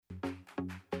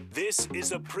This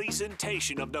is a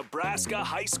presentation of Nebraska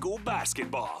high school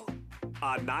basketball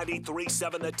on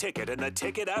 93.7 The Ticket and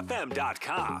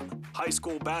theticketfm.com. High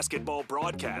school basketball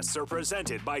broadcasts are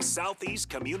presented by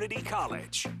Southeast Community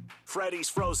College, Freddy's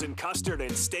Frozen Custard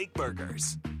and Steak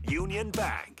Burgers, Union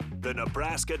Bank, the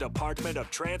Nebraska Department of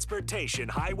Transportation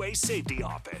Highway Safety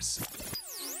Office.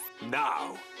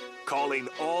 Now, calling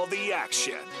all the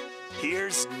action,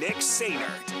 here's Nick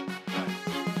Sainert.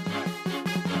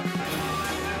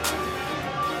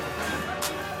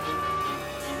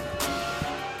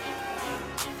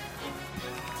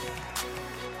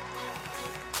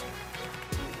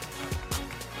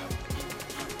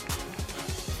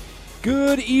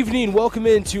 Good evening. Welcome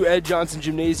into Ed Johnson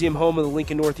Gymnasium, home of the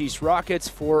Lincoln Northeast Rockets,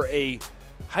 for a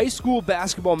high school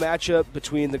basketball matchup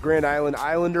between the Grand Island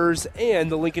Islanders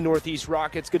and the Lincoln Northeast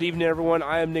Rockets. Good evening, everyone.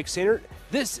 I am Nick Sainert.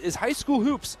 This is High School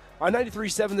Hoops on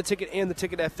 93.7 The Ticket and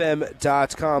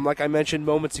theticketfm.com. Like I mentioned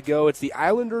moments ago, it's the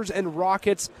Islanders and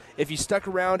Rockets. If you stuck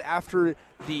around after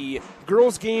the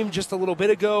girls' game just a little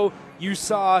bit ago, you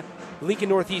saw Lincoln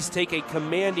Northeast take a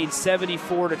commanding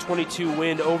 74-22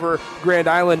 win over Grand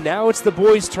Island. Now it's the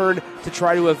boys' turn to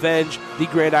try to avenge the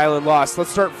Grand Island loss.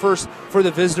 Let's start first for the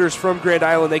visitors from Grand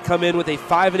Island. They come in with a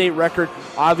 5-8 record,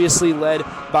 obviously led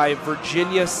by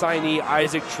Virginia signee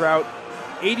Isaac Trout.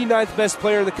 89th best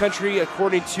player in the country,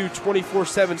 according to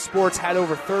 24/7 Sports, had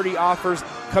over 30 offers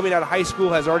coming out of high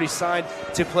school, has already signed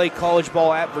to play college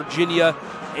ball at Virginia,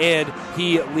 and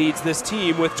he leads this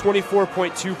team with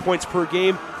 24.2 points per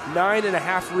game,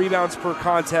 9.5 rebounds per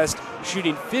contest,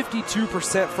 shooting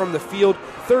 52% from the field,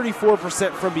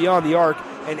 34% from beyond the arc,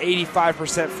 and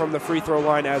 85% from the free throw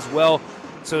line as well.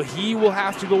 So he will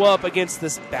have to go up against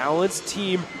this balanced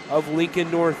team of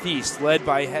Lincoln Northeast, led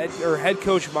by head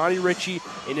coach Monty Ritchie.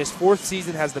 In his 4th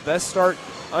season, has the best start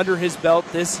under his belt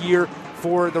this year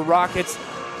for the Rockets.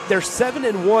 They're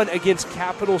 7-1 against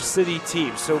capital city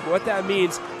teams. So what that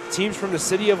means, teams from the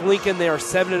city of Lincoln, they are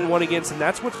 7-1 against, and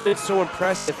that's what's been so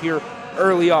impressive here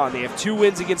early on. They have 2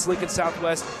 wins against Lincoln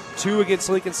Southwest, 2 against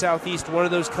Lincoln Southeast, one of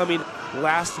those coming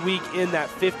last week in that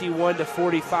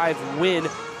 51-45 win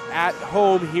at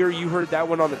home. Here you heard that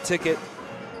one on the ticket.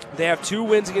 They have 2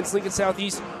 wins against Lincoln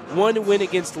Southeast, 1 win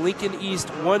against Lincoln East,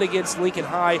 1 against Lincoln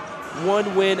High,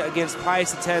 1 win against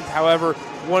Pius X. However,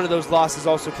 one of those losses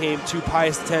also came to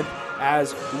Pius X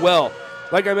as well.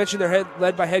 Like I mentioned, they're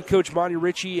led by head coach Monty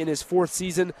Ritchie in his 4th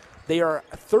season. They are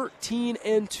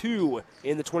 13-2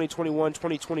 in the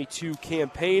 2021-2022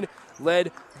 campaign,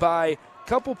 led by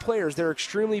couple players that are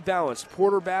extremely balanced.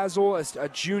 Porter Basil, a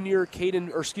junior,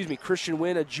 Christian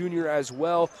Wynn, a junior as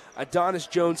well. Adonis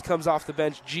Jones comes off the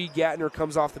bench. G. Gatner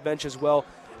comes off the bench as well.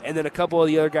 And then a couple of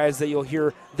the other guys that you'll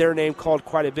hear their name called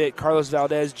quite a bit. Carlos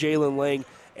Valdez, Jalen Lang,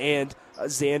 and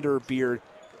Xander Beard,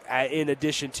 in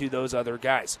addition to those other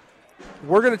guys.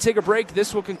 We're going to take a break.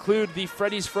 This will conclude the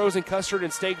Freddy's Frozen Custard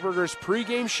and Steak Burgers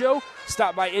pregame show.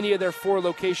 Stop by any of their 4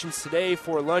 locations today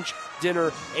for lunch,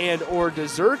 dinner, and or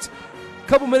dessert.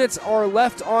 Couple minutes are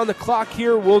left on the clock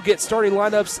here. We'll get starting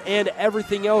lineups and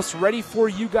everything else ready for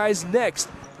you guys next.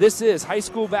 This is high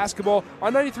school basketball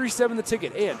on 93.7 The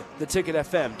Ticket and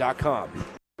theticketfm.com.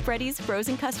 Freddy's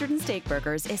Frozen Custard and Steak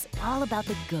Burgers is all about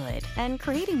the good and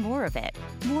creating more of it.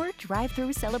 More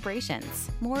drive-through celebrations,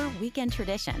 more weekend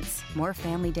traditions, more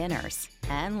family dinners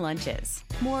and lunches,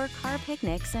 more car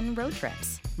picnics and road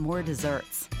trips, more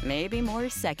desserts, maybe more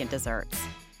second desserts.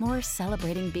 More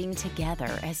celebrating being together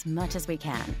as much as we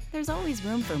can. There's always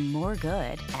room for more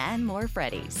good and more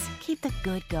Freddy's. Keep the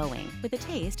good going with a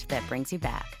taste that brings you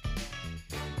back.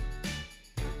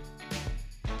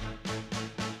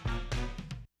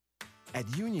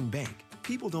 At Union Bank,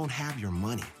 people don't have your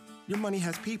money. Your money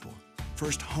has people.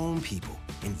 First home people,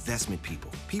 investment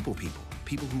people, people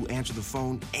who answer the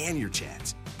phone and your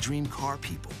chats, dream car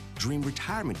people, dream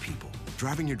retirement people,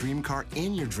 driving your dream car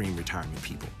in your dream retirement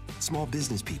people, small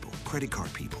business people, credit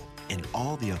card people, and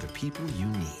all the other people you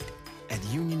need. At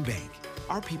Union Bank,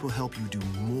 our people help you do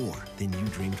more than you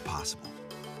dreamed possible.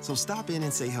 So stop in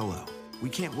and say hello. We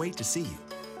can't wait to see you.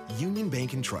 Union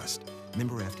Bank and Trust.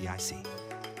 Member FDIC.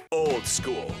 Old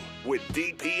School with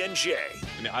DP and J.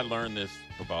 And I learned this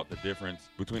about the difference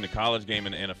between the college game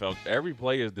and the NFL. Every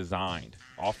play is designed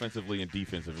offensively and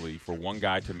defensively for one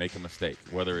guy to make a mistake,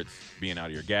 whether it's being out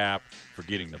of your gap,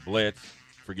 forgetting the blitz,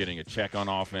 for getting a check on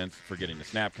offense, for getting the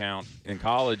snap count. In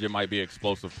college, it might be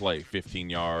explosve play, 15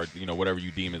 yards, whatever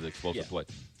you deem as explosive play.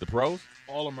 The pros?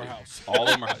 All of them are house. All of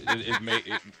them are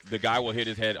the guy will hit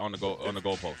his head on the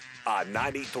goalpost. On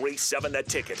 93.7 The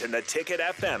Ticket and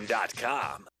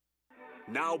theticketfm.com.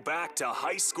 Now back to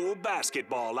high school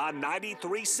basketball on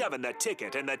 93.7 The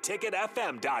Ticket and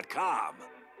theticketfm.com.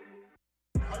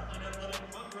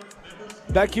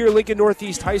 Back here, Lincoln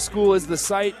Northeast High School is the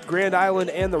site. Grand Island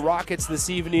and the Rockets this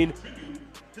evening.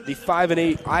 The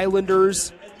 5-8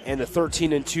 Islanders and the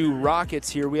 13-2 Rockets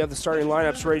here. We have the starting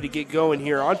lineups ready to get going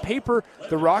here. On paper,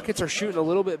 the Rockets are shooting a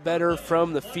little bit better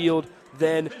from the field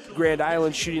than Grand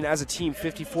Island, shooting as a team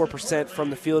 54% from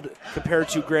the field compared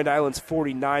to Grand Island's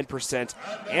 49%,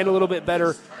 and a little bit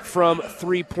better from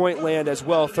three-point land as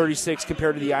well, 36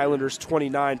 compared to the Islanders'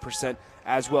 29%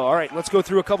 as well. All right, let's go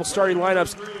through a couple starting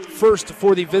lineups. First,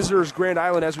 for the visitors, Grand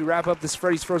Island, as we wrap up this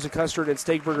Freddy's Frozen Custard and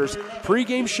Steak Burgers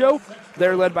pregame show.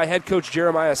 They're led by head coach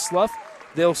Jeremiah Slough.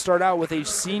 They'll start out with a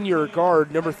senior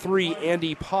guard, number 3,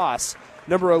 Andy Poss.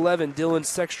 Number 11, Dylan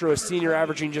Sextro, a senior,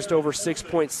 averaging just over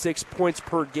 6.6 points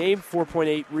per game,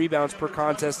 4.8 rebounds per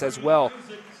contest as well.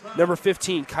 Number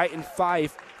 15, Kyton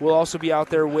Fife, will also be out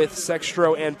there with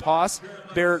Sextro and Poss.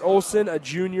 Barrett Olson, a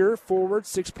junior forward,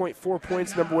 6.4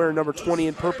 points, wearing number 20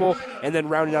 in purple. And then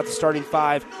rounding out the starting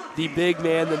 5, the big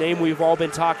man, the name we've all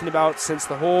been talking about since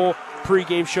the whole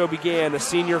pregame show began, a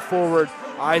senior forward,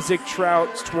 Isaac Trout,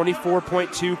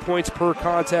 24.2 points per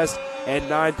contest and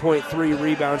 9.3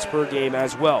 rebounds per game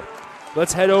as well.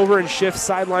 Let's head over and shift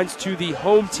sidelines to the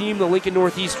home team, the Lincoln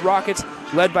Northeast Rockets,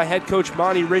 led by head coach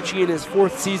Monty Ritchie in his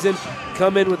 4th season,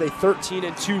 come in with a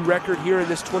 13-2 record here in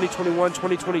this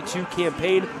 2021-2022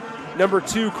 campaign. Number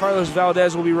 2, Carlos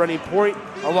Valdez, will be running point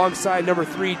alongside number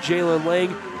 3, Jalen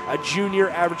Lang, a junior,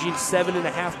 averaging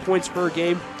 7.5 points per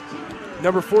game.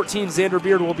 Number 14, Xander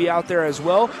Beard, will be out there as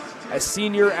well, a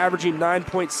senior, averaging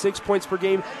 9.6 points per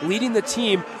game, leading the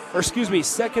team,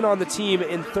 second on the team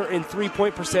in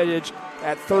three-point percentage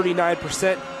at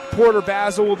 39%. Porter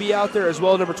Basil will be out there as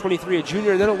well, number 23, a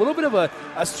junior. And then a little bit of a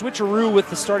switcheroo with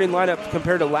the starting lineup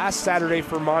compared to last Saturday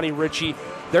for Monty Ritchie.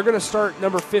 They're going to start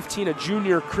number 15, a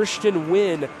junior, Christian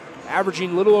Wynn,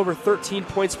 averaging a little over 13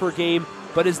 points per game,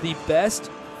 but is the best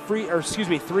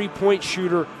three-point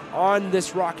shooter on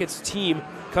this Rockets team.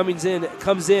 Comes in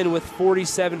with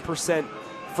 47%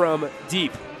 from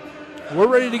deep. We're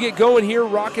ready to get going here.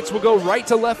 Rockets will go right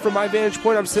to left from my vantage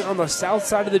point. I'm sitting on the south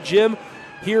side of the gym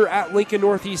here at Lincoln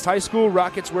Northeast High School.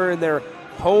 Rockets wearing their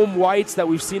home whites that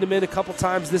we've seen them in a couple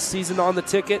times this season on the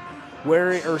ticket,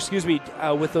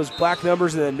 with those black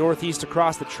numbers and then Northeast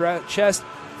across the chest.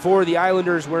 For the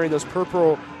Islanders, wearing those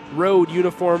purple road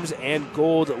uniforms and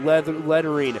gold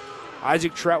lettering.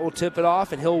 Isaac Trout will tip it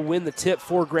off, and he'll win the tip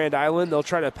for Grand Island. They'll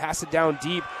try to pass it down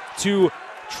deep to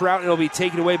Trout, and it'll be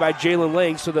taken away by Jalen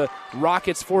Lang, so the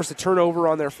Rockets force a turnover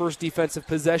on their first defensive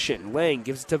possession. Lang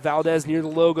gives it to Valdez near the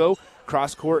logo.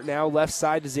 Cross court now, left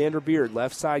side to Xander Beard.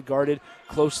 Left side guarded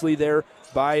closely there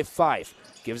by Fife.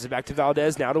 Gives it back to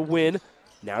Valdez, now to Wynn.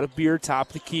 Now to Beard, top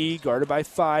of the key, guarded by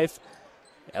Fife.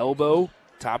 Elbow,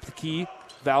 top of the key.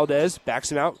 Valdez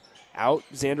backs him out.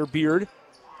 Xander Beard.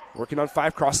 Working on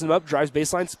 5, crossing him up, drives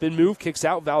baseline, spin move, kicks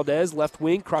out. Valdez, left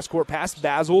wing, cross-court pass.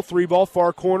 Basil, 3-ball,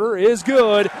 far corner is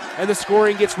good. And the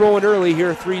scoring gets rolling early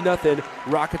here, 3-0.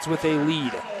 Rockets with a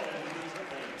lead.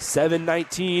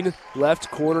 7:19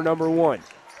 left, quarter number 1.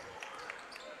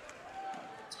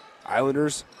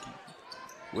 Islanders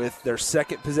with their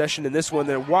second possession in this one.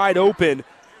 They're wide open.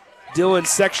 Dylan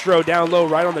Sextro down low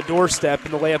right on the doorstep,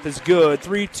 and the layup is good.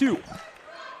 3-2.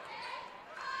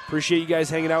 Appreciate you guys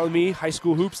hanging out with me. High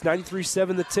School Hoops,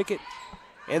 93.7 The Ticket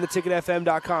and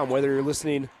theticketfm.com. Whether you're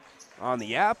listening on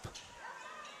the app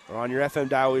or on your FM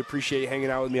dial, we appreciate you hanging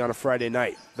out with me on a Friday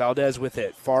night. Valdez with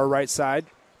it. Far right side.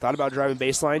 Thought about driving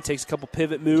baseline. Takes a couple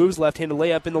pivot moves. Left-handed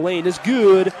layup in the lane is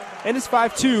good. And it's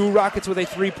 5-2. Rockets with a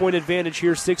 3-point advantage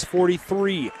here.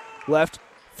 6:43 left.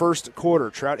 First quarter.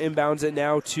 Trout inbounds it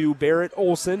now to Barrett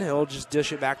Olson. He'll just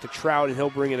dish it back to Trout, and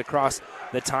he'll bring it across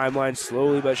the timeline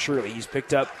slowly but surely. He's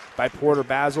picked up by Porter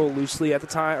Basil loosely at the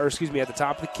top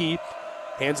of the key.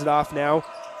 Hands it off now.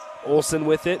 Olson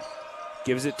with it.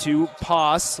 Gives it to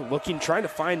Poss. Trying to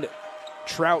find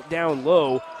Trout down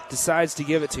low. Decides to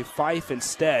give it to Fife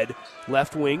instead.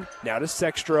 Left wing. Now to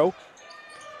Sextro.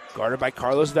 Guarded by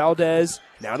Carlos Valdez.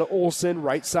 Now to Olson.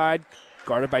 Right side.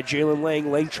 Guarded by Jalen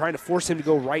Lang. Lang trying to force him to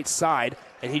go right side,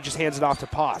 and he just hands it off to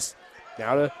Poss.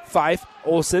 Now to Fife.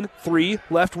 Olson, 3,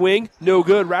 left wing, no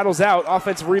good, rattles out.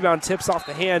 Offensive rebound tips off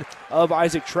the hand of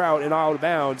Isaac Trout and out of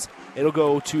bounds. It'll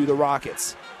go to the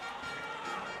Rockets.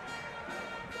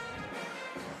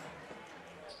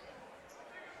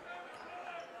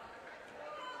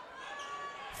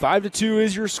 Five to 2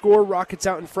 is your score. Rockets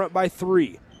out in front by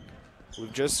 3.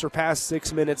 We've just surpassed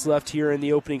 6 minutes left here in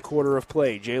the opening quarter of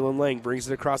play. Jalen Lang brings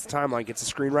it across the timeline, gets a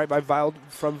screen right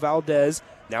from Valdez.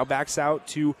 Now backs out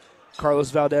to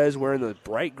Carlos Valdez wearing the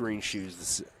bright green shoes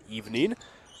this evening.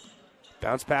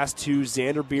 Bounce pass to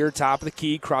Xander Beard, top of the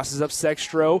key, crosses up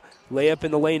Sextro. Layup in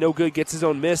the lane, no good, gets his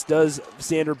own miss, does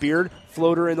Xander Beard.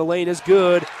 Floater in the lane is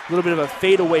good. A little bit of a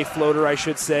fadeaway floater, I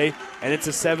should say. And it's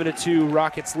a 7-2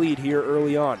 Rockets lead here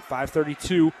early on.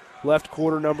 5:32 left,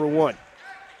 quarter number 1.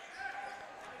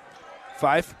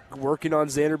 Fife working on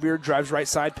Xander Beard, drives right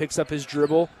side, picks up his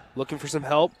dribble, looking for some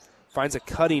help. Finds a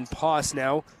cutting pass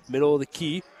now, middle of the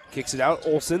key. Kicks it out.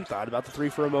 Olsen thought about the three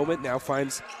for a moment, now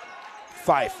finds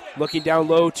Fife looking down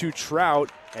low to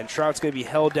Trout, and Trout's going to be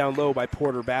held down low by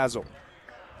Porter Basil.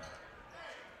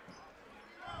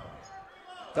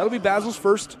 That'll be Basil's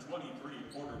first.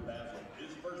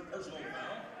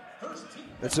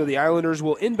 And so the Islanders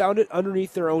will inbound it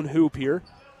underneath their own hoop here.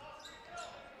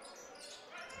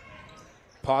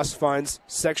 Poss finds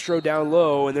Sextro down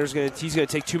low, and he's going to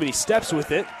take too many steps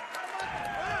with it.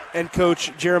 And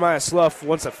Coach Jeremiah Slough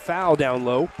wants a foul down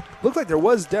low. Looked like there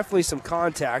was definitely some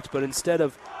contact, but instead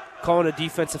of calling a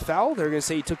defensive foul, they're going to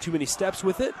say he took too many steps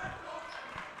with it.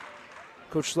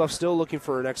 Coach Slough still looking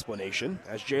for an explanation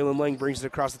as Jalen Lang brings it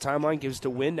across the timeline, gives it to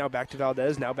Wynn, now back to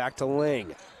Valdez, now back to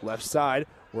Lang. Left side,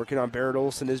 working on Barrett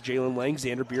Olsen is Jalen Lang.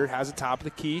 Xander Beard has it top of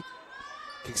the key.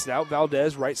 Kicks it out,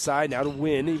 Valdez, right side, now to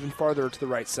Wynn, even farther to the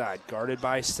right side. Guarded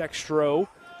by Sextro.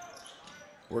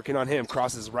 Working on him,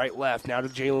 crosses right, left, now to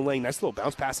Jalen Lang. Nice little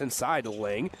bounce pass inside to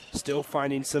Lang. Still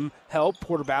finding some help.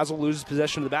 Porter Basil loses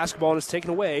possession of the basketball and is taken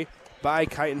away by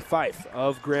Kyton Fife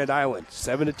of Grand Island.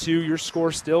 7-2, your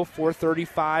score still,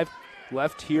 4:35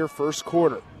 left here, first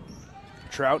quarter.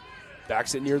 Trout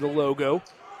backs it near the logo.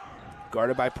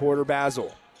 Guarded by Porter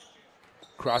Basil.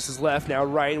 Crosses left, now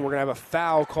right, and we're going to have a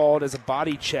foul called as a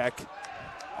body check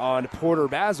on Porter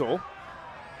Basil.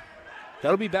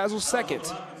 That'll be Basil's second.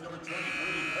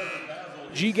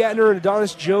 G. Gatner and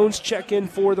Adonis Jones check in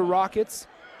for the Rockets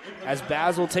as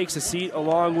Basil takes a seat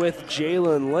along with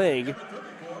Jalen Lang.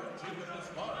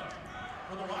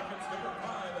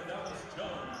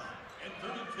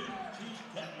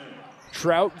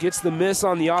 Trout gets the miss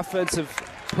on the offensive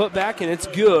putback, and it's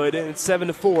good, and it's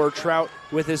 7-4. Trout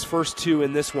with his first two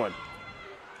in this one.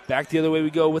 Back the other way we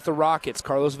go with the Rockets.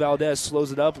 Carlos Valdez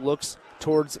slows it up, looks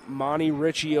towards Monty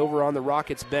Ritchie over on the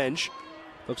Rockets bench.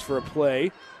 Looks for a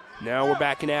play. Now we're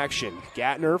back in action.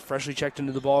 Gatner, freshly checked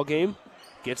into the ball game,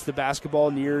 gets the basketball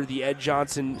near the Ed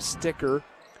Johnson sticker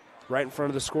right in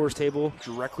front of the scorer's table,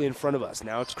 directly in front of us.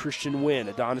 Now it's Christian Wynn.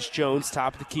 Adonis Jones,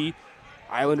 top of the key.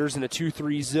 Islanders in a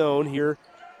 2-3 zone here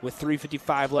with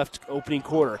 3:55 left opening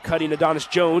quarter. Cutting Adonis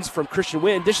Jones from Christian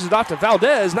Wynn. Dishes it off to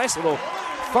Valdez. Nice little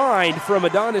find from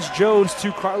Adonis Jones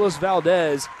to Carlos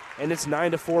Valdez, and it's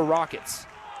 9-4 Rockets.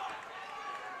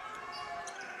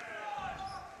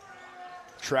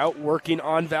 Trout working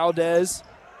on Valdez.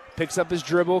 Picks up his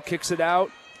dribble, kicks it out.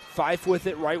 Fife with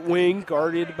it, right wing,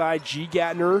 guarded by G.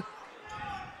 Gatner.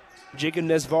 Jacob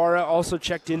Nesvara also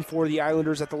checked in for the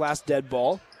Islanders at the last dead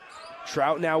ball.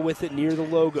 Trout now with it near the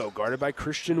logo, guarded by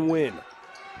Christian Wynn.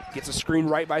 Gets a screen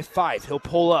right by Fife. He'll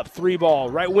pull up, three ball,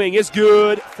 right wing is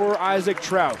good for Isaac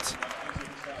Trout.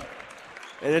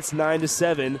 And it's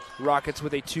 9-7, Rockets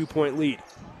with a 2-point lead.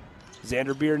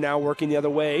 Xander Beard now working the other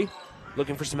way,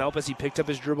 looking for some help as he picked up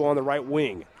his dribble on the right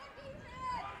wing.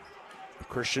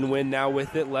 Christian Wynn now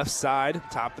with it, left side,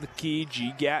 top of the key,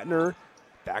 G. Gatner.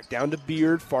 Back down to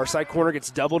Beard, far side corner,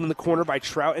 gets doubled in the corner by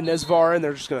Trout and Nesvara, and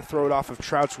they're just going to throw it off of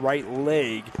Trout's right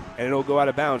leg, and it'll go out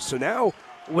of bounds. So now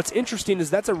what's interesting is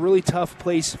that's a really tough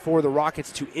place for the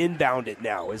Rockets to inbound it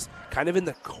now, is kind of in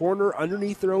the corner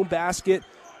underneath their own basket,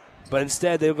 but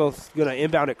instead they're going to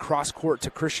inbound it cross court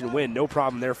to Christian Wynn. No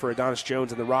problem there for Adonis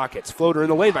Jones and the Rockets. Floater in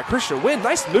the lane by Christian Wynn.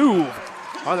 Nice move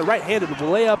on the right-handed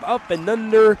layup up and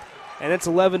under. And it's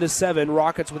 11-7,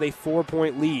 Rockets with a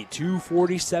 4-point lead.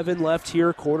 2:47 left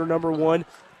here, quarter number 1.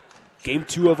 Game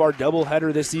 2 of our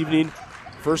doubleheader this evening.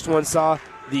 First one saw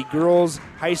the girls'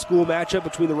 high school matchup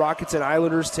between the Rockets and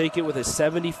Islanders take it with a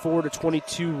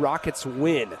 74-22 Rockets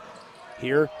win.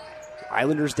 Here,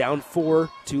 Islanders down 4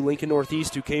 to Lincoln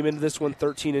Northeast, who came into this one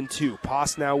 13-2.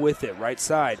 Poss now with it, right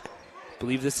side. I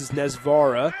believe this is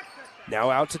Nesvara.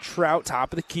 Now out to Trout,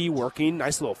 top of the key, working.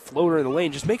 Nice little floater in the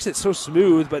lane. Just makes it so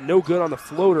smooth, but no good on the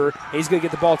floater. And he's going to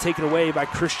get the ball taken away by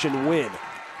Christian Wynn.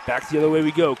 Back the other way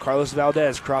we go. Carlos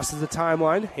Valdez crosses the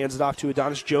timeline, hands it off to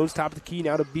Adonis Jones, top of the key,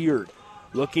 now to Beard.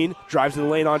 Looking, drives in the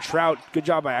lane on Trout. Good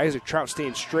job by Isaac Trout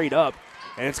staying straight up,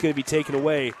 and it's going to be taken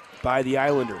away by the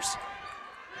Islanders.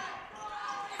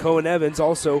 Cohen Evans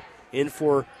also in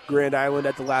for Grand Island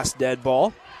at the last dead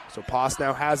ball. So Poss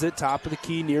now has it, top of the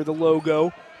key, near the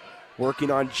logo.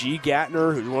 Working on G.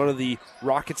 Gatner, who's one of the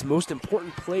Rockets' most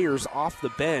important players off the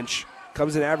bench.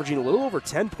 Comes in averaging a little over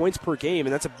 10 points per game,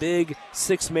 and that's a big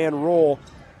six-man role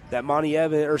that Monty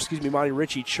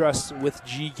Ritchie trusts with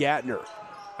G. Gatner.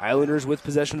 Islanders with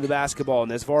possession of the basketball.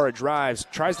 Nesvara drives,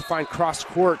 tries to find cross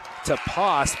court to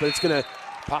Poss, but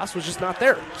Poss was just not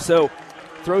there. So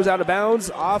throws out of bounds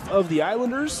off of the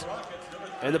Islanders,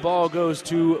 and the ball goes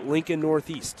to Lincoln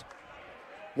Northeast.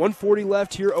 1:40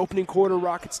 left here, opening quarter.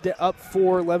 Rockets up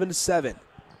 4, 11-7.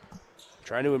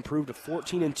 Trying to improve to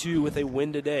 14-2 with a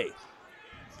win today.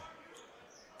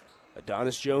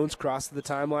 Adonis Jones crosses the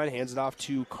timeline, hands it off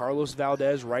to Carlos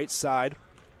Valdez, right side.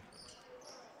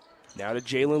 Now to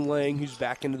Jalen Lang, who's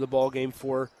back into the ball game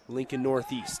for Lincoln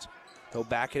Northeast. He'll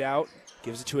back it out,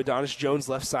 gives it to Adonis Jones,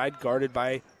 left side, guarded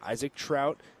by Isaac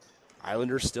Trout.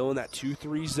 Islanders still in that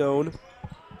 2-3 zone.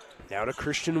 Now to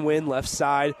Christian Wynn, left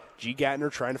side. G.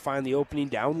 Gatner trying to find the opening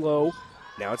down low.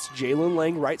 Now it's Jalen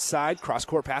Lang, right side.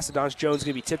 Cross-court pass to Adonis Jones,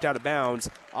 going to be tipped out of bounds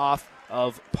off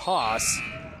of Poss.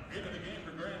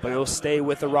 But it'll stay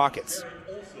with the Rockets.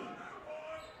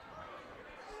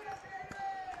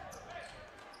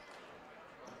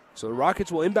 So the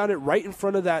Rockets will inbound it right in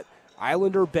front of that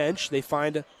Islander bench. They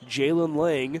find Jalen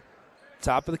Lang,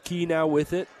 top of the key now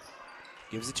with it.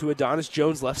 Gives it to Adonis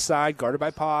Jones, left side, guarded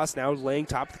by Poss. Now Lang,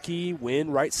 top of the key.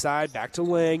 Win, right side, back to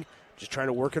Lang. Just trying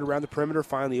to work it around the perimeter.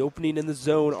 Find the opening in the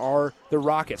zone are the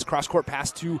Rockets. Cross-court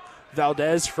pass to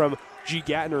Valdez from G.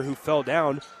 Gatner, who fell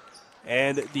down.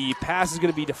 And the pass is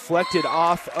going to be deflected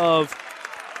off of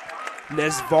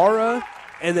Nesvara.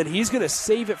 And then he's going to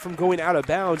save it from going out of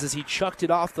bounds as he chucked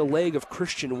it off the leg of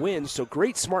Christian Wynn. So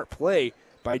great smart play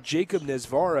by Jacob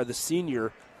Nesvara, the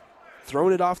senior.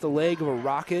 Throwing it off the leg of a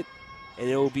Rocket, and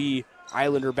it will be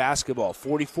Islander basketball.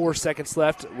 44 seconds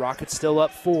left. Rockets still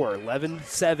up 4.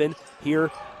 11-7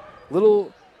 here.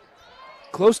 Little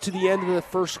close to the end of the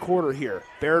first quarter here.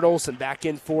 Barrett Olson back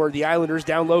in for the Islanders.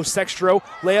 Down low, Sextro.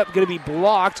 Layup going to be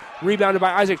blocked. Rebounded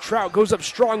by Isaac Trout. Goes up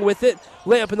strong with it.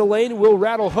 Layup in the lane will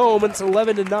rattle home, and it's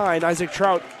 11-9. Isaac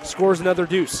Trout scores another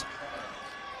deuce.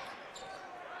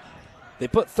 They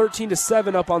put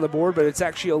 13-7 up on the board, but it's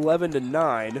actually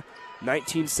 11-9.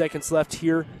 19 seconds left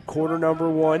here, quarter number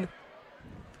 1.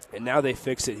 And now they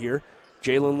fix it here.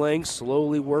 Jalen Lang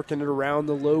slowly working it around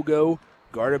the logo,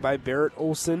 guarded by Barrett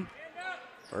Olson.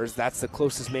 Or that's the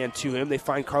closest man to him. They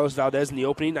find Carlos Valdez in the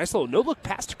opening. Nice little no-look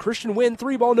pass to Christian Wynn.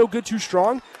 3-ball, no good, too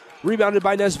strong. Rebounded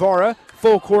by Nesvara.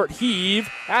 Full court heave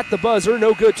at the buzzer.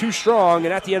 No good, too strong.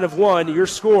 And at the end of 1, your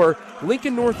score,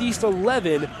 Lincoln Northeast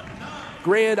 11,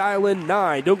 Grand Island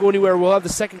 9. Don't go anywhere. We'll have the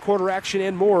second quarter action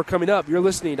and more coming up. You're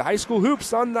listening to High School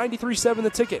Hoops on 93.7 The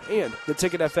Ticket and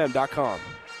theticketfm.com.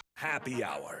 Happy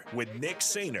Hour with Nick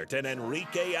Sainert and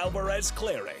Enrique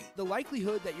Alvarez-Clary. The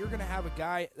likelihood that you're going to have a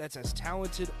guy that's as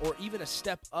talented or even a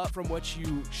step up from what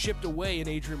you shipped away in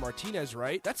Adrian Martinez,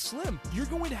 right? That's slim. You're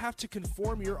going to have to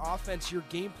conform your offense, your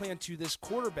game plan to this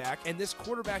quarterback, and this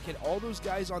quarterback and all those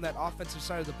guys on that offensive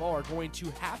side of the ball are going to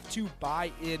have to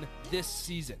buy in this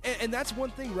season. And that's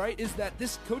one thing, right, is that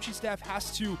this coaching staff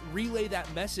has to relay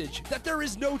that message that there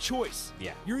is no choice.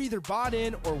 Yeah. You're either bought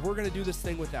in or we're going to do this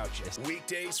thing without you.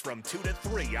 Weekdays from 2 to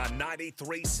 3 on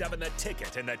 93.7 The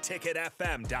Ticket and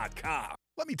theticketfm.com.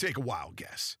 Let me take a wild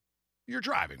guess. You're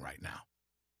driving right now.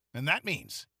 And that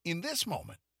means, in this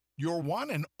moment, your one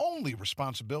and only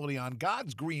responsibility on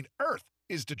God's green earth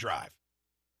is to drive.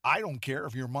 I don't care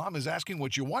if your mom is asking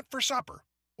what you want for supper,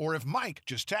 or if Mike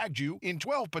just tagged you in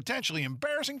 12 potentially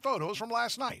embarrassing photos from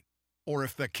last night, or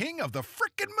if the king of the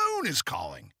frickin' moon is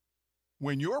calling.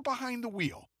 When you're behind the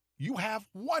wheel, you have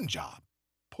one job.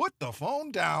 Put the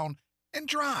phone down and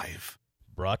drive.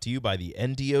 Brought to you by the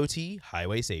NDOT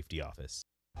Highway Safety Office.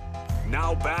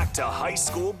 Now back to high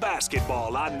school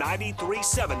basketball on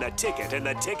 93.7 The Ticket and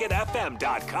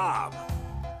theticketfm.com.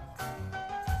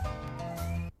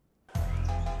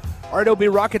 All right, it'll be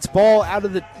Rockets ball out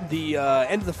of the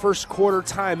end of the first quarter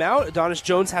timeout. Adonis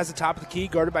Jones has the top of the key,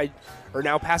 guarded by, or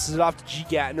now passes it off to G.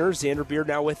 Gatner. Xander Beard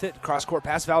now with it. Cross-court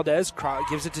pass, Valdez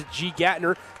gives it to G.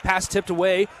 Gatner. Pass tipped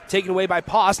away, taken away by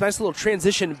Poss. Nice little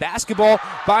transition basketball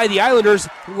by the Islanders.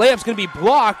 Layup's going to be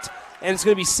blocked, and it's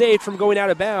going to be saved from going out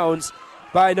of bounds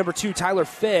by number 2, Tyler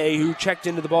Fay, who checked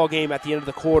into the ball game at the end of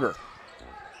the quarter.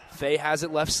 Fay has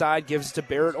it left side, gives it to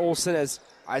Barrett Olson as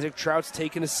Isaac Trout's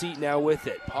taking a seat now with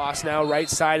it. Poss now right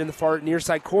side in the far near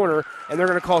side corner, and they're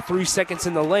going to call 3 seconds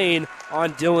in the lane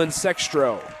on Dylan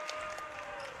Sextro.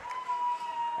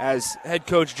 As head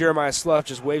coach Jeremiah Slough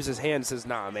just waves his hand and says,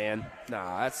 nah, man.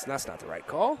 Nah, that's not the right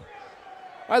call.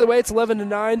 Either way, it's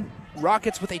 11-9.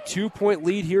 Rockets with a 2-point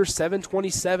lead here,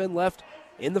 7:27 left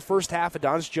in the first half.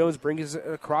 Adonis Jones brings it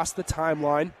across the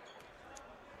timeline.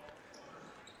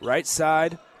 Right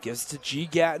side, Gives it to G.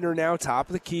 Gatner now, top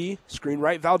of the key. Screen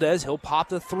right, Valdez. He'll pop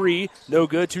the three. No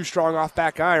good, too strong off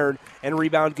back iron. And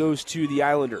rebound goes to the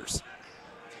Islanders.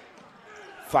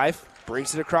 Fife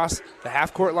brings it across the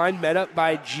half-court line, met up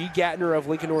by G. Gatner of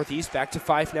Lincoln Northeast. Back to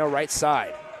Fife now, right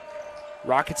side.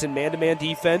 Rockets in man-to-man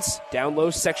defense. Down low,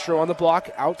 Sextro on the block.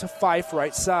 Out to Fife,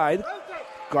 right side.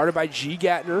 Guarded by G.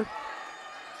 Gatner.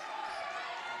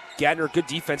 Gatner, good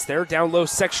defense there. Down low,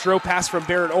 Sextro. Pass from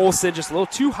Barrett Olson, just a little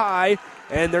too high.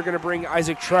 And they're going to bring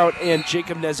Isaac Trout and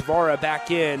Jacob Nesvara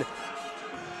back in.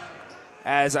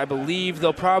 As I believe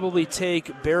they'll probably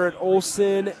take Barrett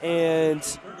Olson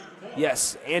and,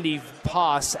 yes, Andy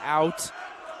Poss out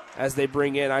as they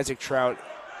bring in Isaac Trout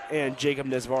and Jacob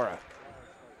Nesvara.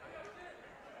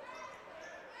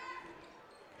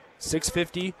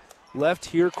 6:50 left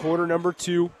here, quarter number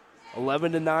 2.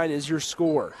 11-9 is your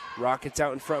score. Rockets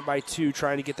out in front by 2,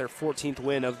 trying to get their 14th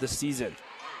win of the season.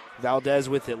 Valdez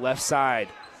with it, left side.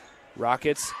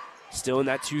 Rockets still in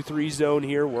that 2-3 zone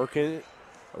here, working it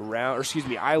around,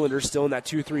 Islanders still in that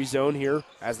 2-3 zone here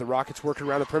as the Rockets working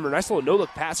around the perimeter. Nice little no-look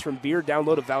pass from Beard down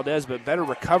low to Valdez, but better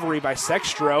recovery by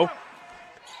Sextro.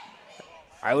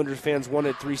 Islanders fans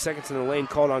wanted 3 seconds in the lane,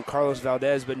 called on Carlos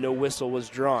Valdez, but no whistle was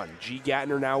drawn. G.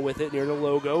 Gatner now with it near the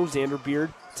logo. Xander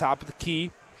Beard, top of the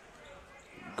key.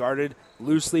 Guarded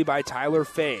loosely by Tyler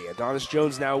Fay. Adonis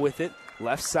Jones now with it,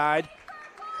 left side.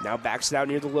 Now backs it out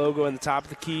near the logo and the top of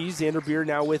the key. Xander Beard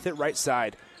now with it, right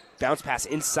side. Bounce pass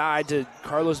inside to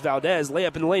Carlos Valdez.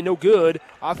 Layup in the lane, no good.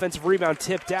 Offensive rebound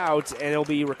tipped out, and it'll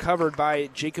be recovered by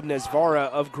Jacob Nesvara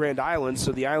of Grand Island,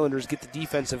 so the Islanders get the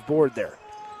defensive board there.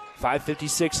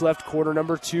 5:56 left, quarter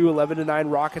number 2,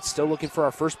 11-9 Rockets still looking for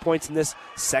our first points in this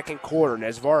second quarter.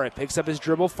 Nesvara picks up his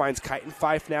dribble, finds Kyton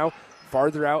Fife now,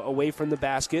 farther out away from the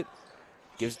basket.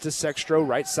 Gives it to Sextro,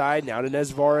 right side, now to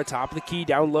Nesvara, top of the key,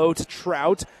 down low to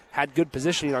Trout. Had good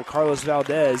positioning on Carlos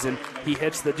Valdez, and he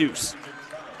hits the deuce.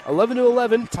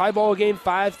 11-11, tie ball game,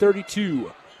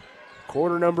 5:32.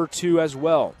 Quarter number 2 as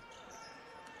well.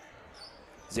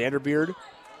 Xander Beard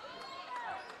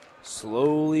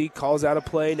slowly calls out a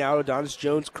play. Now Adonis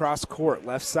Jones cross court,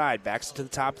 left side, backs it to the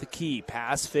top of the key.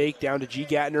 Pass fake down to G.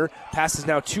 Gatner. Pass is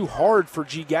now too hard for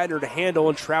G. Gatner to handle,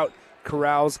 and Trout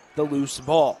corrals the loose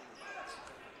ball.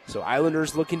 So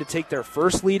Islanders looking to take their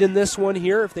first lead in this one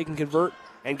here if they can convert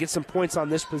and get some points on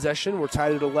this possession. We're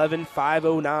tied at 11,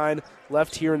 5:09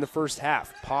 left here in the first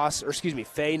half.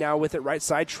 Fay now with it, right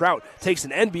side. Trout takes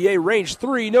an NBA range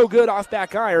 3, no good, off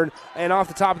back iron and off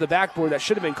the top of the backboard. That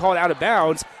should have been called out of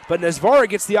bounds, but Nesvara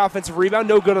gets the offensive rebound,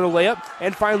 no good on the layup,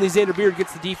 and finally Xander Beard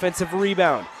gets the defensive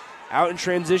rebound. Out in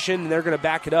transition, and they're going to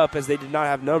back it up as they did not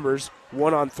have numbers.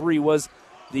 1-on-3 was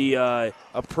the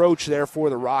approach there for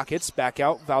the Rockets. Back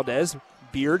out, Valdez.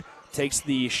 Beard takes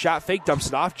the shot fake, dumps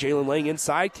it off. Jalen Lang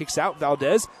inside, kicks out.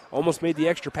 Valdez almost made the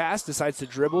extra pass, decides to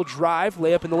dribble, drive,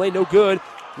 layup in the lane, no good.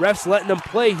 Refs letting them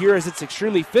play here as it's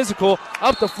extremely physical.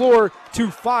 Up the floor to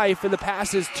Fife, and the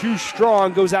pass is too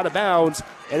strong, goes out of bounds,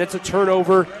 and it's a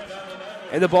turnover,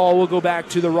 and the ball will go back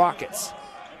to the Rockets.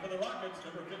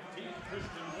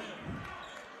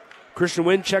 Christian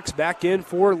Wynn checks back in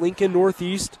for Lincoln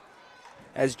Northeast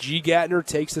as G. Gatner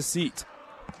takes a seat.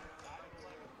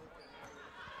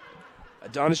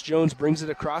 Adonis Jones brings it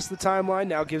across the timeline,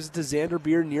 now gives it to Xander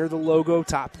Beard near the logo,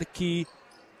 top of the key.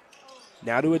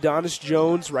 Now to Adonis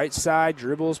Jones, right side,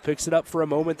 dribbles, picks it up for a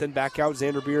moment, then back out.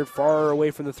 Xander Beard far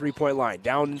away from the three-point line.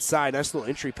 Down inside, nice little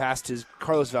entry pass to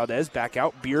Carlos Valdez, back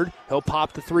out. Beard, he'll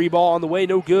pop the three ball on the way,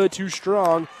 no good, too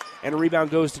strong. And a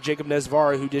rebound goes to Jacob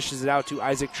Nesvara, who dishes it out to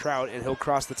Isaac Trout, and he'll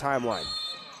cross the timeline.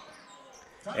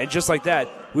 And just like that,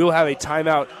 we will have a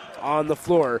timeout on the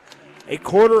floor. A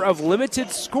quarter of limited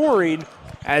scoring,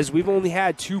 as we've only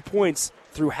had 2 points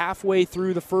through halfway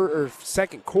through the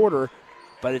second quarter,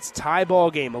 but it's tie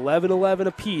ball game, 11-11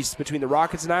 apiece between the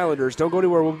Rockets and Islanders. Don't go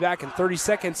anywhere. We'll be back in 30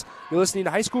 seconds. You're listening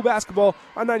to High School Basketball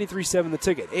on 93.7 The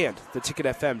Ticket and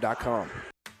theticketfm.com.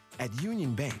 At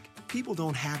Union Bank, people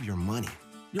don't have your money.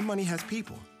 Your money has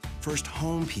people. First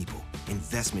home people,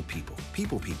 investment people,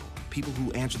 people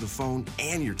who answer the phone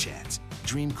and your chats.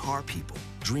 Dream car people,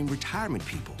 dream retirement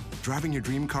people, driving your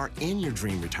dream car in your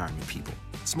dream retirement people,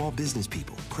 small business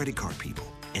people, credit card people,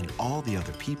 and all the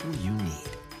other people you need.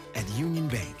 At Union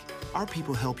Bank, our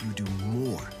people help you do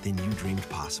more than you dreamed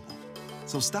possible.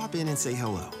 So stop in and say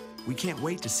hello. We can't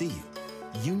wait to see you.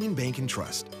 Union Bank and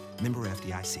Trust. Member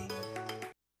FDIC.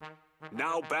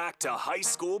 Now back to high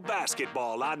school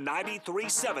basketball on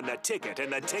 93.7 The Ticket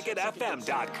and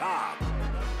theticketfm.com.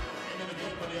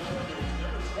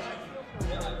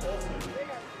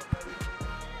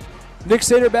 Nick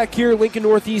Sater back here, Lincoln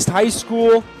Northeast High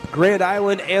School. Grand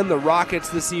Island and the Rockets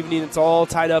this evening. It's all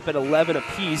tied up at 11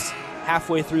 apiece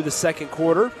halfway through the second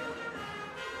quarter.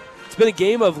 It's been a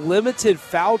game of limited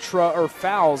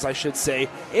fouls, I should say,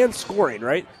 and scoring,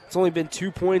 right? It's only been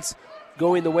 2 points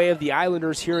going the way of the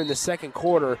Islanders here in the second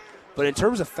quarter. But in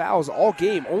terms of fouls, all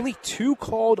game, only 2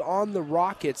 called on the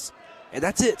Rockets, and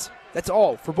that's it. That's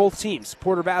all for both teams.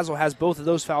 Porter Basil has both of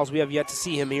those fouls. We have yet to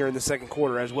see him here in the second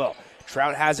quarter as well.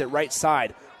 Trout has it right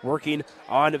side, working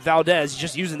on Valdez,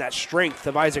 just using that strength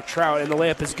of Isaac Trout, and the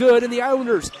layup is good, and the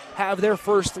Islanders have their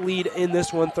first lead in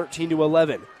this one,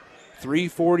 13-11.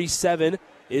 3:47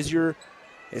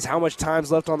 is how much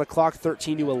time's left on the clock.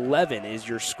 13-11 is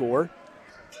your score.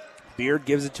 Beard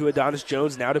gives it to Adonis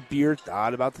Jones. Now to Beard.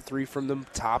 Thought about the three from the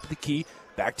top of the key.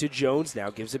 Back to Jones.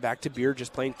 Now gives it back to Beard.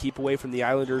 Just playing keep away from the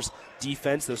Islanders'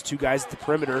 defense. Those two guys at the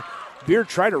perimeter. Beard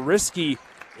tried a risky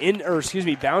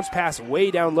bounce pass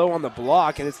way down low on the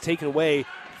block, and it's taken away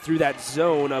through that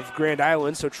zone of Grand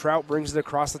Island. So Trout brings it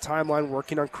across the timeline,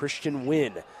 working on Christian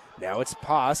Wynn. Now it's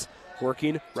Pass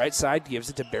working right side. Gives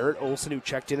it to Barrett Olson, who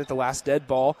checked in at the last dead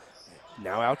ball.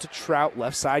 Now out to Trout,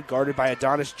 left side, guarded by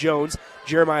Adonis Jones.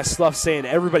 Jeremiah Slough saying,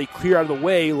 everybody clear out of the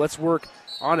way. Let's work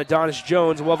on Adonis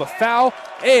Jones. We'll have a foul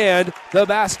and the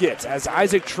basket as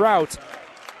Isaac Trout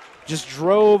just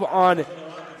drove on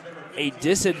a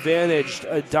disadvantaged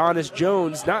Adonis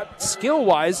Jones, not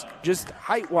skill-wise, just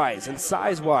height-wise and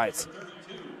size-wise.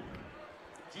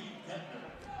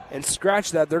 And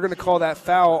scratch that, they're going to call that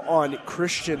foul on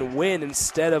Christian Wynn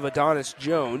instead of Adonis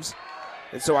Jones.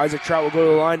 And so Isaac Trout will go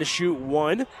to the line to shoot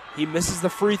one. He misses the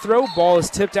free throw. Ball is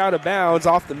tipped out of bounds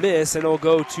off the miss, and it'll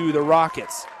go to the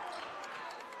Rockets.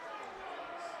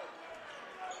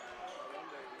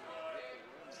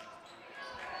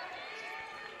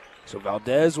 So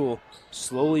Valdez will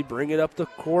slowly bring it up the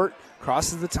court,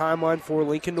 crosses the timeline for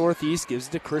Lincoln Northeast, gives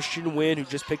it to Christian Wynn, who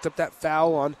just picked up that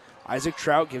foul on Isaac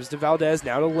Trout, gives to Valdez,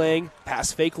 now to Lang,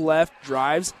 pass fake left,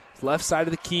 drives, left side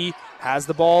of the key, has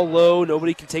the ball low,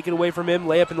 nobody can take it away from him,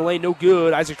 layup in the lane, no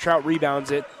good. Isaac Trout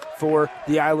rebounds it for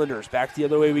the Islanders. Back the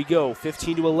other way we go,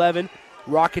 15-11.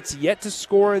 Rockets yet to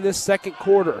score in this second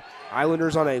quarter.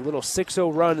 Islanders on a little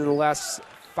 6-0 run in the last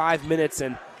 5 minutes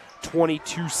and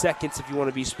 22 seconds if you want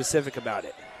to be specific about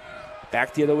it.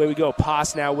 Back the other way we go.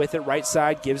 Pass now with it, right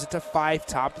side, gives it to Fife,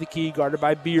 top of the key, guarded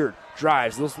by Beard.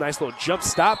 Drives, nice little jump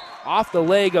stop off the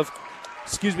leg of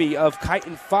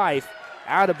Kyton Fife,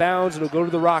 out of bounds, and it'll go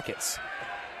to the Rockets.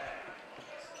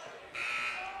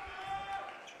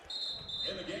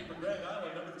 In the game for Grand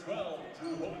Island, number 12,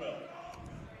 Drew Hofeld.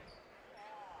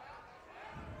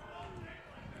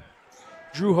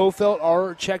 Drew Hofeld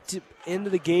are checked into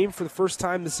the game for the first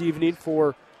time this evening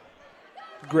for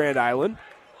Grand Island.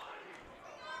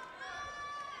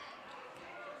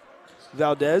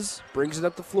 Valdez brings it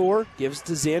up the floor, gives it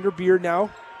to Xander Beard now.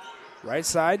 Right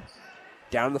side.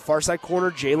 Down in the far side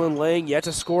corner, Jalen Lang yet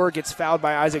to score, gets fouled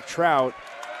by Isaac Trout,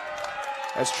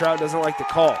 as Trout doesn't like the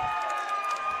call.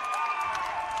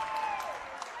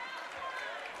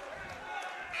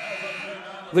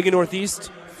 Lincoln Northeast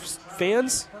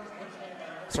fans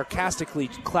sarcastically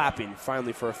clapping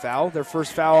finally for a foul. Their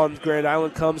first foul on Grand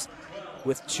Island comes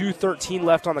with 2:13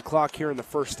 left on the clock here in the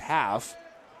first half.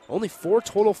 Only 4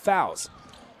 total fouls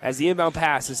as the inbound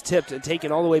pass is tipped and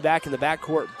taken all the way back in the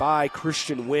backcourt by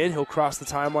Christian Wynn. He'll cross the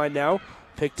timeline now.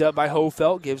 Picked up by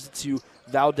Hofeld, gives it to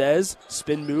Valdez.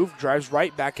 Spin move, drives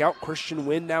right, back out. Christian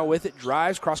Wynn now with it,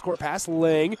 drives, cross-court pass.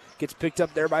 Lang gets picked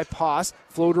up there by Pass.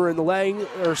 Floater in the lane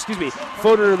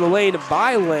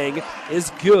by Lang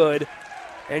is good,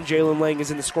 and Jalen Lang is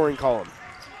in the scoring column.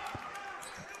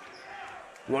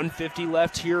 1:50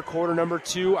 left here, quarter number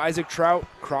 2. Isaac Trout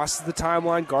crosses the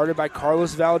timeline, guarded by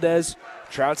Carlos Valdez.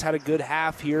 Trout's had a good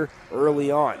half here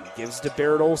early on. Gives it to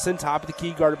Barrett Olson, top of the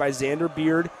key, guarded by Xander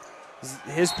Beard.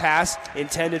 His pass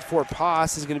intended for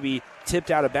Pass is going to be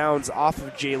tipped out of bounds off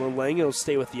of Jalen Lang. It'll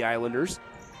stay with the Islanders.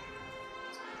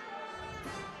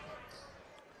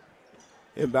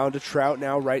 Inbound to Trout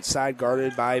now, right side,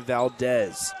 guarded by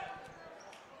Valdez.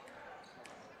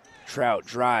 Trout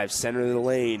drives, center of the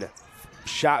lane.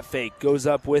 Shot fake, goes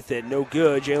up with it, no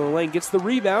good. Jalen Lang gets the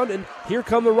rebound, and here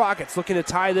come the Rockets looking to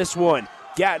tie this one.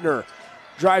 Gatner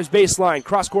drives baseline,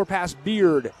 cross-court pass,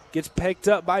 Beard gets picked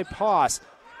up by Pass.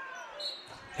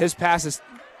 His pass is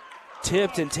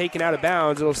tipped and taken out of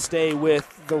bounds. It'll stay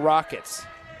with the Rockets.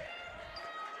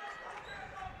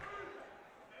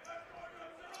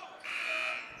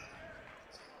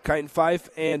 Kyton Fife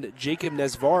and Jacob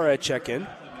Nesvara check in.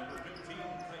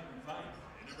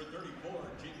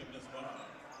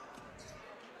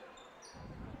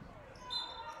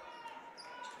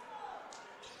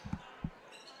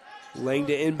 Lang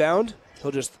to inbound.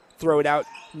 He'll just throw it out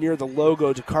near the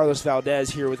logo to Carlos Valdez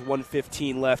here with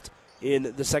 1:15 left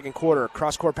in the second quarter.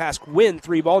 Cross-court pass, Wynn,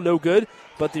 3-ball, no good,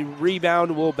 but the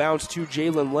rebound will bounce to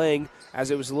Jalen Lang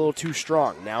as it was a little too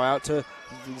strong. Now out to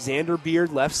Xander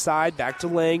Beard, left side, back to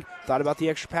Lang. Thought about the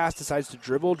extra pass, decides to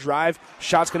dribble, drive.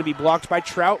 Shot's going to be blocked by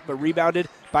Trout, but rebounded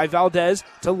by Valdez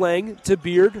to Lang, to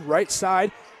Beard, right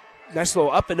side. Nice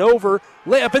little up and over.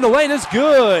 Layup in the lane is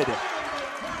good.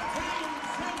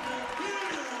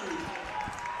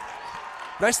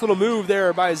 Nice little move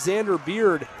there by Xander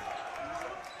Beard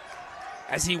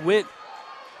as he went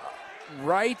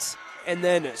right and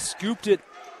then scooped it,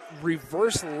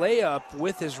 reverse layup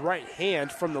with his right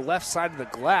hand from the left side of the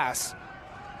glass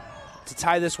to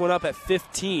tie this one up at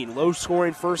 15. Low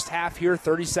scoring first half here,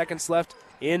 30 seconds left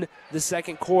in the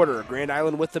second quarter. Grand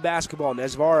Island with the basketball.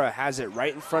 Nesvara has it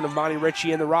right in front of Monty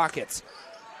Ritchie and the Rockets.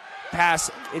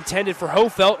 Pass intended for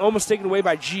Hofelt, almost taken away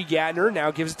by G. Gatner. Now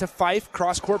gives it to Fife.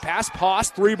 Cross-court pass,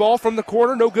 Poss, 3-ball from the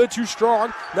corner. No good, too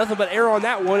strong. Nothing but air on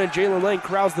that one, and Jalen Lang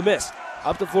corrals the miss.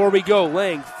 Up the floor we go.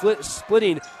 Lang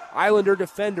splitting Islander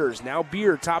defenders. Now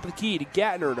Beard, top of the key to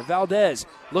Gatner, to Valdez.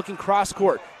 Looking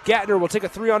cross-court. Gatner will take a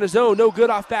three on his own. No good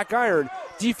off back iron.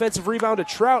 Defensive rebound to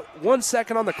Trout. 1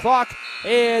 second on the clock,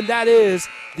 and that is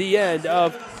the end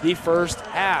of the first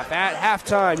half. At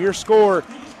halftime, your score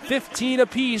 15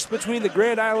 apiece between the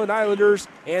Grand Island Islanders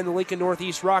and the Lincoln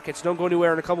Northeast Rockets. Don't go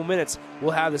anywhere. In a couple minutes,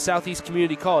 we'll have the Southeast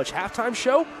Community College halftime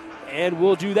show, and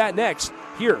we'll do that next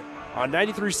here on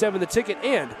 93.7 The Ticket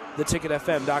and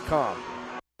theticketfm.com.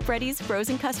 Freddy's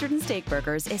Frozen Custard and Steak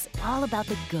Burgers is all about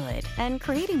the good and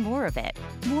creating more of it.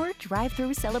 More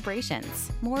drive-through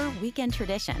celebrations, more weekend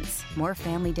traditions, more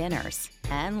family dinners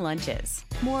and lunches,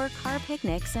 more car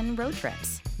picnics and road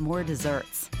trips, more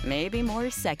desserts, maybe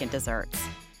more second desserts.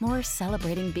 More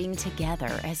celebrating being together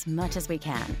as much as we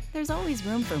can. There's always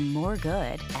room for more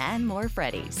good and more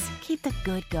Freddy's. Keep the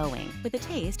good going with a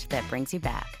taste that brings you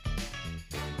back.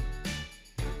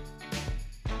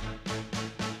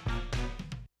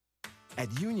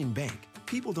 At Union Bank,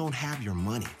 people don't have your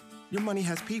money. Your money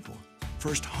has people.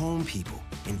 First home people,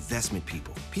 investment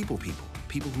people, people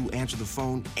who answer the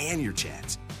phone and your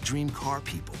chats. Dream car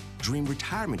people, dream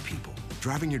retirement people,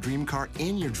 driving your dream car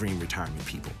in your dream retirement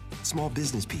people. Small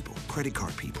business people, credit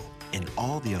card people, and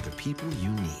all the other people you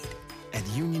need. At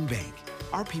Union Bank,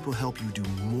 our people help you do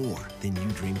more than you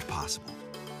dreamed possible.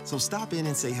 So stop in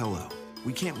and say hello.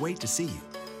 We can't wait to see you.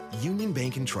 Union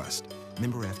Bank and Trust.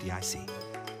 Member FDIC.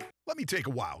 Let me take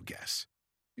a wild guess.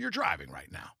 You're driving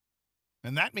right now.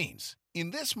 And that means,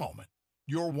 in this moment,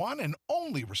 your one and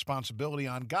only responsibility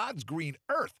on God's green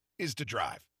earth is to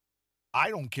drive. I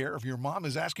don't care if your mom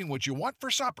is asking what you want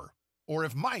for supper, or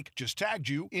if Mike just tagged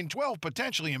you in 12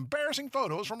 potentially embarrassing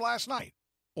photos from last night,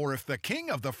 or if the king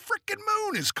of the frickin'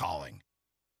 moon is calling.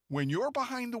 When you're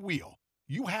behind the wheel,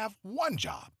 you have one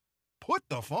job. Put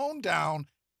the phone down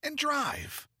and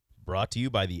drive. Brought to you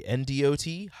by the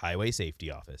NDOT Highway Safety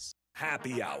Office.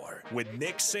 Happy Hour with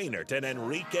Nick Sainert and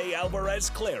Enrique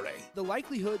Alvarez-Clary. The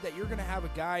likelihood that you're going to have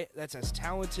a guy that's as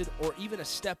talented or even a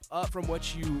step up from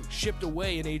what you shipped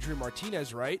away in Adrian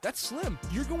Martinez, right? That's slim.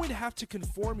 You're going to have to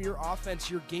conform your offense,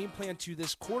 your game plan to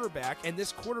this quarterback, and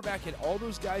this quarterback and all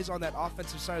those guys on that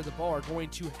offensive side of the ball are going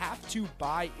to have to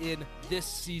buy in this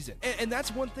season. And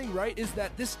that's one thing, right, is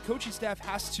that this coaching staff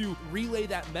has to relay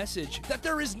that message that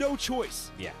there is no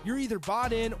choice. Yeah. You're either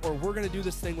bought in or we're going to do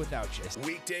this thing without you.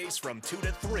 Weekdays from 2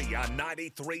 to 3 on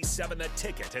 93.7 The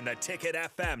Ticket and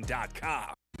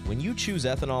theticketfm.com. When you choose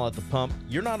ethanol at the pump,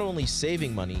 you're not only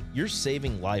saving money, you're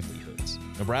saving livelihoods.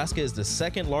 Nebraska is the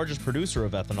second largest producer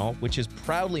of ethanol, which is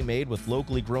proudly made with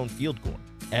locally grown field corn.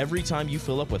 Every time you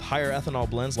fill up with higher ethanol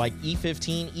blends like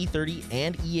E15, E30,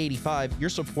 and E85,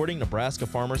 you're supporting Nebraska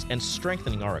farmers and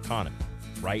strengthening our economy.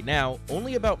 Right now,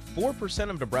 only about 4%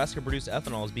 of Nebraska-produced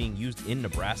ethanol is being used in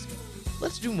Nebraska.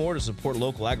 Let's do more to support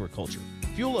local agriculture.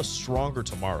 Fuel a stronger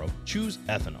tomorrow. Choose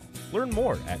ethanol. Learn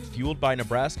more at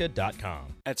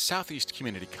fueledbynebraska.com. At Southeast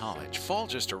Community College, fall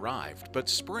just arrived, but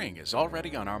spring is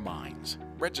already on our minds.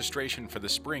 Registration for the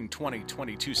spring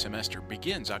 2022 semester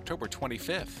begins October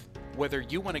 25th. Whether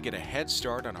you want to get a head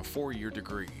start on a 4-year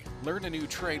degree, learn a new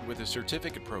trade with a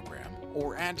certificate program,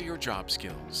 or add to your job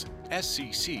skills,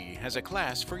 SCC has a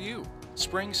class for you.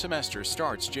 Spring semester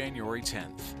starts January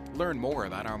 10th. Learn more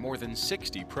about our more than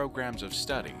 60 programs of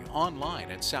study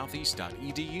online at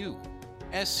southeast.edu.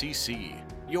 SCC,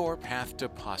 your path to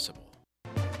possible.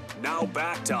 Now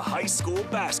back to high school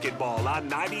basketball on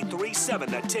 93.7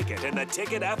 The Ticket and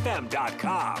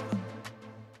theticketfm.com.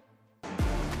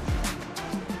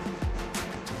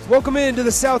 Welcome into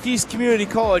the Southeast Community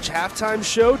College Halftime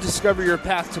Show. Discover your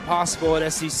path to possible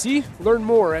at SEC. Learn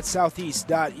more at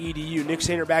southeast.edu. Nick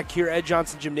Sainer back here. Ed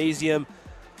Johnson Gymnasium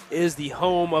is the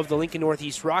home of the Lincoln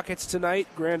Northeast Rockets tonight.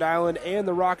 Grand Island and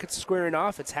the Rockets squaring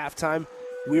off. It's halftime.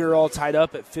 We are all tied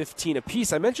up at 15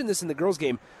 apiece. I mentioned this in the girls'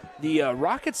 game. The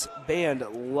Rockets band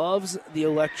loves the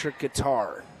electric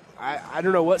guitar. I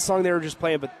don't know what song they were just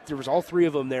playing, but there was all three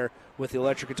of them there with the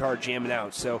electric guitar jamming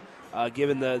out. So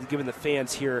giving the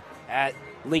fans here at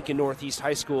Lincoln Northeast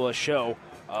High School a show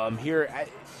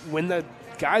when the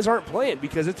guys aren't playing,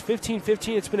 because it's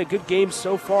 15-15. It's been a good game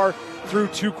so far through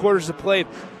 2 quarters of play.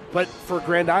 But for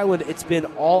Grand Island, it's been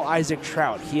all Isaac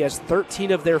Trout. He has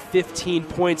 13 of their 15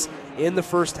 points in the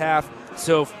first half.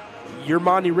 So if you're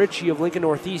Monty Ritchie of Lincoln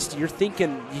Northeast, you're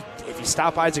thinking if you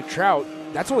stop Isaac Trout,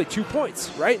 that's only 2 points,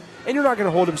 right? And you're not going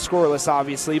to hold him scoreless,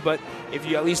 obviously, but if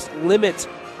you at least limit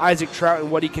Isaac Trout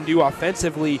and what he can do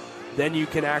offensively, then you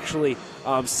can actually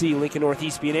see Lincoln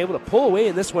Northeast being able to pull away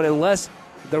in this one, unless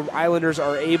the Islanders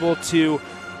are able to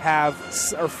have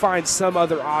or find some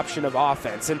other option of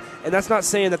offense. And that's not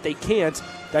saying that they can't.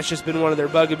 That's just been one of their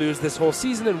bugaboos this whole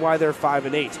season and why they're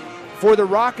 5-8. For the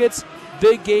Rockets,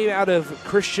 big game out of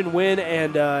Christian Wynn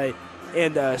and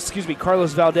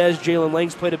Carlos Valdez. Jalen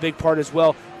Lang's played a big part as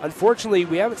well. Unfortunately,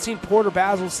 we haven't seen Porter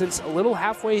Basil since a little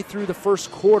halfway through the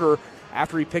first quarter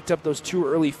after he picked up those 2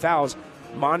 early fouls.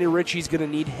 Monty Ritchie's going to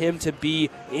need him to be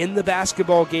in the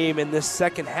basketball game in this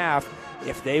second half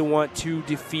if they want to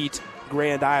defeat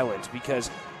Grand Island, because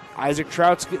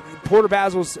Porter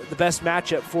Basil's the best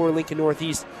matchup for Lincoln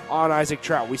Northeast on Isaac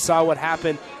Trout. We saw what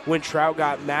happened when Trout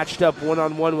got matched up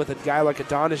one-on-one with a guy like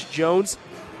Adonis Jones,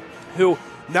 who,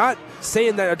 not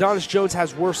saying that Adonis Jones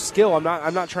has worse skill.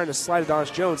 I'm not trying to slide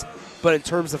Adonis Jones, but in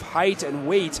terms of height and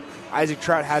weight, Isaac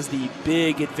Trout has the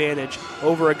big advantage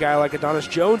over a guy like Adonis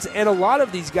Jones and a lot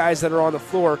of these guys that are on the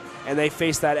floor, and they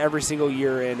face that every single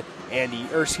year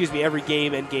every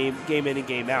game and game in and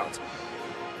game out.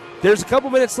 There's a couple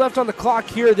minutes left on the clock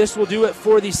here. This will do it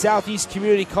for the Southeast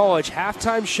Community College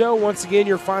halftime show. Once again,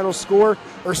 your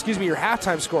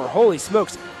halftime score. Holy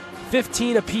smokes.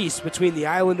 15 apiece between the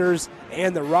Islanders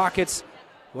and the Rockets.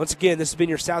 Once again, this has been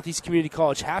your Southeast Community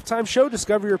College halftime show.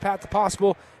 Discover your path to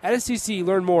possible at SEC.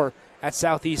 Learn more at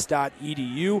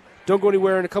southeast.edu. Don't go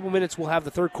anywhere. In a couple minutes, we'll have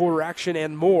the third quarter action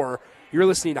and more. You're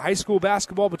listening to high school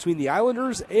basketball between the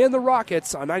Islanders and the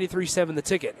Rockets on 93.7 The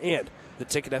Ticket and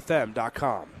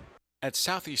theticketfm.com. At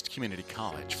Southeast Community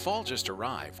College, fall just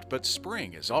arrived, but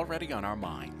spring is already on our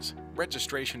minds.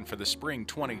 Registration for the spring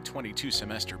 2022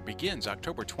 semester begins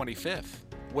October 25th.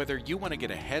 Whether you want to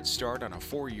get a head start on a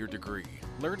 4-year degree,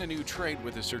 learn a new trade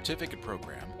with a certificate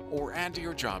program, or add to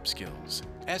your job skills,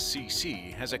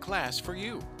 SCC has a class for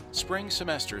you. Spring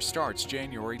semester starts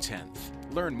January 10th.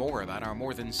 Learn more about our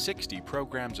more than 60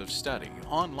 programs of study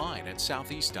online at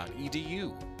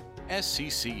southeast.edu.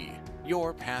 SCC,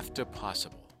 your path to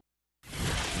possible.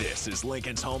 This is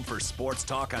Lincoln's home for sports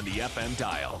talk on the FM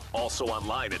dial. Also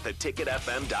online at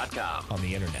theticketfm.com. On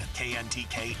the internet.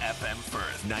 KNTK FM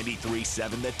Firth,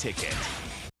 93.7 The Ticket.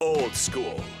 Old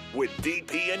School with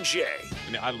DP and J.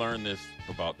 I learned this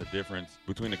about the difference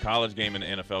between the college game and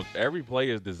the NFL. Every play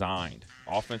is designed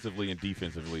offensively and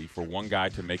defensively for one guy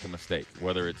to make a mistake,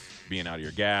 whether it's being out of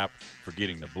your gap,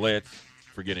 forgetting the blitz,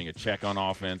 for getting a check on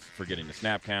offense, for getting the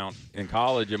snap count. In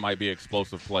college, it might be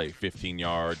explosive play, 15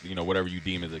 yards, whatever you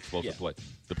deem as explosive play.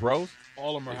 The pros?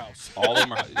 All of them are house. All of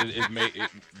them are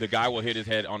the guy will hit his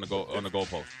head on the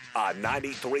goalpost.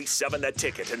 93.7 The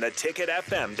Ticket and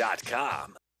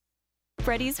theticketfm.com.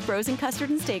 Freddy's Frozen Custard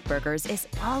and Steak Burgers is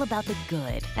all about the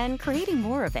good and creating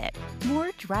more of it.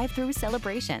 More drive-through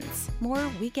celebrations, more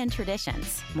weekend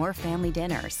traditions, more family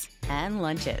dinners and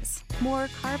lunches, more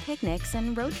car picnics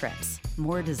and road trips,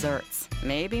 more desserts,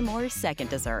 maybe more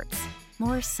second desserts,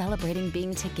 more celebrating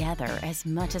being together as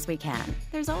much as we can.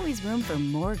 There's always room for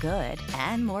more good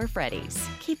and more Freddy's.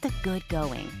 Keep the good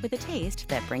going with a taste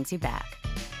that brings you back.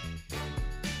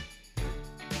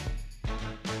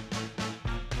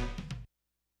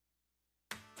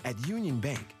 At Union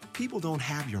Bank, people don't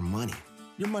have your money.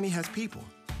 Your money has people.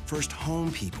 First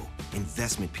home people,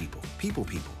 investment people, people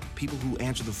who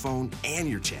answer the phone and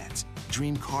your chats.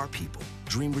 Dream car people,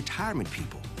 dream retirement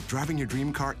people, driving your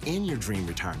dream car in your dream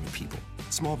retirement people.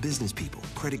 Small business people,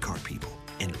 credit card people,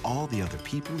 and all the other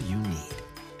people you need.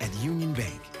 At Union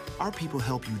Bank, our people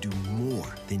help you do more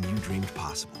than you dreamed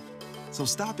possible. So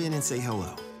stop in and say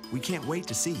hello. We can't wait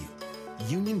to see you.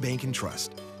 Union Bank and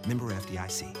Trust. Member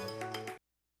FDIC.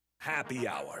 Happy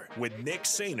Hour with Nick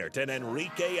Sainert and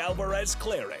Enrique Alvarez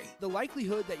Clary. The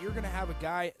likelihood that you're going to have a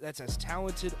guy that's as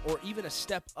talented or even a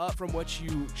step up from what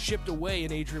you shipped away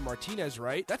in Adrian Martinez,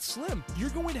 right? That's slim.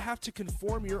 You're going to have to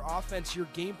conform your offense, your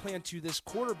game plan to this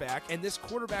quarterback, and this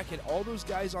quarterback and all those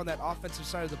guys on that offensive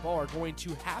side of the ball are going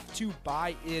to have to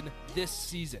buy in this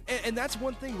season. And that's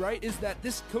one thing, right, is that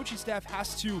this coaching staff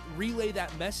has to relay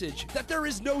that message that there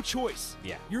is no choice.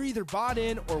 Yeah. You're either bought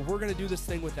in or we're going to do this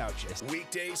thing without you.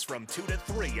 Weekdays from 2 to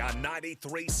 3 on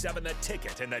 93.7 The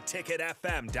Ticket and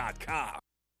theticketfm.com.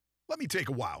 Let me take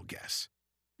a wild guess.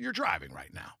 You're driving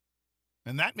right now.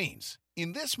 And that means,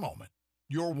 in this moment,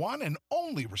 your one and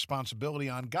only responsibility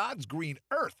on God's green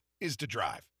earth is to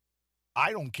drive.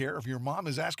 I don't care if your mom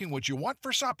is asking what you want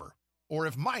for supper, or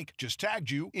if Mike just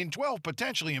tagged you in 12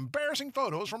 potentially embarrassing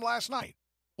photos from last night,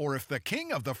 or if the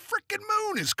king of the frickin'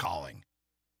 moon is calling.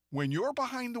 When you're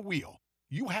behind the wheel,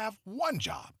 you have one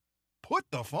job. Put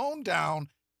the phone down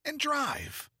and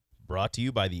drive. Brought to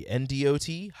you by the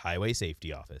NDOT Highway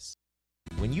Safety Office.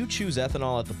 When you choose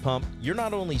ethanol at the pump, you're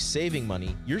not only saving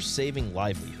money, you're saving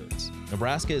livelihoods.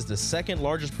 Nebraska is the second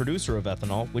largest producer of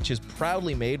ethanol, which is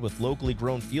proudly made with locally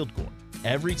grown field corn.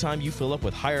 Every time you fill up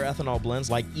with higher ethanol blends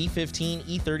like E15,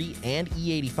 E30, and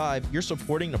E85, you're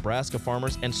supporting Nebraska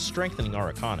farmers and strengthening our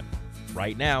economy.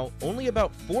 Right now, only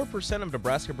about 4% of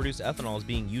Nebraska-produced ethanol is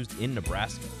being used in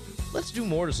Nebraska. Let's do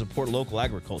more to support local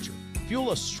agriculture.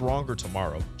 Fuel a stronger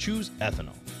tomorrow. Choose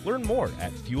ethanol. Learn more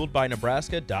at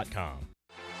fueledbynebraska.com.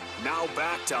 Now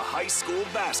back to high school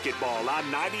basketball on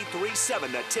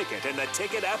 93.7 The Ticket and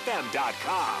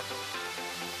theticketfm.com.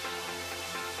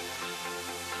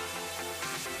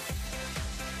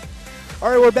 All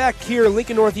right, we're back here,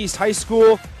 Lincoln Northeast High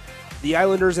School. The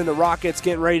Islanders and the Rockets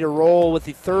getting ready to roll with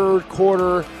the third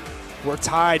quarter. We're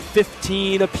tied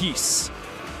 15 apiece.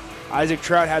 Isaac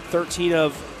Trout had 13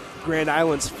 of Grand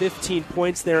Island's 15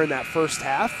 points there in that first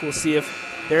half. We'll see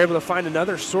if they're able to find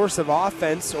another source of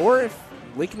offense or if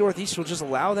Lincoln Northeast will just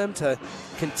allow them to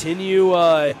continue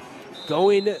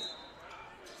going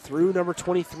through number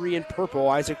 23 in purple,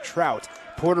 Isaac Trout.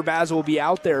 Porter Basil will be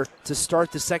out there to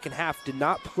start the second half. Did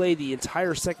not play the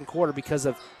entire second quarter because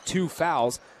of 2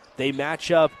 fouls. They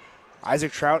match up.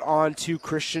 Isaac Trout on to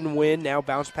Christian Wynn. Now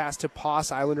bounce pass to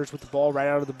Poss. Islanders with the ball right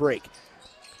out of the break.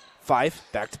 Fife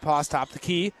back to Poss, top of the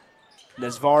key.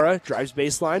 Nesvara drives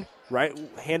baseline.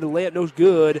 Right-handed layup, no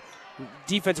good.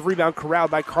 Defensive rebound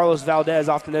corralled by Carlos Valdez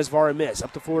off the Nesvara miss.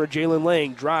 Up the floor to Jalen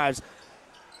Lang. Drives.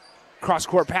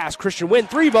 Cross-court pass. Christian Wynn.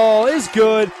 3-ball is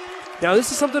good. Now,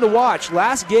 this is something to watch.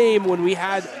 Last game when we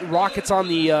had Rockets on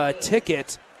the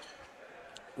ticket,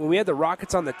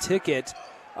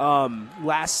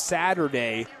 last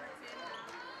Saturday,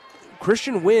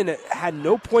 Christian Wynn had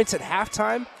no points at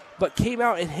halftime, but came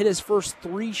out and hit his first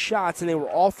 3 shots, and they were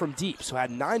all from deep. So had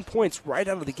 9 points right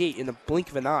out of the gate in the blink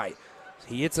of an eye.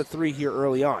 He hits a 3 here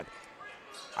early on.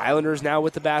 Islanders now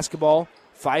with the basketball.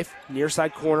 Fife, near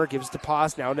side corner, gives to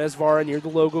Poss. Now Nesvara near the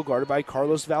logo, guarded by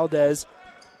Carlos Valdez.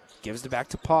 Gives it back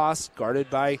to Poss,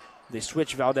 guarded by, they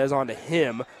switch Valdez onto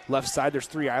him. Left side, there's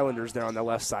 3 Islanders there on the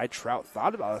left side. Trout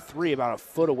thought about a 3, about a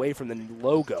foot away from the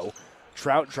logo.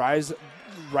 Trout drives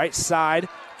right side,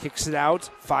 kicks it out.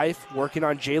 Fife working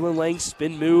on Jalen Lang,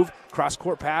 spin move,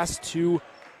 cross-court pass to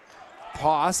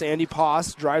Poss. Andy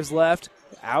Poss drives left,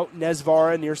 out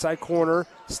Nesvara, near side corner,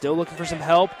 still looking for some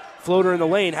help. Floater in the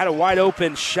lane, had a wide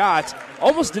open shot,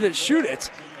 almost didn't shoot it,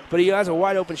 but he has a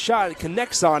wide open shot, it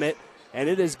connects on it, and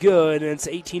it is good, and it's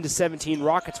 18-17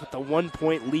 Rockets with the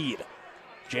 1-point lead.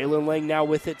 Jalen Lang now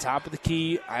with it, top of the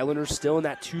key. Islanders still in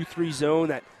that 2-3 zone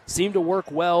that seemed to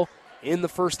work well in the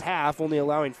first half, only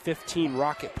allowing 15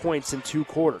 Rocket points in 2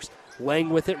 quarters.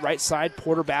 Lang with it, right side,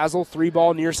 Porter Basil,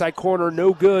 3-ball near side corner,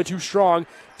 no good, too strong.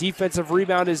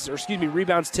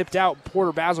 Rebound's tipped out.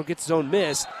 Porter Basil gets his own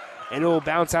miss, and it will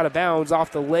bounce out of bounds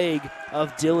off the leg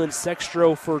of Dylan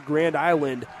Sextro for Grand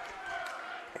Island,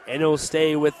 and it will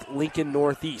stay with Lincoln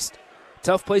Northeast.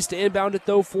 Tough place to inbound it,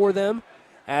 though, for them,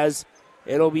 as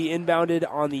it'll be inbounded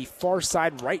on the far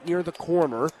side right near the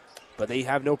corner, but they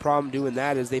have no problem doing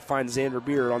that as they find Xander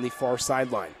Beard on the far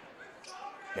sideline.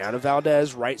 Now to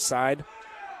Valdez, right side.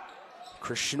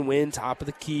 Christian Wynn, top of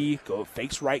the key,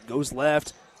 fakes right, goes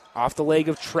left, off the leg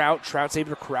of Trout. Trout's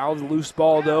able to corral the loose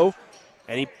ball, though,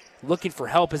 and he looking for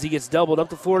help as he gets doubled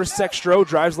up the floor to Sextro,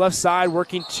 drives left side,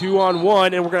 working 2-on-1,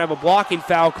 and we're going to have a blocking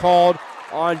foul called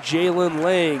on Jalen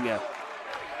Lang.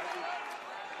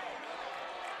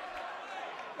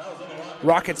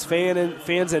 Rockets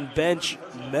fans and bench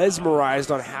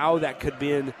mesmerized on how that could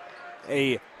be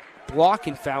a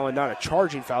blocking foul and not a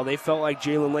charging foul. They felt like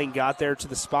Jalen Lang got there to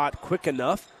the spot quick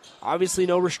enough. Obviously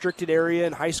no restricted area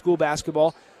in high school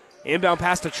basketball. Inbound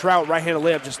pass to Trout, right-handed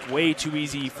layup, just way too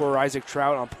easy for Isaac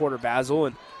Trout on Porter Basil,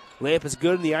 and layup is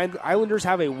good, and the Islanders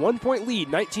have a 1-point lead,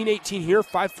 19-18 here,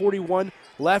 5:41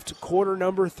 left, quarter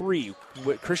number 3.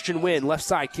 Christian Wynn, left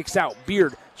side, kicks out.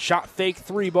 Beard, shot fake,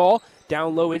 3-ball,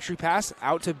 down low entry pass,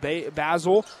 out to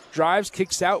Basil, drives,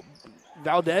 kicks out.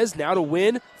 Valdez now to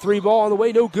Wynn, 3-ball on the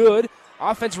way, no good.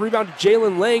 Offensive rebound to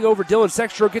Jalen Lang over Dylan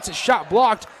Sextro, gets a shot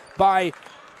blocked by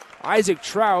Isaac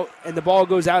Trout, and the ball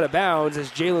goes out of bounds as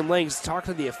Jalen Lang's talked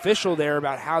to the official there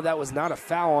about how that was not a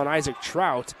foul on Isaac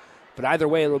Trout. But either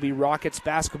way, it'll be Rockets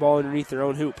basketball underneath their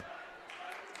own hoop.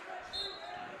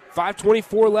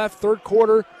 5:24 left, third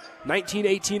quarter,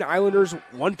 19-18 Islanders,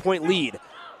 1-point lead.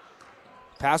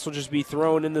 Pass will just be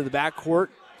thrown into the backcourt.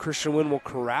 Christian Wynn will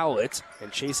corral it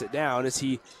and chase it down as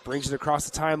he brings it across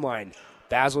the timeline.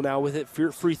 Basil now with it,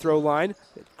 free throw line.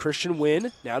 Christian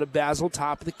Wynn now to Basil,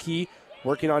 top of the key,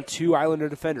 working on 2 Islander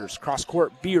defenders. Cross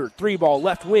court, Beard, 3-ball,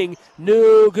 left wing,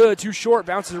 no good, too short,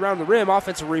 bounces around the rim.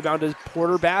 Offensive rebound to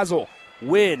Porter Basil.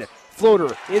 Wynn,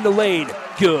 floater in the lane,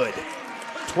 good.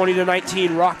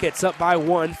 20-19, Rockets up by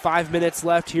 1, 5 minutes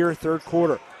left here, third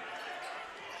quarter.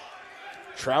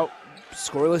 Trout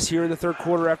scoreless here in the third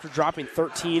quarter after dropping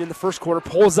 13 in the first quarter.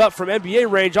 Pulls up from NBA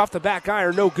range off the back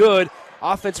iron, no good.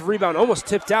 Offensive rebound almost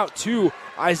tipped out to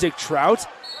Isaac Trout.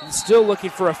 Still looking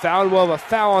for a foul, and we'll have a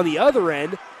foul on the other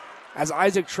end as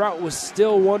Isaac Trout was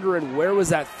still wondering where was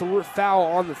that foul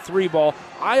on the 3-ball.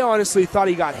 I honestly thought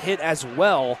he got hit as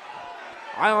well.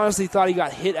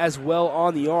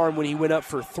 on the arm when he went up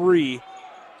for 3,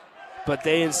 but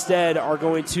they instead are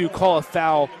going to call a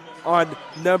foul on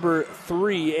number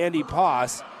 3, Andy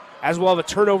Poss, as we'll have a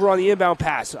turnover on the inbound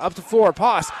pass. Up the floor,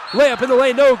 Poss, layup in the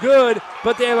lane, no good,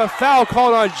 but they have a foul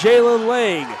called on Jalen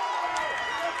Lang.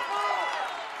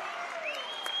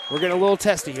 We're getting a little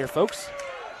testy here, folks.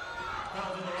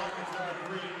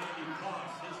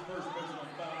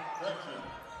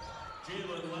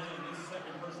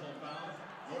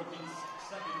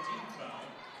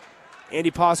 Andy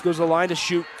Poss goes to the line to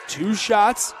shoot 2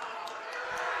 shots.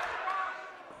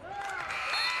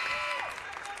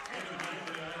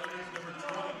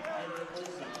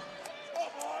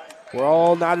 We're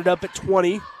all knotted up at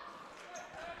 20.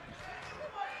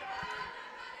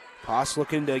 Poss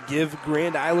looking to give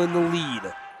Grand Island the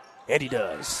lead. And he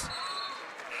does.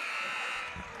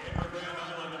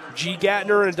 G.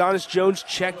 Gatner and Adonis Jones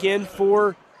check in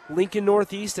for Lincoln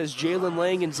Northeast as Jalen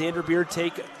Lang and Xander Beard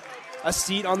take a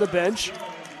seat on the bench.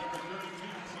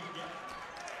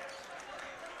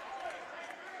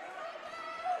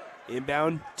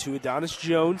 Inbound to Adonis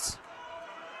Jones.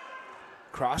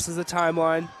 Crosses the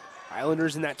timeline.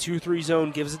 Islanders in that 2-3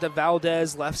 zone, gives it to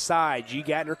Valdez, left side. G.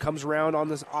 Gatner comes around on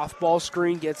this off-ball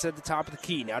screen, gets at the top of the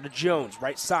key. Now to Jones,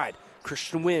 right side.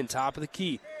 Christian Wynn, top of the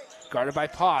key. Guarded by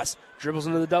Poss. Dribbles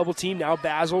into the double team. Now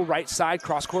Basil, right side.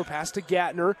 Cross-court pass to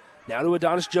Gatner. Now to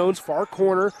Adonis Jones, far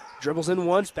corner. Dribbles in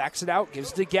once, backs it out,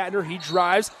 gives it to Gatner. He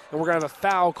drives, and we're going to have a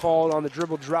foul called on the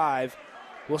dribble drive.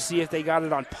 We'll see if they got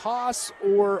it on Poss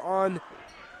or on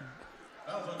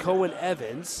Cohen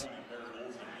Evans.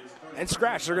 And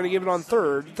scratch, they're going to give it on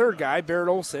third guy, Barrett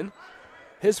Olson,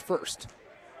 his first.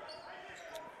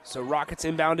 So Rockets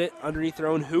inbound it underneath their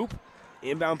own hoop.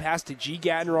 Inbound pass to G.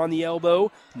 Gatner on the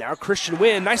elbow. Now Christian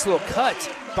Wynn, nice little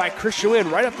cut by Christian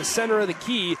Wynn right up the center of the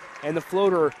key, and the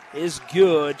floater is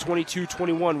good.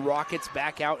 22-21, Rockets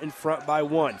back out in front by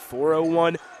 1.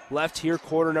 4:01 left here,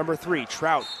 quarter number 3.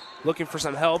 Trout looking for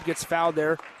some help, gets fouled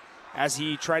there as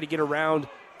he tried to get around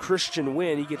Christian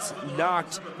Wynn. He gets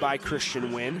knocked by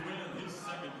Christian Wynn.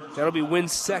 That'll be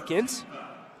Wynn's second.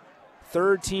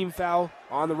 Third team foul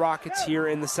on the Rockets here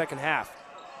in the second half.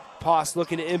 Poss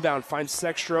looking to inbound, finds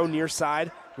Sextro near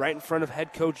side, right in front of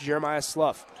head coach Jeremiah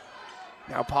Slough.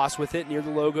 Now Poss with it near the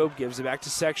logo, gives it back to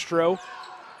Sextro.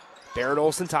 Barrett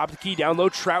Olson, top of the key, down low.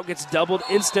 Trout gets doubled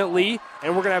instantly,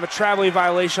 and we're going to have a traveling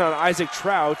violation on Isaac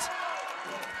Trout.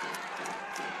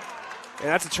 And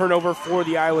that's a turnover for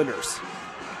the Islanders.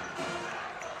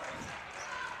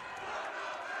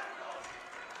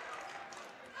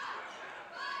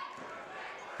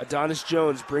 Adonis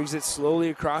Jones brings it slowly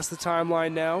across the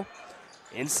timeline now.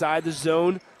 Inside the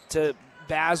zone to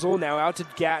Basil, now out to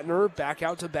Gatner, back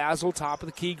out to Basil, top of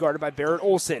the key, guarded by Barrett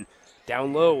Olson.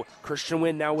 Down low, Christian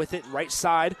Wynn now with it, right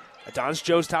side. Adonis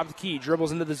Jones, top of the key,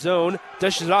 dribbles into the zone,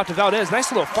 dishes it off to Valdez.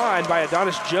 Nice little find by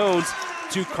Adonis Jones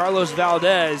to Carlos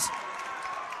Valdez.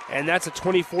 And that's a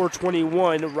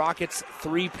 24-21 Rockets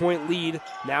 3-point lead,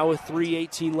 now with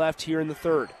 3:18 left here in the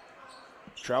third.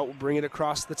 Trout will bring it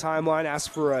across the timeline,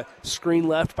 asks for a screen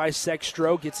left by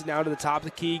Sextro, gets it now to the top of the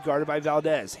key, guarded by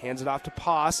Valdez. Hands it off to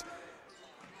Poss.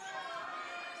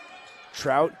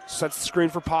 Trout sets the screen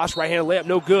for Posh. Right-handed layup,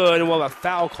 no good. And we'll have a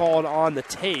foul called on the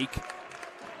take,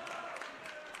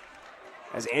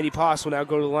 as Andy Posh will now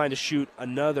go to the line to shoot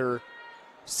another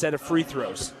set of free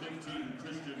throws.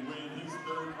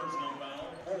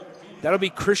 That'll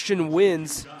be Christian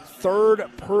Wynn's third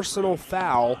personal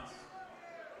foul.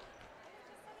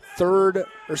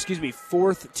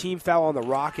 Fourth team foul on the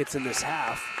Rockets in this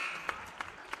half.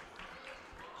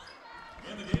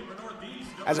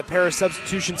 As a pair of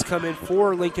substitutions come in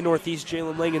for Lincoln Northeast,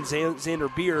 Jalen Lang and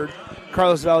Xander Beard,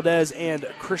 Carlos Valdez and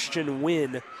Christian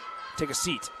Wynn take a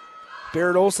seat.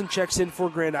 Barrett Olson checks in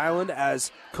for Grand Island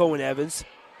as Cohen Evans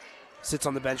sits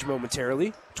on the bench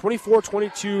momentarily.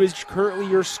 24-22 is currently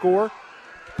your score.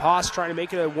 Poss trying to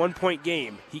make it a one-point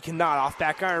game. He cannot. Off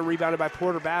back iron, rebounded by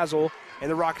Porter Basil,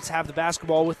 and the Rockets have the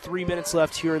basketball with 3 minutes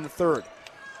left here in the third.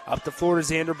 Up the floor to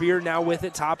Xander Beard, now with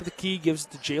it, top of the key, gives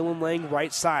it to Jalen Lang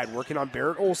right side, working on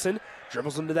Barrett Olson,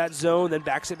 dribbles into that zone, then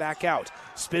backs it back out.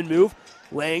 Spin move,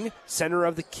 Lang, center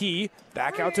of the key,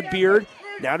 back out to Beard,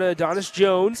 now to Adonis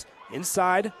Jones,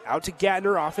 inside, out to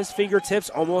Gatner, off his fingertips,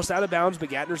 almost out of bounds, but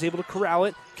Gatner's able to corral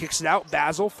it, kicks it out,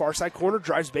 Basil, far side corner,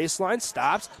 drives baseline,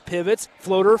 stops, pivots,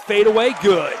 floater, fade away,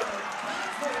 good.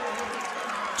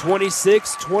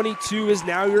 26-22 is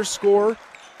now your score.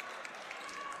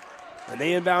 And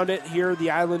they inbound it here, the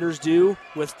Islanders do,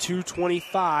 with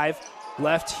 2:25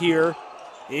 left here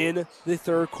in the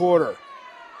third quarter.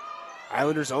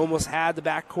 Islanders almost had the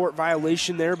backcourt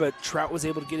violation there, but Trout was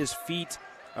able to get his feet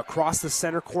across the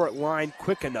center court line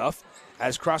quick enough.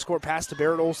 As cross-court pass to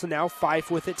Barrett Olson, now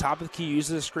Fife with it, top of the key,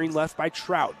 uses a screen left by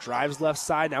Trout. Drives left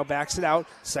side, now backs it out.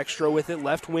 Sextro with it,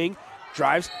 left wing.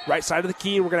 Drives right side of the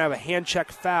key, and we're going to have a hand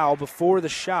check foul before the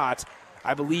shot,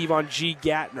 I believe, on G.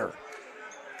 Gatner.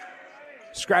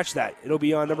 Scratch that. It'll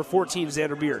be on number 14,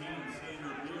 Xander Beard.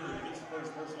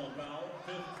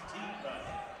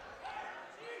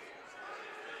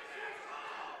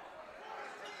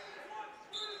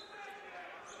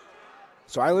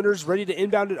 So Islanders ready to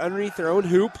inbound it underneath their own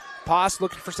hoop. Poss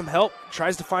looking for some help.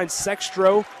 Tries to find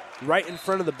Sextro right in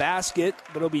front of the basket,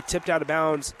 but it'll be tipped out of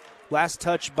bounds. Last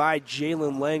touch by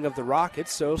Jalen Lang of the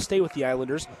Rockets, so stay with the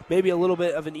Islanders. Maybe a little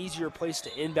bit of an easier place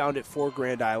to inbound it for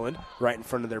Grand Island, right in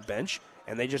front of their bench.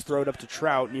 And they just throw it up to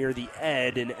Trout near the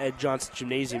Ed and Ed Johnson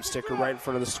Gymnasium sticker right in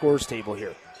front of the scores table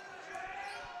here.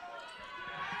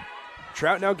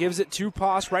 Trout now gives it to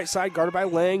Poss, right side, guarded by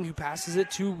Lang, who passes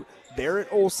it to Barrett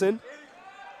Olson.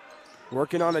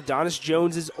 Working on Adonis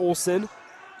Jones' Olson.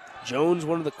 Jones,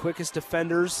 one of the quickest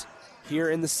defenders here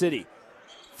in the city.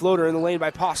 Floater in the lane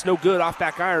by Poss, no good, off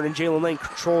back iron, and Jalen Lang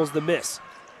controls the miss.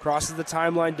 Crosses the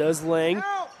timeline, does Lang.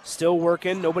 Still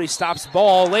working, nobody stops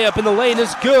ball. Layup in the lane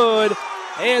is good,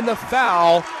 and the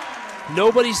foul.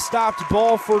 Nobody stopped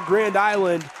ball for Grand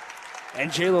Island,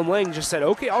 and Jalen Lang just said,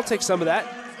 okay, I'll take some of that.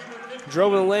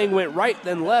 Drove in the lane, went right,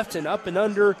 then left, and up and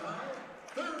under.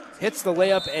 Hits the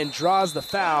layup and draws the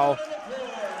foul,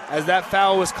 as that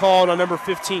foul was called on number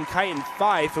 15, Kyton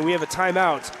Fife, and we have a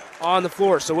timeout on the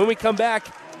floor. So when we come back,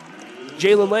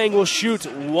 Jalen Lang will shoot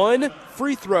one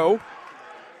free throw.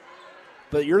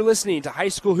 But you're listening to High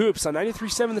School Hoops on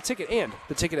 93.7 The Ticket and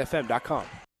theticketfm.com.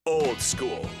 Old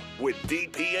School with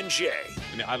DP and J.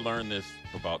 And I learned this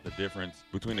about the difference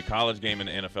between the college game and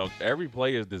the NFL. Every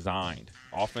play is designed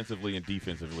offensively and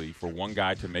defensively for one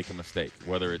guy to make a mistake,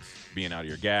 whether it's being out of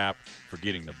your gap,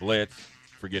 forgetting the blitz,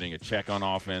 forgetting a check on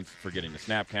offense, forgetting the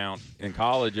snap count. In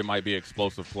college, it might be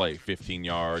explosive play, 15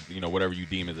 yards, whatever you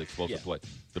deem as explosive play.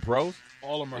 The pros?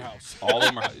 All of them are house. All of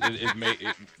them are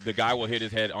the guy will hit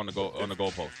his head on the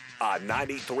goalpost. On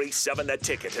 93.7 The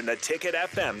Ticket and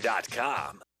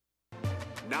theticketfm.com.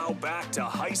 Now back to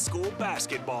high school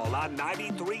basketball on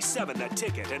 93.7 The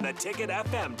Ticket and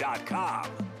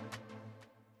theticketfm.com.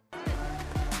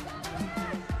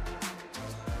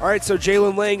 All right, so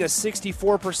Jalen Lang, a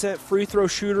 64% free throw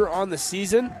shooter on the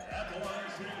season.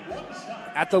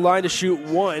 At the line to shoot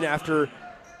one after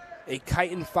a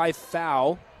Kyton Fife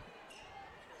foul.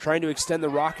 Trying to extend the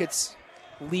Rockets'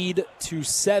 lead to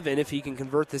 7 if he can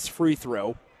convert this free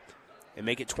throw and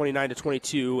make it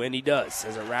 29-22, and he does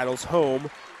as it rattles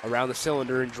home around the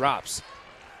cylinder and drops.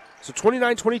 So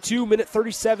 29-22, minute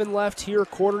 37 left here,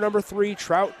 quarter number 3.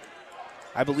 Trout,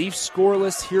 I believe,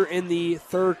 scoreless here in the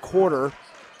third quarter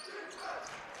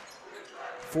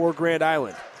for Grand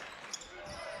Island.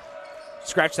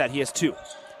 Scratch that, he has 2.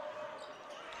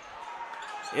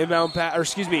 Inbound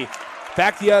pass,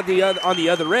 back on the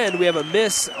other end, we have a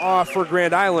miss for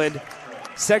Grand Island.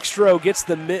 Sextro gets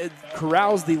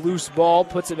corrals the loose ball,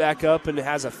 puts it back up, and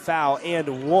has a foul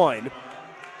and 1.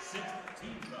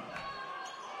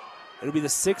 It'll be the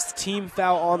 6th team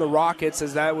foul on the Rockets,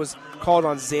 as that was called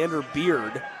on Xander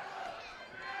Beard.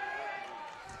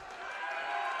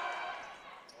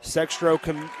 Sextro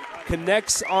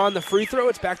connects on the free throw.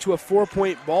 It's back to a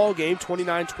 4-point ball game.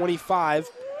 29-25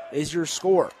 is your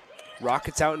score.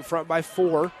 Rockets out in front by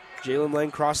 4. Jalen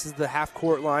Lang crosses the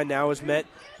half-court line, now is met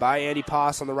by Andy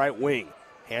Poss on the right wing.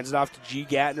 Hands it off to G.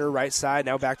 Gatner, right side,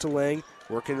 now back to Lang.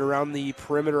 Working around the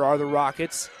perimeter are the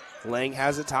Rockets. Lang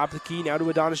has it top of the key, now to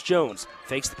Adonis Jones.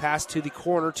 Fakes the pass to the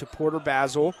corner to Porter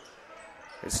Basil.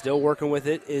 And still working with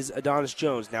it is Adonis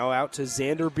Jones. Now out to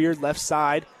Xander Beard, left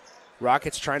side.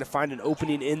 Rockets trying to find an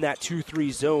opening in that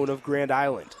 2-3 zone of Grand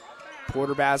Island.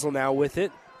 Porter Basil now with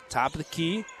it. Top of the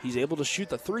key. He's able to shoot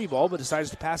the 3 ball, but decides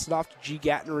to pass it off to G.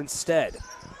 Gatner instead.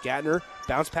 Gatner,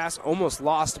 bounce pass almost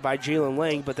lost by Jalen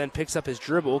Lang, but then picks up his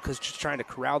dribble because just trying to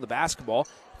corral the basketball.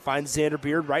 Finds Xander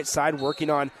Beard, right side, working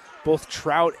on both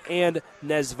Trout and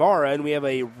Nesvara, and we have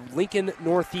a Lincoln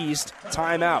Northeast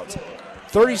timeout.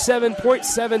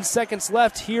 37.7 seconds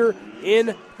left here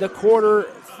in the quarter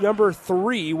number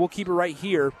 3. We'll keep it right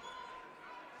here.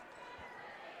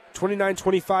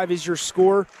 29-25 is your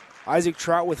score. Isaac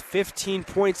Trout with 15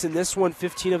 points in this one,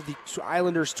 15 of the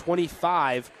Islanders'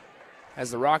 25,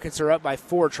 as the Rockets are up by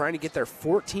 4, trying to get their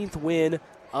 14th win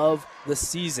of the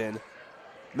season.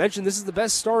 Mentioned this is the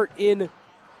best start in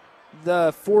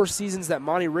the 4 seasons that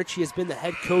Monty Ritchie has been the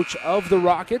head coach of the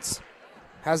Rockets.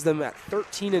 Has them at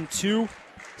 13-2,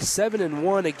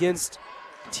 7-1 against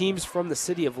teams from the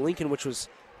city of Lincoln, which was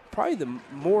probably the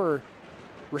more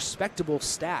respectable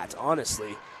stat,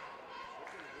 honestly.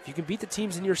 If you can beat the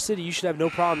teams in your city, you should have no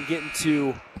problem getting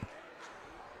to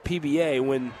PBA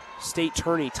when state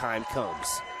tourney time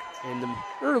comes in the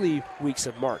early weeks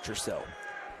of March or so.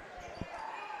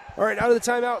 All right, out of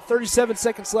the timeout, 37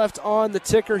 seconds left on the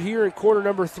ticker here in quarter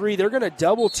number 3. They're going to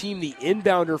double team the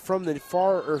inbounder from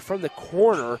the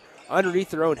corner underneath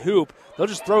their own hoop. They'll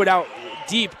just throw it out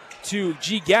deep to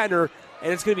G. Gatner,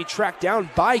 and it's going to be tracked down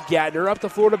by Gatner. Up the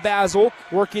floor to Basil,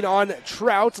 working on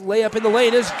Trout. Layup in the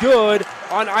lane is good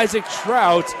on Isaac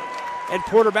Trout. And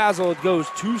Porter Basil goes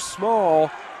too small.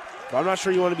 But I'm not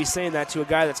sure you want to be saying that to a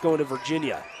guy that's going to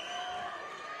Virginia.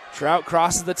 Trout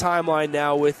crosses the timeline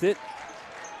now with it.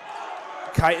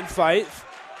 Kite and fight.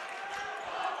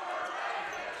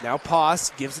 Now Poss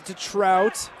gives it to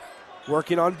Trout.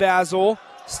 Working on Basil.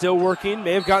 Still working,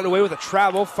 may have gotten away with a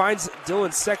travel, finds Dylan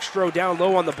Sextro down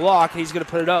low on the block, and he's going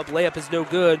to put it up. Layup is no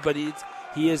good, but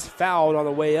he is fouled on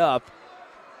the way up.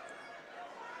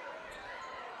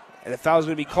 And the foul is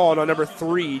going to be called on number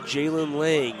 3, Jalen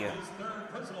Lang.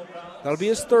 That'll be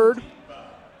his 3rd.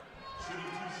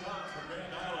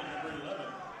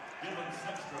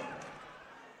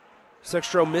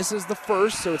 Sextro misses the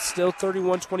first, so it's still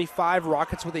 31-25.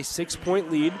 Rockets with a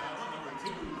 6-point lead.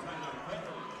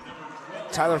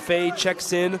 Tyler Fay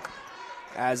checks in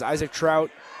as Isaac Trout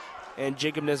and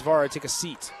Jacob Nesvara take a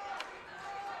seat.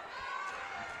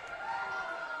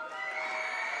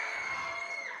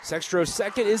 Sextro's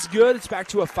second is good. It's back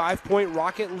to a 5-point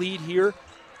Rocket lead here,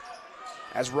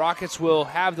 as Rockets will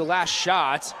have the last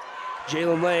shot.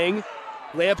 Jalen Lang,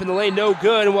 layup in the lane, no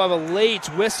good, and we'll have a late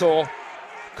whistle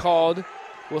called.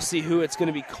 We'll see who it's going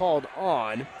to be called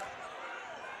on.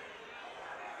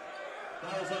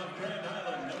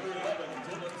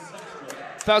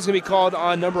 Foul's going to be called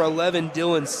on number 11,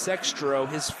 Dylan Sextro,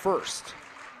 his first.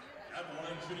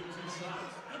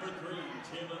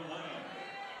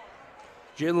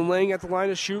 Jalen Lang at the line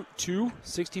to shoot 2,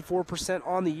 64%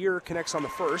 on the year, connects on the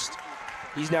first.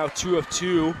 He's now 2 of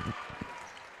 2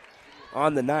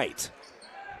 on the night.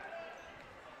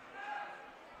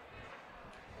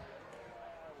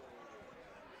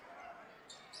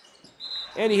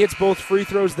 And he hits both free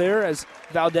throws there, as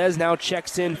Valdez now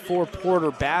checks in for Porter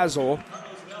Basil.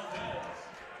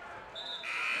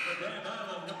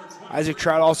 Isaac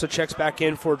Trout also checks back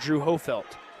in for Drew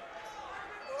Hofelt.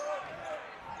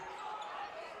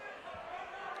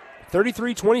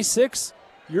 33-26,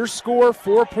 your score,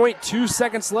 4.2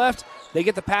 seconds left. They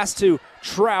get the pass to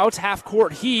Trout,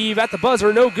 half-court heave at the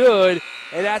buzzer, no good.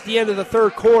 And at the end of the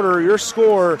third quarter, your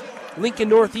score, Lincoln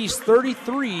Northeast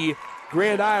 33,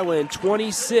 Grand Island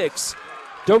 26.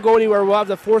 Don't go anywhere. We'll have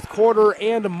the fourth quarter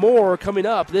and more coming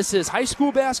up. This is high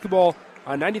school basketball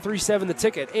on 93.7 The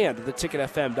Ticket and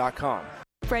theticketfm.com.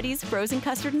 Freddy's Frozen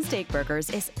Custard and Steak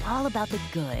Burgers is all about the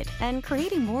good and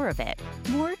creating more of it.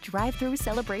 More drive-through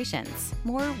celebrations,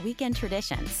 more weekend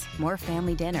traditions, more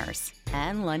family dinners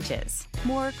and lunches,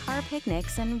 more car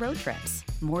picnics and road trips,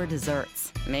 more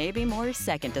desserts, maybe more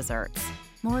second desserts.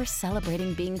 more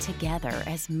celebrating being together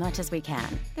as much as we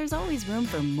can. There's always room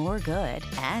for more good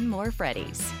and more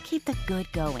Freddy's. Keep the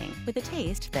good going with a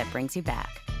taste that brings you back.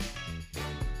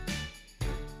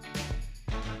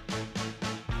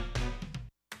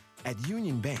 At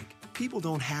Union Bank, people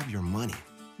don't have your money.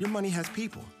 Your money has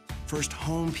people. First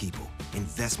home people,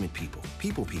 investment people,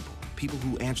 people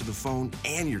who answer the phone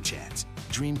and your chats.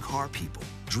 Dream car people,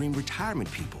 dream retirement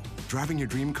people, driving your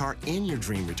dream car in your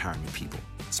dream retirement people.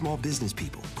 Small business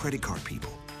people, credit card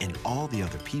people, and all the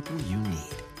other people you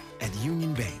need. At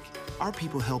Union Bank, our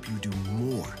people help you do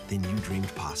more than you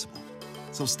dreamed possible.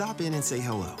 So stop in and say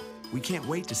hello. We can't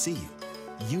wait to see you.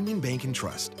 Union Bank and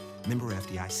Trust. Member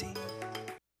FDIC.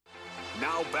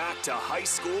 Now back to high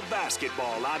school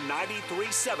basketball on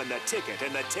 93.7 The Ticket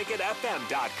and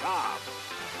theticketfm.com.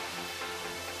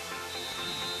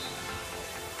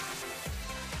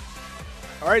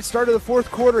 All right, start of the fourth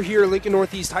quarter here, Lincoln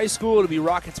Northeast High School. It'll be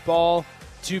Rockets ball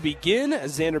to begin,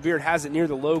 as Xander Beard has it near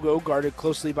the logo, guarded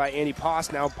closely by Andy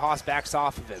Poss. Now Poss backs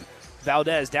off of him.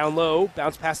 Valdez down low,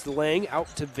 bounce past the Lang,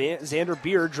 out to Xander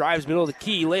Beard, drives middle of the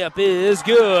key. Layup is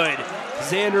good.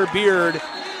 Xander Beard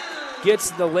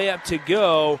gets the layup to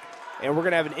go, and we're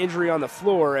going to have an injury on the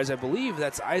floor, as I believe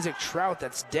that's Isaac Trout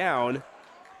that's down.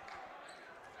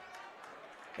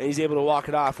 And he's able to walk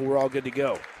it off, and we're all good to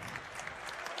go.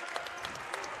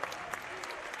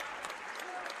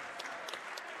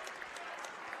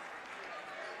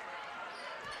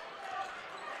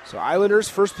 So Islanders,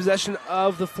 first possession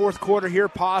of the fourth quarter here.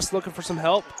 Poss looking for some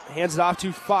help. Hands it off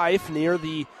to Fife near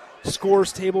the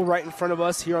scores table right in front of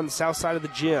us here on the south side of the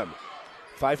gym.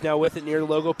 Fife now with it near the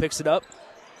logo, picks it up.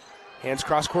 Hands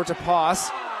cross court to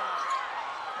Poss.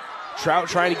 Trout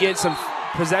trying to get some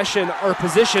position on,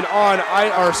 G.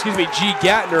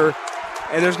 Gattner.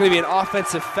 And there's going to be an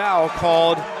offensive foul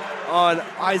called on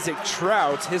Isaac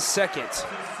Trout, his second.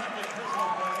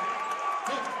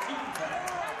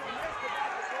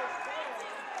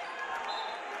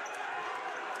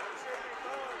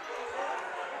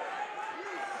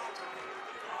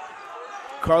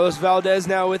 Carlos Valdez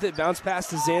now with it. Bounce pass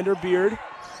to Xander Beard.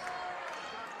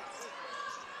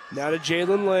 Now to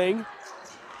Jalen Lang.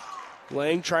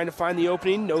 Lang trying to find the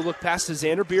opening. No look pass to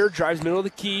Xander Beard. Drives middle of the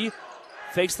key.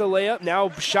 Fakes the layup. Now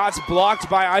shots blocked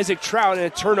by Isaac Trout, and a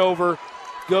turnover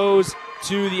goes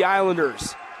to the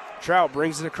Islanders. Trout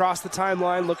brings it across the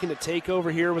timeline, looking to take over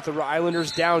here with the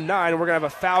Islanders down 9. We're going to have a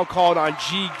foul called on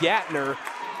G. Gattner,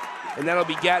 and that'll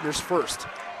be Gattner's first.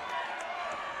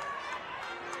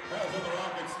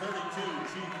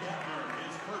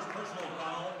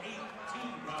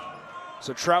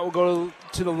 So Trout will go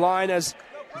to the line as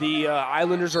the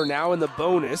Islanders are now in the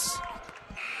bonus.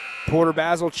 Porter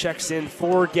Basil checks in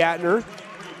for Gattner,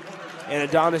 and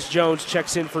Adonis Jones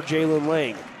checks in for Jalen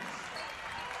Lang.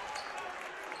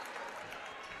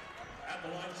 At the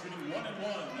line shooting 1-1,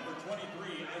 number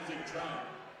 23, Isaac Trout.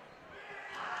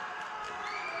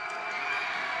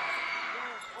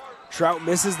 Trout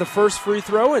misses the first free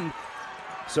throw, and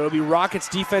so it'll be Rockets'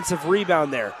 defensive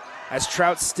rebound there. As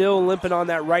Trout's still limping on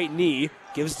that right knee,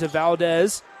 gives it to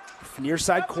Valdez, near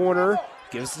side corner,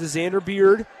 gives it to Xander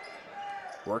Beard,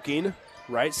 working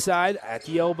right side at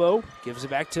the elbow, gives it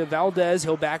back to Valdez,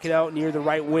 he'll back it out near the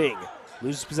right wing.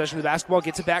 Loses possession of the basketball,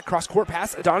 gets it back, cross-court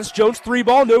pass, Adonis Jones,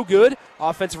 3-ball, no good.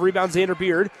 Offensive rebound, Xander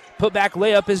Beard, put back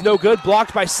layup is no good,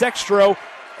 blocked by Sextro,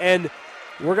 and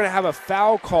we're going to have a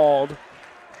foul called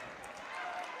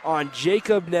on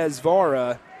Jacob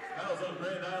Nesvara.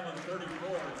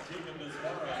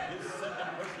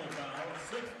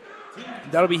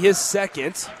 That'll be his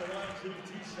second.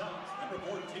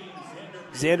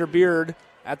 Xander Beard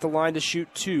at the line to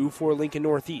shoot 2 for Lincoln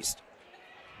Northeast.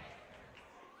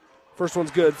 First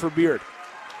one's good for Beard.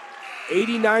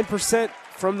 89%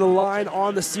 from the line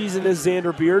on the season is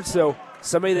Xander Beard, so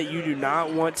somebody that you do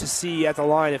not want to see at the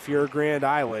line if you're Grand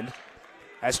Island.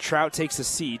 As Trout takes a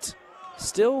seat,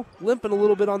 still limping a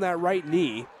little bit on that right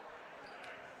knee.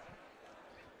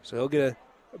 So he'll get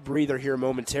a breather here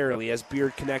momentarily as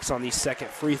Beard connects on the second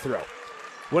free throw.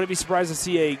 Wouldn't be surprised to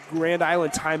see a Grand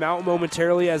Island timeout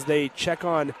momentarily as they check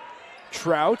on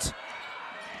Trout.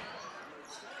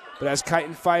 But as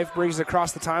Kyton Fife brings it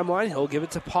across the timeline, he'll give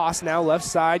it to Poss now, left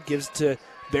side, gives it to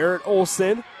Barrett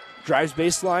Olson. Drives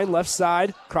baseline, left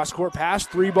side, cross-court pass,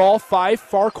 3-ball, Fife,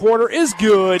 far corner is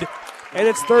good. And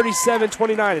it's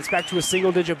 37-29. It's back to a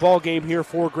single-digit ball game here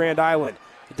for Grand Island.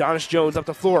 Adonis Jones up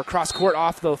the floor, cross-court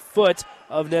off the foot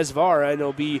of Nesvara, and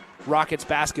it'll be Rockets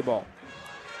basketball.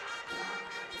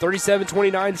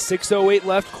 37-29, 6:08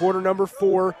 left, quarter number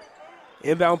 4.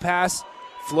 Inbound pass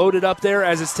Floated up there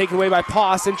as it's taken away by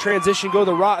Poss. In transition go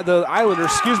the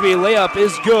Islanders. Layup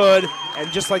is good. And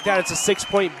just like that, it's a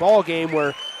 6-point ball game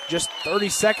where just 30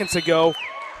 seconds ago,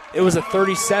 it was a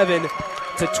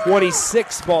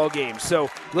 37-26 ball game. So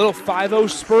little 5-0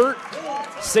 spurt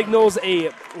signals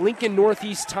a Lincoln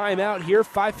Northeast timeout here.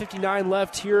 5:59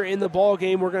 left here in the ball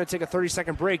game. We're going to take a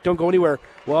 30-second break. Don't go anywhere.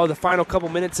 Well, the final couple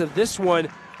minutes of this one,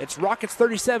 it's Rockets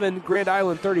 37, Grand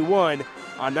Island 31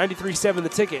 on 93.7 The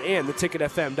Ticket and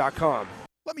theticketfm.com.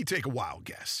 Let me take a wild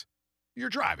guess. You're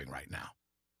driving right now.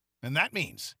 And that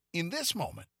means, in this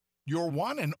moment, your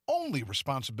one and only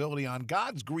responsibility on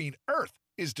God's green earth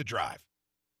is to drive.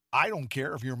 I don't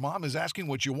care if your mom is asking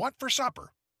what you want for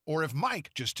supper, or if Mike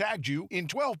just tagged you in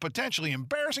 12 potentially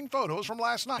embarrassing photos from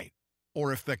last night,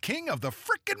 or if the king of the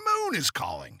frickin' moon is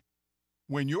calling.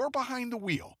 When you're behind the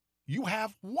wheel, you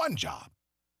have one job.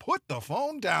 Put the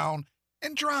phone down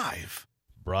and drive.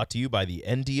 Brought to you by the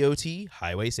NDOT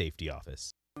Highway Safety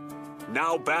Office.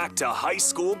 Now back to high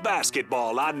school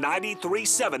basketball on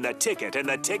 93.7 The Ticket and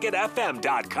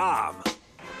theticketfm.com.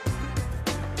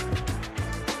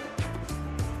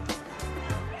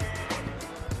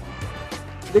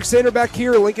 Nick Sander back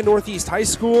here, Lincoln Northeast High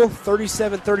School,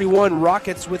 37-31.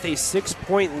 Rockets with a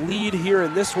 6-point lead here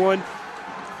in this one.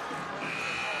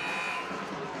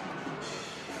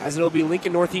 As it'll be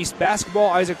Lincoln Northeast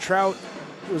basketball. Isaac Trout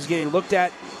was getting looked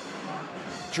at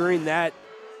during that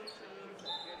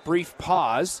brief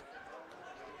pause.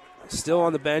 Still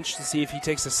on the bench to see if he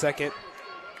takes a second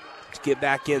to get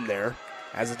back in there.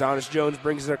 As Adonis Jones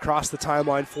brings it across the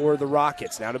timeline for the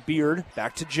Rockets. Now to Beard,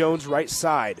 back to Jones, right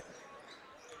side.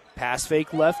 Pass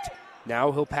fake left.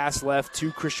 Now he'll pass left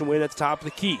to Christian Wynn at the top of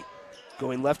the key.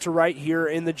 Going left to right here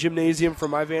in the gymnasium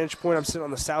from my vantage point. I'm sitting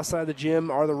on the south side of the gym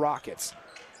are the Rockets.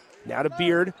 Now to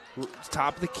Beard,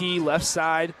 top of the key, left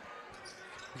side.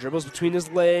 Dribbles between his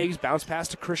legs, bounce pass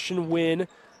to Christian Wynn.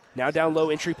 Now down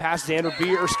low, entry pass,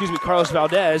 Carlos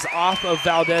Valdez, off of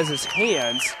Valdez's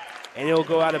hands, and it'll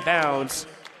go out of bounds.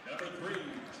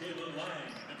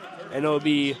 And it'll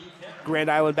be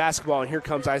Grand Island basketball, and here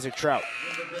comes Isaac Trout.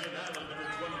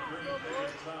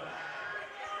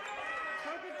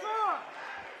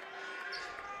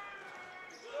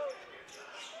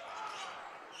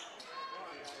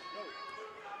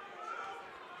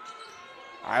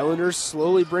 Islanders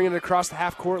slowly bringing it across the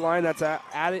half-court line. That's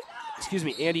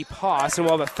Andy Poss, and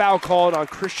we'll have a foul called on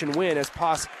Christian Wynn as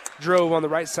Poss drove on the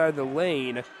right side of the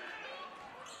lane.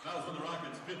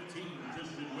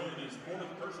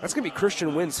 That's going to be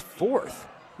Christian Wynn's fourth.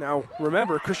 Now,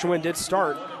 remember, Christian Wynn did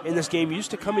start in this game,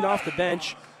 used to coming off the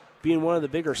bench, being one of the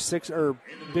bigger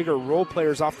role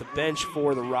players off the bench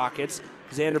for the Rockets.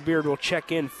 Xander Beard will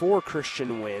check in for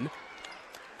Christian Wynn.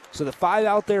 So the five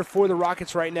out there for the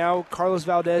Rockets right now, Carlos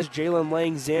Valdez, Jalen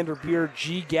Lang, Xander Beard,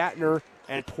 G. Gatner,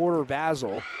 and Porter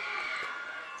Basil.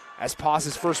 As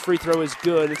Poss's first free throw is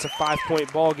good, it's a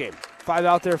 5-point ball game. Five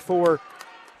out there for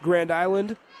Grand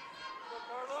Island.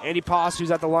 Andy Poss,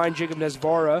 who's at the line, Jacob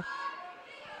Nesvara,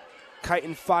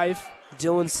 Kyton Fife,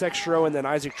 Dylan Sextro, and then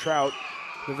Isaac Trout,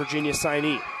 the Virginia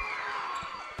signee.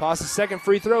 Poss's second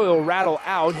free throw, it'll rattle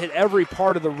out, hit every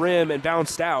part of the rim, and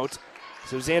bounced out.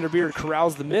 So Xander Beard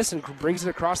corrals the miss and brings it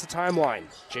across the timeline.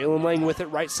 Jalen Lang with it,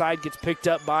 right side, gets picked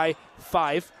up by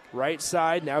Fife. Right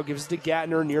side, now gives it to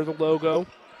Gatner near the logo.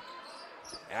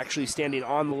 Actually standing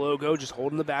on the logo, just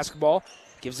holding the basketball.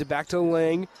 Gives it back to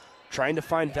Lang, trying to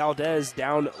find Valdez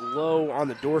down low on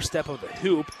the doorstep of the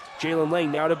hoop. Jalen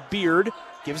Lang now to Beard,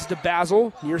 gives it to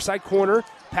Basil, near side corner.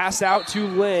 Pass out to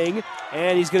Lang,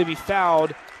 and he's going to be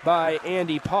fouled by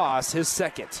Andy Poss, his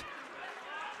second.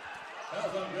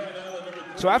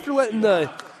 So after letting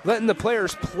the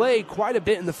players play quite a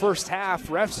bit in the first half,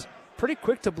 refs pretty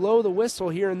quick to blow the whistle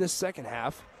here in this second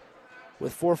half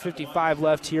with 4:55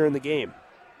 left here in the game.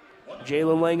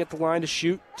 Jalen Lang at the line to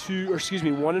shoot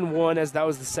 1-and-1 as that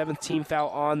was the 7th team foul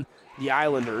on the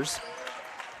Islanders.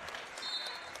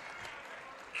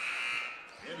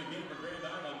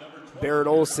 Barrett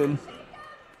Olson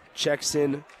checks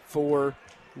in for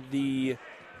the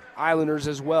Islanders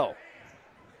as well.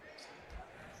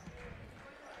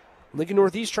 Lincoln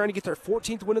Northeast trying to get their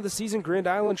 14th win of the season. Grand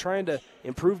Island trying to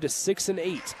improve to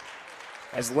 6-8.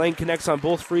 As Lang connects on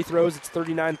both free throws, it's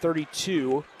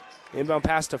 39-32. Inbound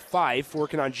pass to Fife,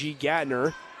 working on G.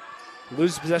 Gatner.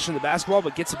 Loses possession of the basketball,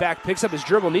 but gets it back, picks up his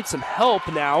dribble, needs some help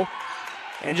now,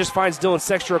 and just finds Dylan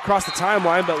Sexter across the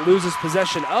timeline, but loses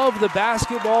possession of the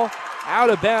basketball, out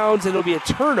of bounds, and it'll be a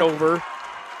turnover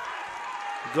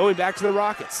going back to the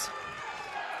Rockets.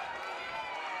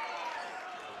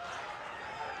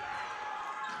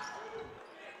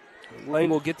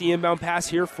 Lang will get the inbound pass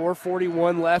here.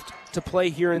 4:41 left to play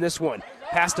here in this one.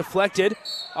 Pass deflected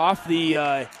off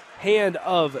the hand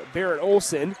of Barrett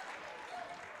Olson.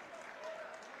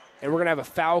 And we're going to have a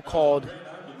foul called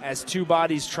as two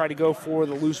bodies try to go for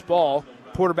the loose ball.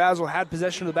 Porter Basel had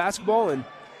possession of the basketball, and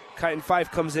Kyton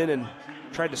Fife comes in and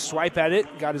tried to swipe at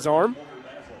it, got his arm.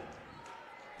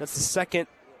 That's the second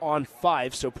on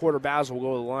 5, so Porter Basel will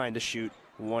go to the line to shoot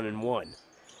 1-1.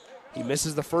 He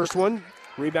misses the first one.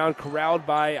 Rebound corralled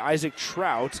by Isaac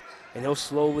Trout, and he'll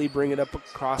slowly bring it up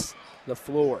across the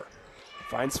floor.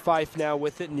 Finds Fife now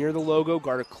with it near the logo,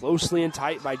 guarded closely and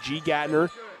tight by G. Gatner.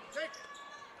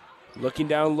 Looking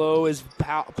down low is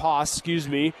Poss,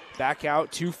 back out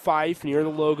to Fife near the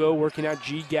logo, working out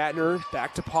G. Gatner,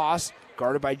 back to Poss,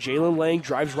 guarded by Jalen Lang,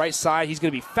 drives right side. He's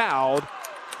going to be fouled,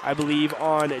 I believe,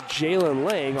 on Jalen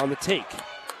Lang on the take.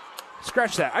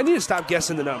 Scratch that. I need to stop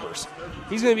guessing the numbers.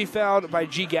 He's going to be fouled by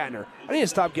G. Gatner. I need to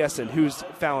stop guessing who's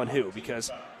fouling who,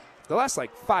 because the last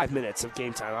 5 minutes of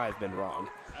game time I've been wrong.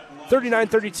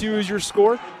 39-32 is your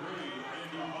score.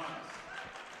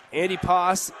 Andy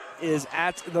Poss is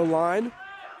at the line,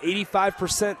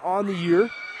 85% on the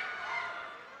year,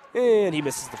 and he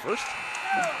misses the first.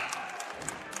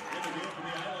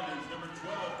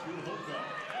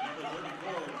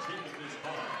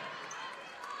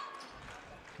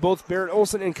 Both Barrett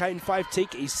Olson and Kyton Fife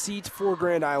take a seat for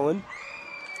Grand Island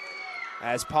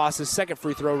as Poss's second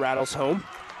free throw rattles home.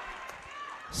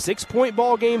 6-point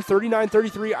ball game,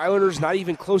 39-33. Islanders not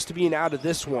even close to being out of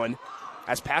this one.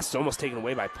 As pass is almost taken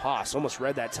away by Poss. Almost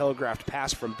read that telegraphed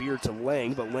pass from Beard to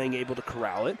Lang, but Lang able to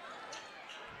corral it.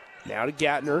 Now to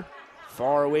Gatner.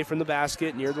 Far away from the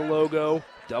basket, near the logo.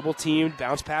 Double teamed,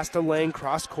 bounce pass to Lang,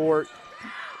 cross court.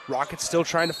 Rockets still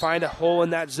trying to find a hole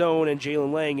in that zone, and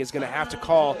Jalen Lang is going to have to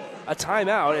call a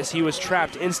timeout as he was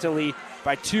trapped instantly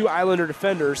by two Islander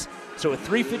defenders. So at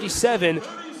 3:57,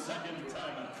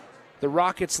 the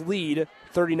Rockets lead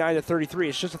 39-33.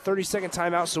 It's just a 30-second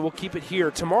timeout, so we'll keep it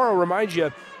here. Tomorrow, remind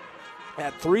you,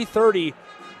 at 3:30,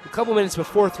 a couple minutes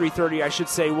before 3:30, I should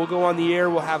say, we'll go on the air.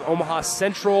 We'll have Omaha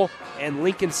Central and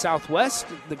Lincoln Southwest,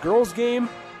 the girls' game,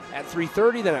 at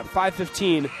 3:30. Then at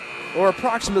 5:15, or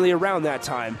approximately around that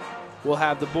time, we'll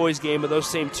have the boys' game of those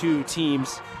same two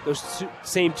teams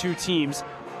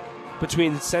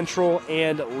between Central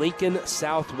and Lincoln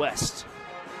Southwest.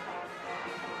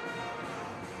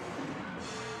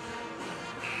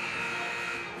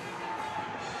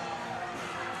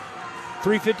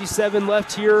 .357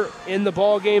 left here in the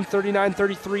ball game.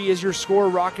 39-33 is your score.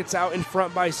 Rockets out in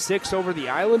front by 6 over the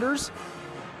Islanders.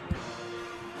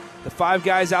 The 5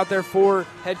 guys out there for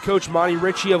head coach Monty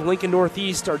Ritchie of Lincoln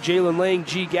Northeast are Jalen Lang,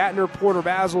 G. Gatner, Porter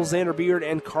Basel, Xander Beard,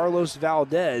 and Carlos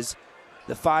Valdez.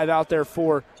 The 5 out there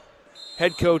for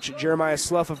head coach Jeremiah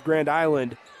Slough of Grand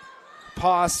Island,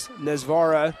 Poss,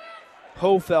 Nesvara,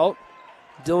 Hofelt,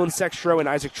 Dylan Sextro, and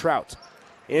Isaac Trout.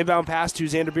 Inbound pass to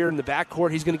Xander Beard in the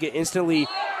backcourt. He's going to get instantly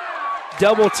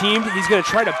double-teamed. He's going to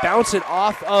try to bounce it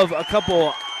off of a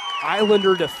couple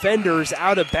Islander defenders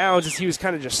out of bounds as he was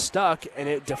kind of just stuck, and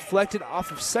it deflected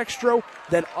off of Sextro,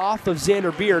 then off of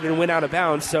Xander Beard and went out of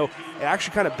bounds. So it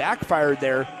actually kind of backfired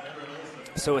there.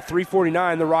 So at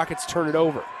 3:49, the Rockets turn it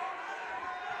over.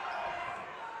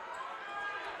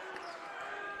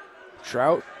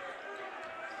 Trout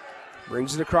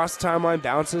brings it across the timeline,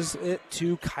 bounces it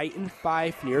to Kyton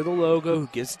Fife near the logo, who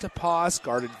gives it to Poss,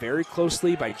 guarded very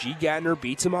closely by G. Gatner,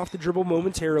 beats him off the dribble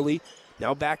momentarily.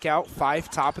 Now back out, Fife,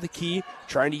 top of the key,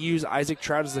 trying to use Isaac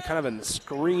Trout as a kind of a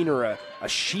screen or a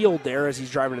shield there as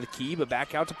he's driving to the key, but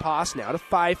back out to Poss, now to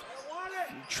Fife.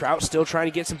 Trout still trying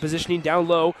to get some positioning down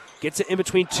low, gets it in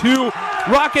between two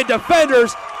Rocket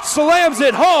defenders, slams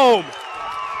it home.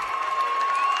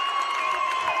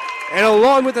 And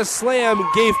along with the slam,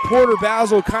 gave Porter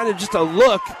Basel kind of just a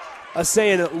look,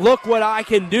 saying, look what I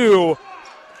can do.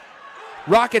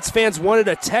 Rockets fans wanted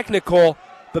a technical,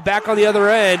 but back on the other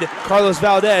end, Carlos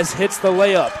Valdez hits the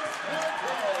layup.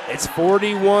 It's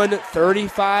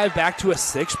 41-35, back to a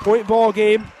 6-point ball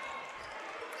game.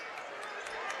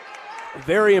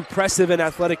 Very impressive and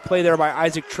athletic play there by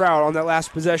Isaac Trout on that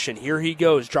last possession. Here he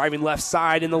goes, driving left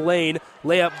side in the lane.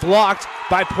 Layup blocked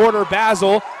by Porter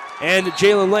Basel. And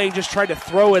Jalen Lang just tried to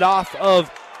throw it off of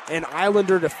an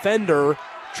Islander defender,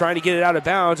 trying to get it out of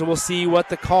bounds, and we'll see what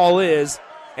the call is.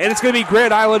 And it's going to be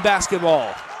Grand Island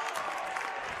basketball.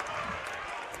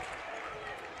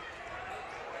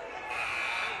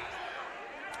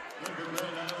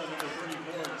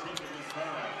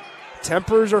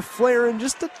 Tempers are flaring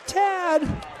just a tad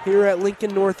here at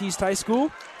Lincoln Northeast High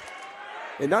School.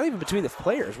 And not even between the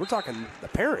players. We're talking the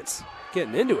parents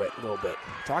getting into it a little bit.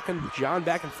 Talking John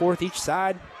back and forth each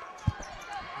side.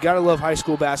 Gotta love high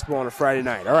school basketball on a Friday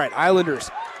night. All right,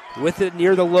 Islanders with it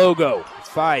near the logo.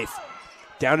 Fife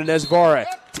down to Nesvara,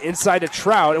 inside to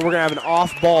Trout, and we're going to have an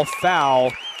off-ball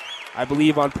foul, I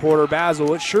believe, on Porter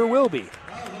Basil. It sure will be.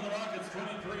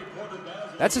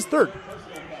 That's his third.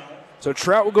 So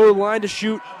Trout will go to the line to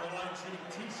shoot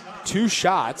 2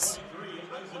 shots.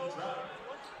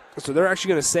 So they're actually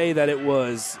going to say that it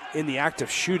was in the act of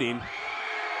shooting.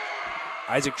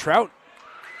 Isaac Trout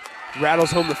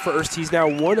rattles home the first. He's now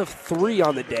 1 of 3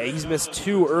 on the day. He's missed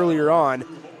 2 earlier on,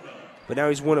 but now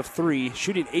he's 1 of 3,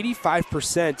 shooting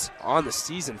 85% on the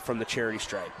season from the charity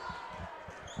stripe.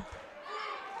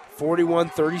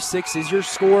 41-36 is your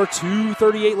score.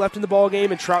 2:38 left in the ball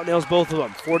game, and Trout nails both of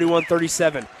them.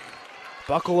 41-37.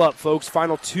 Buckle up, folks.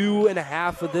 Final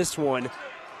 2.5 of this one,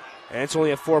 and it's only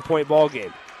a 4-point ball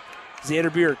game.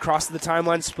 Xander Beard crosses the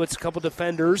timeline, splits a couple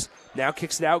defenders, now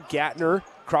kicks it out. Gatner,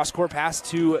 cross-court pass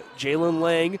to Jalen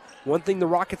Lang. One thing the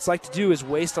Rockets like to do is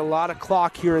waste a lot of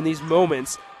clock here in these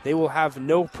moments. They will have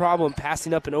no problem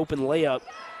passing up an open layup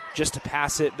just to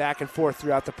pass it back and forth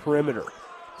throughout the perimeter.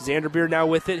 Xander Beard now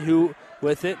with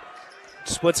it,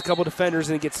 splits a couple defenders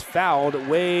and gets fouled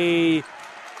way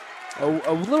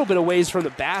a little bit of ways from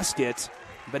the basket.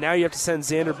 But now you have to send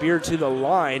Xander Beard to the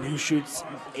line, who shoots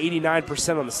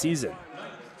 89% on the season.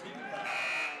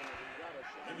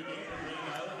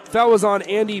 Foul was on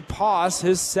Andy Poss,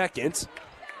 his second.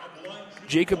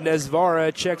 Jacob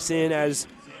Nesvara checks in as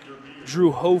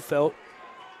Drew Hofelt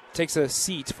takes a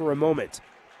seat for a moment.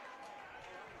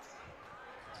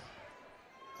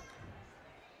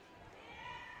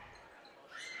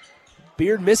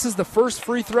 Beard misses the first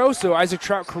free throw, so Isaac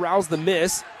Trout corrals the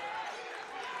miss.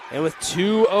 And with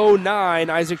 2:09,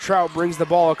 Isaac Trout brings the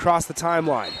ball across the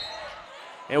timeline.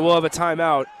 And we'll have a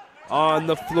timeout on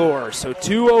the floor. So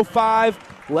 2:05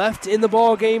 left in the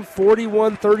ball game,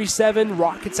 41-37.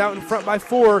 Rockets out in front by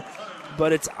 4,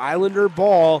 but it's Islander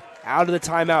ball out of the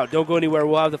timeout. Don't go anywhere.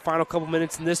 We'll have the final couple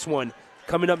minutes in this one.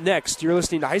 Coming up next, you're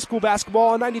listening to High School Basketball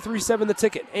on 93.7 The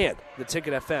Ticket and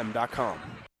theticketfm.com.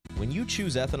 When you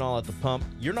choose ethanol at the pump,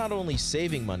 you're not only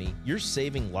saving money, you're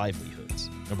saving livelihoods.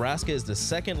 Nebraska is the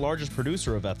second largest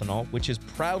producer of ethanol, which is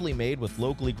proudly made with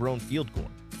locally grown field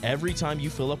corn. Every time you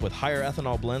fill up with higher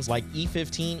ethanol blends like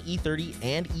E15, E30,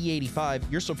 and E85,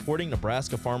 you're supporting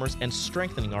Nebraska farmers and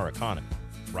strengthening our economy.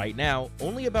 Right now,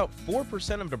 only about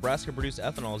 4% of Nebraska-produced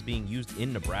ethanol is being used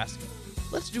in Nebraska.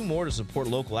 Let's do more to support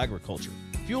local agriculture.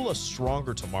 Fuel a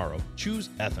stronger tomorrow. Choose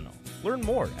ethanol. Learn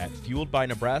more at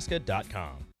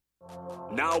fueledbynebraska.com.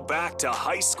 Now back to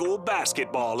high school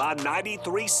basketball on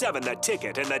 93.7 The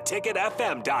Ticket and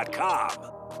theticketfm.com.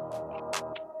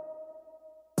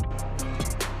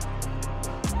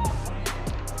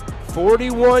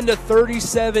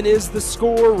 (41-37) is the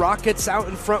score. Rockets out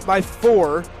in front by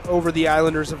 4 over the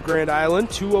Islanders of Grand Island.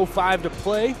 2:05 to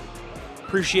play.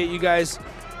 Appreciate you guys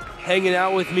hanging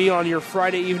out with me on your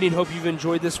Friday evening. Hope you've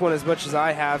enjoyed this one as much as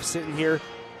I have, sitting here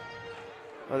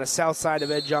on the south side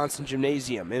of Ed Johnson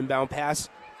Gymnasium. Inbound pass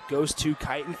goes to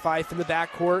Kyton Fife in the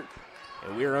backcourt,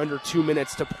 and we are under 2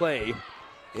 minutes to play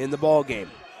in the ball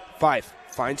game. Fife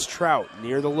finds Trout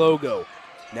near the logo.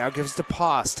 Now gives to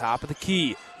Poss, top of the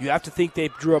key. You have to think they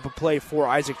drew up a play for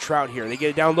Isaac Trout here. They get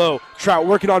it down low. Trout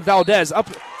working on Valdez, up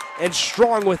and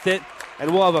strong with it,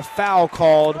 and we'll have a foul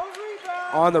called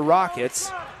on the Rockets.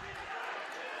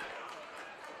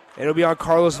 And it'll be on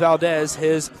Carlos Valdez,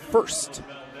 his first.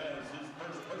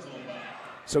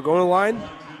 So going to the line,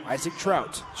 Isaac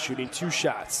Trout shooting 2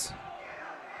 shots.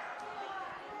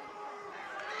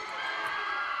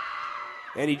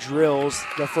 And he drills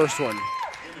the first one.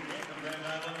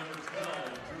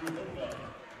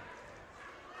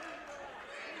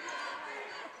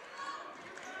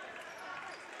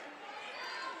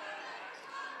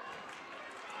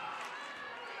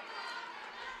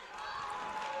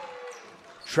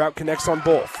 Trout connects on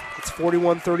both. It's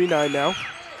 41-39 now.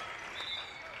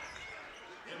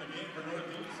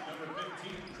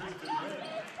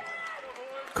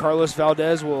 Carlos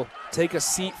Valdez will take a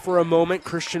seat for a moment.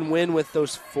 Christian Wynn with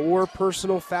those 4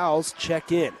 personal fouls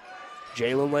check in.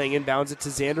 Jalen Lang inbounds it to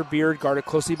Xander Beard, guarded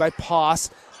closely by Poss.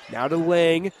 Now to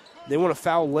Lang. They want to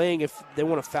foul Lang if they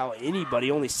want to foul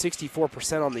anybody, only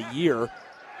 64% on the year.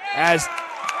 As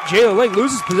Jalen Lang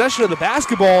loses possession of the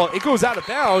basketball, it goes out of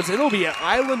bounds. It'll be an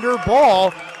Islander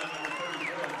ball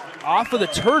off of the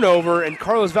turnover, and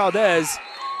Carlos Valdez,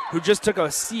 who just took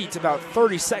a seat about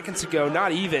 30 seconds ago,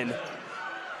 not even,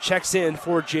 checks in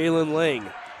for Jalen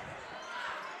Lang.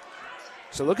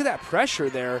 So look at that pressure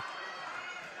there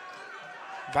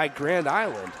by Grand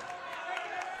Island.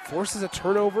 Forces a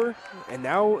turnover, and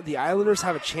now the Islanders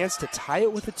have a chance to tie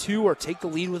it with a 2 or take the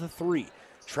lead with a 3.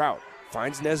 Trout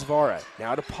finds Nesvara,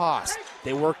 now to Poss.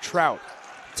 They work Trout.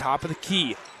 top of the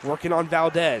key, working on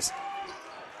Valdez.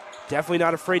 Definitely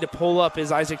not afraid to pull up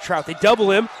is Isaac Trout. They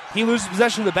double him. He loses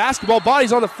possession of the basketball.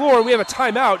 Body's on the floor, and we have a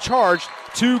timeout charged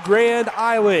to Grand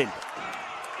Island.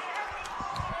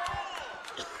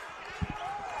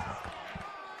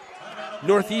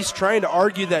 Northeast trying to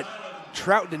argue that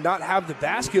Trout did not have the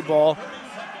basketball,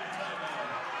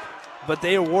 but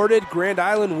they awarded Grand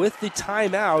Island with the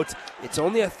timeout. It's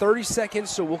only a 30 seconds,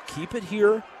 so we'll keep it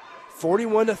here.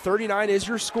 41-39 is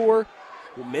your score.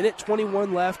 A minute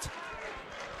 21 left.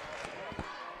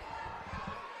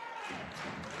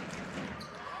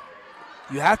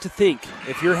 You have to think,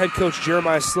 if you're head coach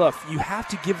Jeremiah Slough, you have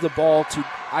to give the ball to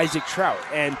Isaac Trout.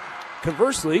 And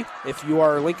conversely, if you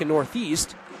are Lincoln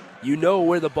Northeast, you know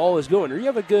where the ball is going, or you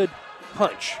have a good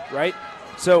hunch, right?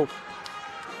 So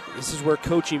this is where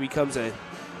coaching becomes a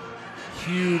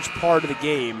huge part of the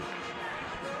game.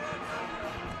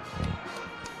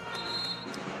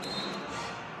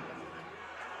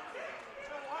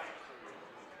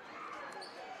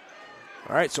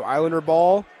 All right, so Islander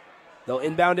ball. They'll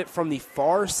inbound it from the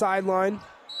far sideline.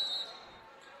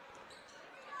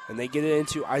 And they get it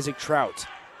into Isaac Trout.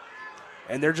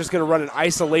 And they're just going to run an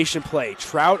isolation play.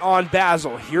 Trout on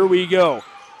Basil. Here we go.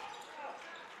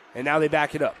 And now they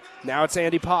back it up. Now it's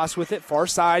Andy Poss with it. Far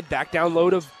side. Back down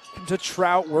low to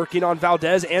Trout. Working on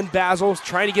Valdez and Basil.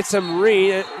 Trying to get some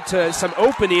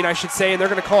opening, I should say. And they're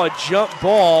going to call a jump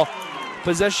ball.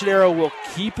 Possession arrow will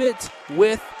keep it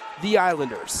with the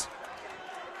Islanders.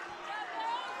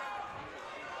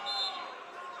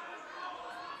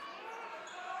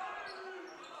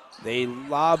 They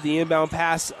lob the inbound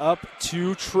pass up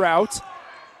to Trout.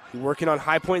 Working on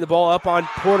high point, the ball up on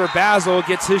Porter Basil.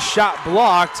 Gets his shot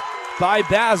blocked by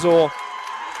Basil.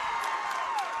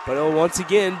 But it'll once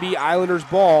again be Islanders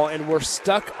ball, and we're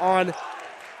stuck on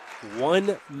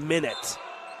 1 minute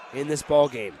in this ball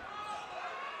game.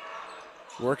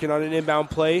 Working on an inbound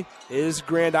play is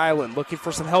Grand Island. Looking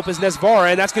for some help is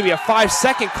Nesvara, and that's going to be a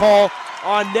 5-second call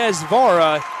on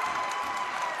Nesvara.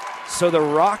 So the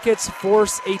Rockets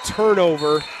force a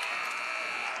turnover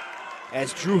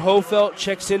as Drew Hofelt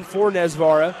checks in for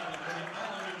Nesvara.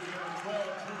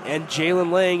 And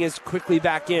Jalen Lang is quickly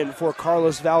back in for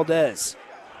Carlos Valdez.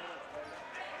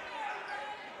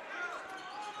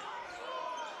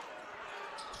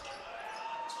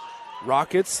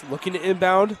 Rockets looking to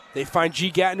inbound. They find G.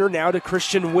 Gatner now to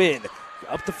Christian Wynn.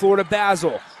 Up the floor to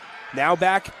Basil. Now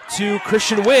back to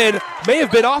Christian Wynn. May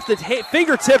have been off the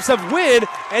fingertips of Wynn,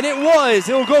 and it was.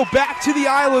 It will go back to the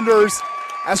Islanders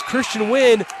as Christian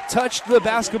Wynn touched the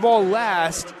basketball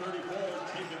last.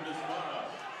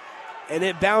 And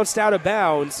it bounced out of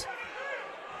bounds.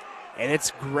 And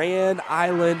it's Grand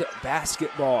Island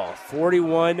basketball.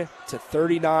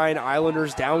 41-39.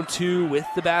 Islanders down 2 with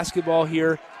the basketball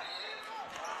here.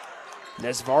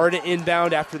 Nesvara to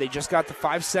inbound after they just got the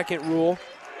 5-second rule.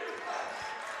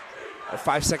 A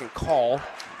 5-second call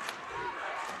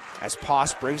as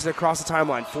Poss brings it across the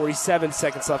timeline. 47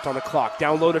 seconds left on the clock.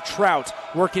 Down low to Trout,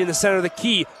 working in the center of the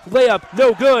key. Layup,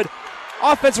 no good.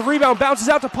 Offensive rebound bounces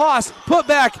out to Poss. Put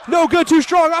back, no good, too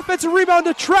strong. Offensive rebound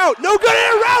to Trout, no good,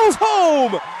 and it rattles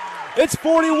home. It's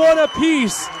 41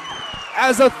 apiece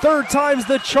as a third time's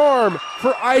the charm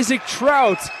for Isaac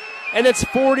Trout. And it's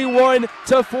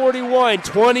 41-41.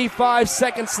 25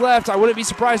 seconds left. I wouldn't be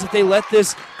surprised if they let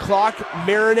this clock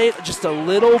marinate just a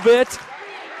little bit.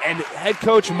 And head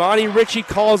coach Monty Ritchie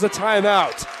calls a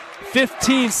timeout.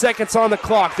 15 seconds on the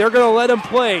clock. They're going to let him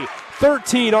play.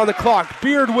 13 on the clock.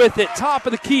 Beard with it. Top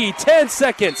of the key. 10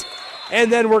 seconds. And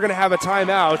then we're going to have a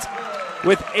timeout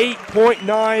with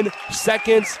 8.9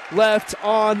 seconds left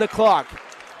on the clock.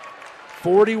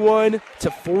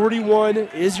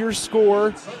 41-41 is your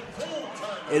score.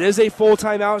 It is a full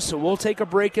timeout, so we'll take a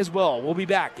break as well. We'll be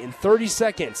back in 30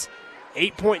 seconds.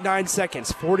 8.9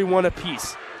 seconds, 41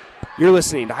 apiece. You're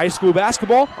listening to high school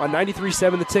basketball on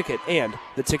 93.7 The Ticket and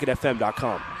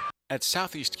theticketfm.com. At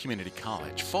Southeast Community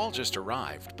College, fall just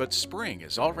arrived, but spring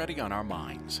is already on our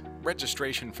minds.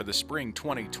 Registration for the spring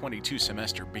 2022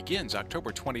 semester begins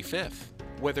October 25th.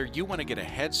 Whether you want to get a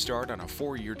head start on a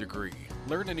 4-year degree,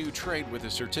 learn a new trade with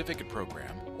a certificate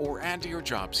program, or add to your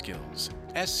job skills,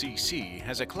 SCC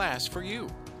has a class for you.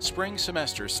 Spring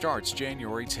semester starts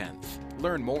January 10th.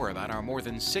 Learn more about our more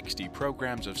than 60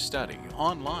 programs of study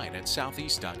online at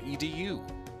southeast.edu.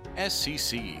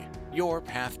 SCC, your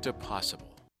path to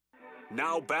possible.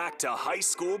 Now back to high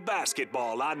school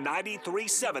basketball on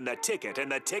 93.7 The Ticket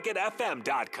and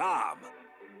theticketfm.com.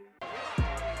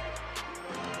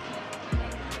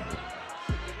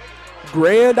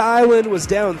 Grand Island was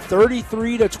down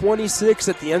 33-26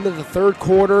 at the end of the third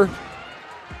quarter.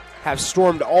 Have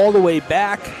stormed all the way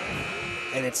back.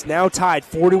 And it's now tied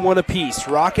 41 apiece.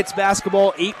 Rockets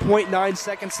basketball, 8.9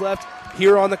 seconds left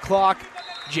here on the clock.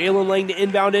 Jalen Lang to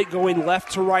inbound it, going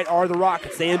left to right are the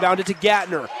Rockets. They inbound it to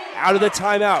Gatner, out of the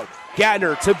timeout.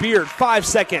 Gatner to Beard, 5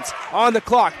 seconds on the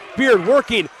clock. Beard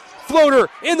working, floater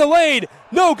in the lane,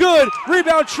 no good.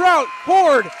 Rebound Trout,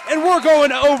 Horde, and we're going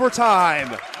to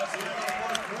overtime.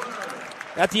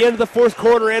 At the end of the fourth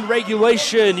quarter and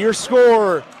regulation, your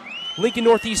score, Lincoln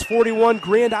Northeast 41,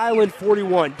 Grand Island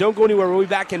 41. Don't go anywhere. We'll be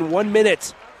back in 1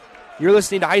 minute. You're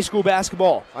listening to high school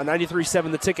basketball on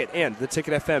 93.7 The Ticket and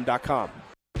theticketfm.com.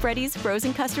 Freddy's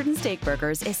Frozen Custard and Steak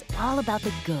Burgers is all about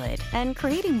the good and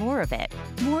creating more of it.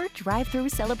 More drive-through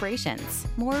celebrations,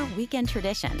 more weekend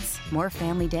traditions, more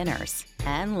family dinners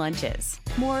and lunches,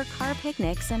 more car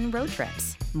picnics and road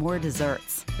trips, more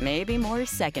desserts, maybe more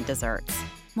second desserts.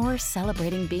 More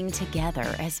celebrating being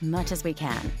together as much as we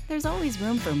can. There's always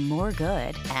room for more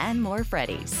good and more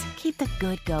Freddy's. Keep the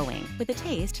good going with a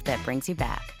taste that brings you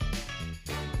back.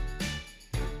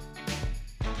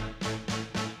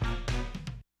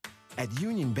 At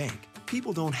Union Bank,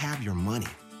 people don't have your money.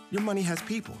 Your money has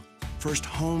people. First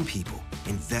home people,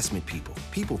 investment people,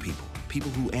 people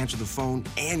who answer the phone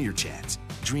and your chats.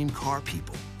 Dream car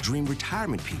people, dream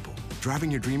retirement people,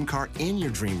 driving your dream car in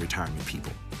your dream retirement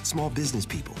people. Small business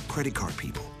people, credit card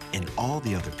people, and all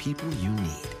the other people you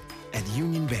need. At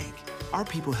Union Bank, our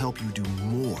people help you do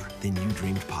more than you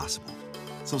dreamed possible.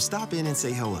 So stop in and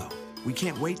say hello. We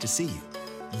can't wait to see you.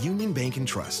 Union Bank and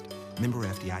Trust. Member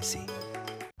FDIC.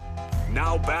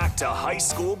 Now back to high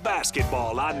school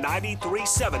basketball on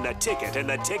 93.7 The Ticket and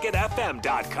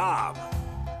theticketfm.com.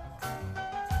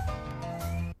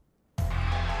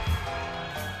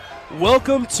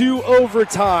 Welcome to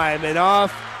overtime, and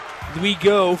off we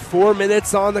go. 4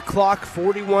 minutes on the clock,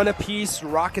 41 apiece.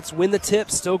 Rockets win the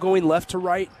tip, still going left to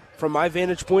right from my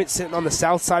vantage point, sitting on the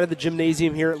south side of the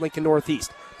gymnasium here at Lincoln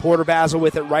Northeast. Porter Basil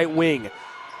with it, right wing.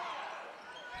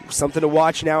 Something to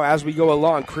watch now as we go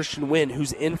along. Christian Wynn,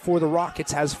 who's in for the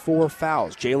Rockets, has 4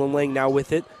 fouls. Jalen Lang now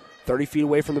with it, 30 feet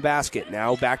away from the basket.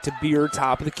 Now back to Beard,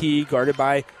 top of the key, guarded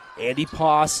by Andy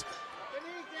Poss.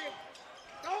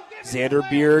 Xander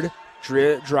Beard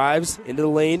drives into the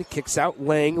lane, kicks out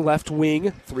Lang, left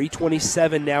wing.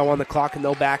 3:27 now on the clock, and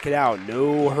they'll back it out.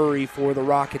 No hurry for the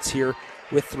Rockets here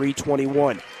with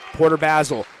 3:21. Porter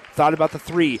Basil thought about the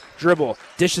three, dribble,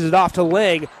 dishes it off to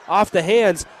Lang, off the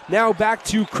hands. Now back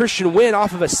to Christian Wynn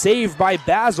off of a save by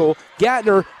Basil.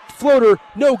 Gatner, floater,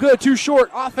 no good, too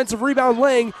short. Offensive rebound,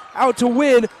 Lang, out to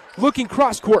Wynn. Looking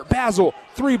cross court, Basil,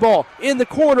 3 ball in the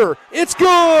corner. It's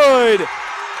good!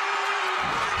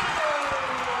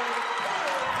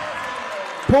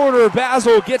 Porter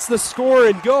Basil gets the score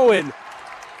and going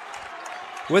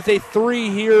with a 3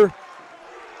 here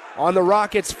on the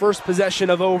Rockets' first possession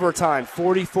of overtime.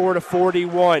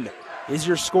 44-41 is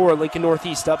your score. Lincoln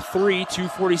Northeast up 3,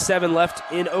 2:47 left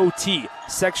in OT.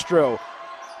 Sextro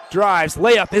drives,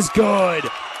 layup is good.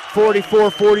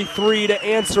 44-43 to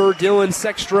answer. Dylan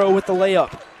Sextro with the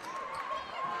layup.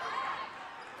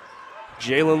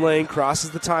 Jalen Lang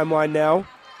crosses the timeline now.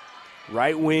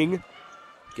 Right wing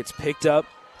gets picked up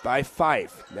by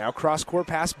Fife. Now cross-court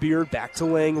pass, Beard, back to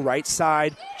Lang, right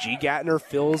side. G. Gatner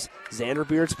fills Xander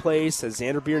Beard's place as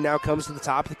Xander Beard now comes to the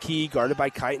top of the key, guarded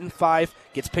by Kyton Fife.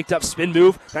 Gets picked up, spin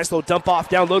move. Nice little dump off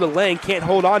down low to Lang. Can't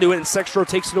hold on to it, and Sextro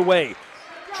takes it away.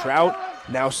 Trout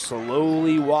now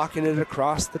slowly walking it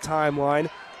across the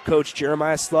timeline. Coach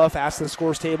Jeremiah Slough asks the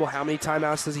scores table how many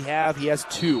timeouts does he have. He has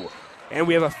 2. And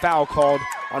we have a foul called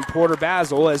on Porter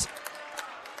Basil as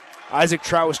Isaac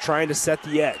Trout was trying to set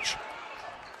the edge.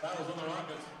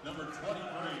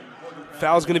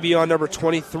 Foul's going to be on number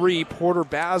 23, Porter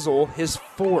Basil, his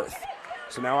 4th.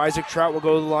 So now Isaac Trout will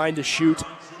go to the line to shoot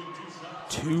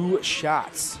 2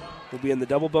 shots. He'll be in the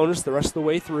double bonus the rest of the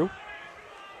way through.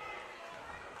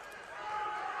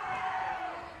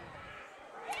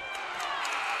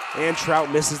 And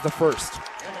Trout misses the first.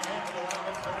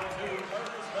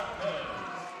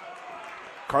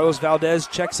 Carlos Valdez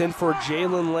checks in for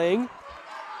Jalen Lang.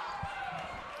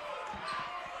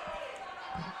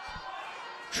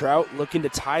 Trout looking to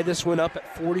tie this one up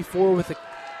at 44 if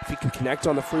he can connect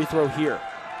on the free throw here.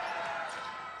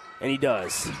 And he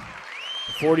does.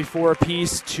 44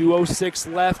 apiece, 2:06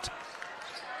 left.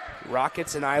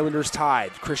 Rockets and Islanders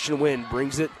tied. Christian Wynn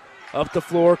brings it up the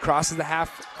floor, crosses the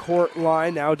half-court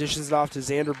line, now dishes it off to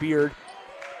Xander Beard.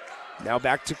 Now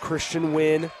back to Christian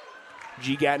Wynn.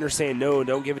 G. Gatner saying, no,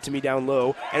 don't give it to me down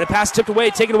low. And the pass tipped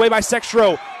away, taken away by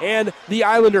Sextro and the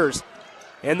Islanders.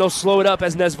 And they'll slow it up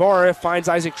as Nesvara finds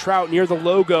Isaac Trout near the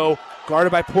logo,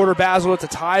 guarded by Porter Basil. It's a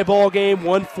tie ball game,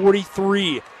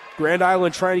 143. Grand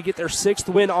Island trying to get their 6th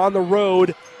win on the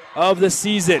road of the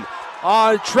season.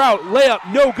 On Trout, layup,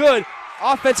 no good.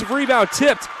 Offensive rebound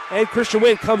tipped, and Christian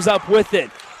Wynn comes up with it.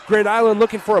 Grand Island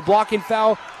looking for a blocking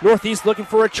foul. Northeast looking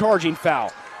for a charging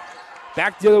foul.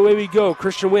 Back the other way we go.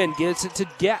 Christian Wynn gets it to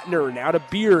Gatner. Now to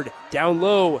Beard. Down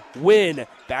low. Wynn.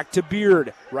 Back to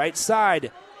Beard. Right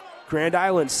side. Grand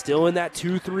Island still in that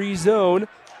 2-3 zone.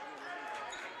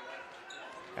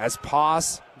 As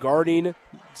Poss guarding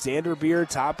Xander Beard,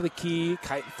 top of the key.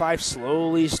 Kite 5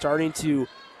 slowly starting to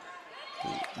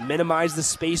minimize the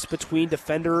space between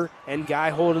defender and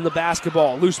guy holding the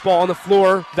basketball. Loose ball on the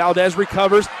floor. Valdez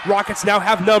recovers. Rockets now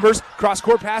have numbers.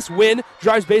 Cross-court pass. Wynn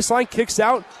drives baseline, kicks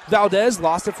out. Valdez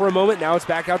lost it for a moment. Now it's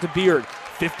back out to Beard.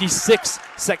 56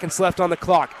 seconds left on the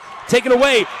clock. Taken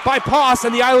away by Poss,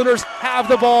 and the Islanders have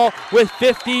the ball with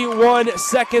 51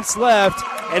 seconds left.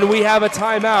 And we have a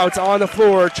timeout on the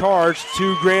floor charged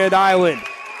to Grand Island.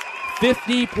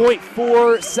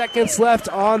 50.4 seconds left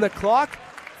on the clock.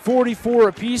 44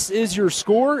 apiece is your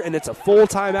score, and it's a full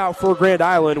timeout for Grand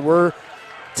Island. We're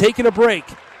taking a break.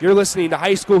 You're listening to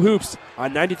High School Hoops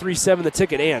on 93.7 The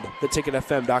Ticket and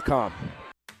theticketfm.com.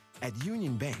 At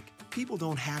Union Bank, people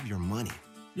don't have your money.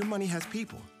 Your money has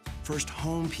people. First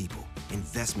home people,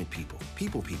 investment people,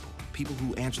 people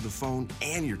who answer the phone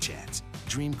and your chats,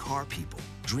 dream car people,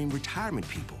 dream retirement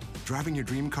people, driving your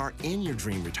dream car in your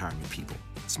dream retirement people,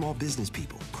 small business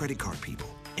people, credit card people,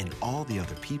 and all the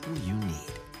other people you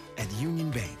need. At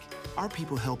Union Bank, our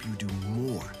people help you do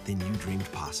more than you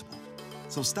dreamed possible.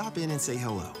 So stop in and say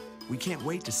hello. We can't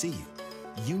wait to see you.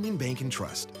 Union Bank and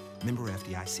Trust. Member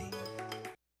FDIC.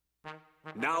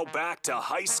 Now back to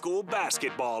high school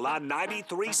basketball on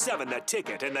 93.7 The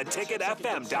Ticket and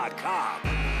theticketfm.com.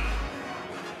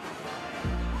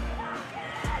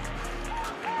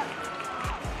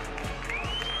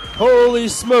 Holy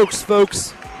smokes,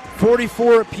 folks.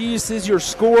 44 apiece is your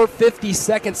score. 50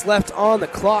 seconds left on the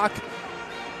clock.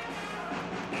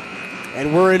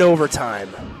 And we're in overtime.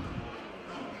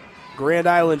 Grand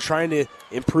Island trying to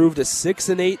improve to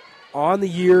 6-8 on the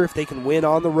year if they can win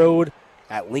on the road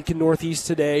at Lincoln Northeast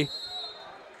today.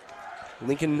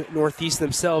 Lincoln Northeast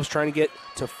themselves trying to get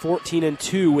to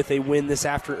 14-2 with a win this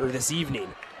evening.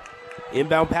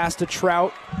 Inbound pass to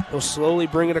Trout. He'll slowly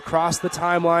bring it across the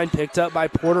timeline. Picked up by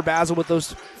Porter Basil with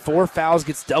those 4 fouls.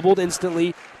 Gets doubled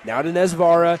instantly. Now to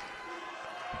Nesvara.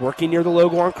 Working near the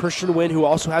logo on Christian Wynn, who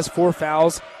also has 4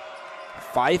 fouls.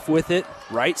 Fife with it.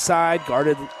 Right side.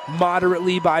 Guarded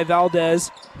moderately by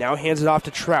Valdez. Now hands it off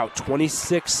to Trout.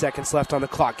 26 seconds left on the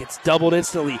clock. Gets doubled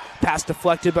instantly. Pass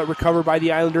deflected but recovered by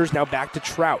the Islanders. Now back to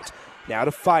Trout. Now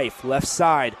to Fife. Left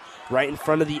side. Right in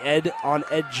front of the Ed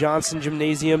Johnson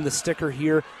Gymnasium, the sticker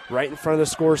here, right in front of the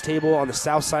scores table on the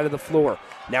south side of the floor.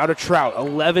 Now to Trout,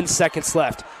 11 seconds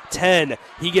left, 10,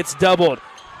 he gets doubled.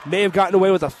 May have gotten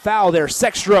away with a foul there.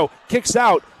 Sextro kicks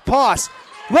out, Poss,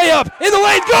 layup in the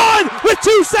lane, gone with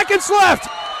 2 seconds left.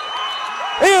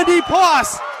 Andy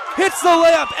Poss hits the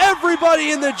layup.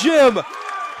 Everybody in the gym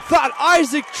thought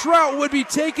Isaac Trout would be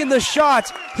taking the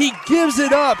shot. He gives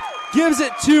it up, gives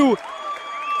it to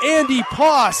Andy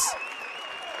Poss.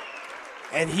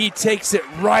 And he takes it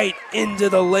right into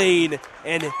the lane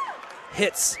and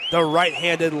hits the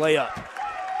right-handed layup.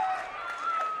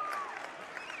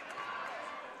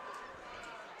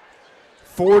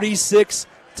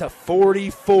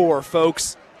 (46-44),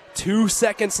 folks. 2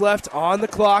 seconds left on the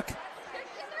clock.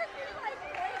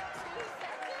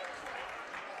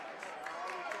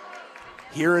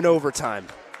 Here in overtime.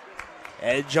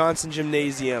 Ed Johnson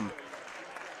Gymnasium.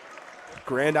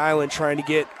 Grand Island trying to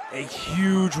get a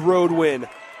huge road win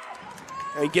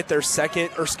and get their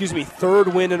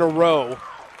third win in a row.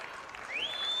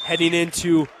 Heading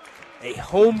into a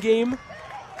home game,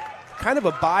 kind of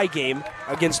a bye game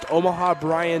against Omaha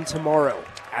Bryan tomorrow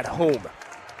at home.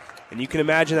 And you can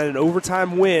imagine that an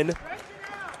overtime win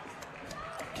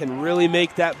can really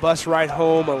make that bus ride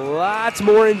home a lot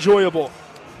more enjoyable.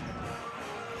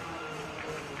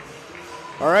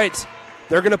 All right,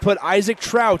 they're going to put Isaac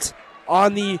Trout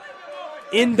on the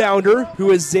inbounder,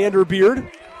 who is Xander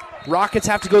Beard. Rockets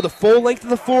have to go the full length of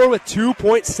the floor with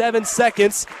 2.7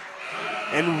 seconds,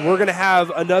 and we're going to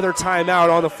have another timeout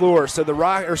on the floor. So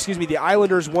the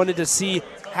Islanders wanted to see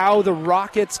how the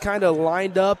Rockets kind of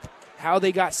lined up, how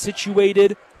they got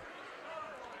situated,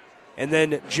 and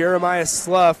then Jeremiah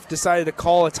Slough decided to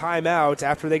call a timeout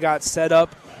after they got set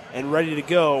up and ready to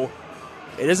go.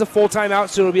 It is a full timeout,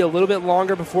 so it'll be a little bit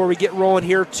longer before we get rolling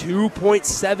here.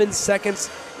 2.7 seconds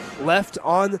left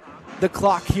on the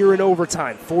clock here in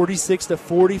overtime.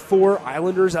 46-44,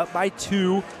 Islanders up by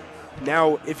 2.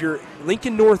 Now, if you're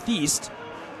Lincoln Northeast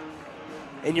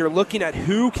and you're looking at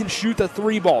who can shoot the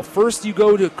 3 ball, first you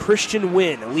go to Christian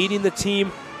Wynn, leading the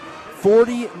team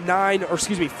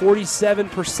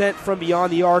 47% from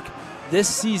beyond the arc this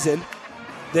season.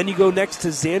 Then you go next to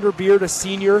Xander Beard, a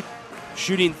senior,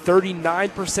 shooting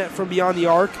 39% from beyond the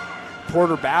arc.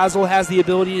 Porter Basil has the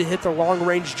ability to hit the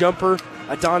long-range jumper.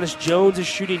 Adonis Jones is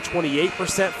shooting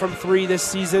 28% from three this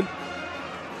season.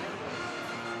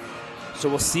 So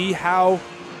we'll see how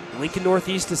Lincoln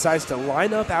Northeast decides to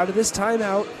line up out of this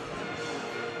timeout,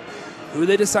 who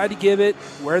they decide to give it,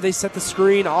 where they set the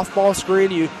screen, off-ball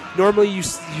screen. Normally you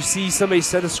see somebody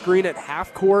set a screen at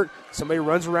half court. Somebody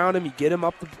runs around him. You get him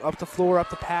up the floor, up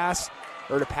the pass,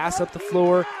 or to pass up the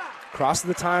floor, crosses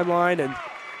the timeline, and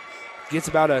gets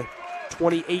about a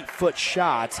 28-foot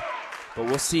shot. But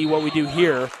we'll see what we do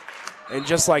here. And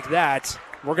just like that,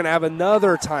 we're going to have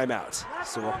another timeout.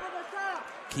 So we'll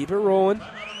keep it rolling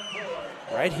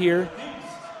right here.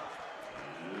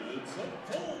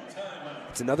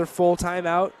 It's another full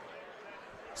timeout.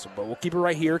 But we'll keep it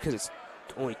right here because it's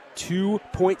only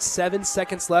 2.7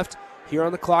 seconds left here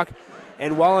on the clock.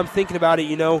 And while I'm thinking about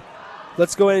it,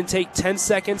 let's go ahead and take 10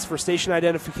 seconds for station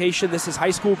identification. This is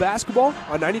high school basketball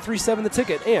on 93.7 The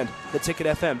Ticket and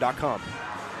theticketfm.com.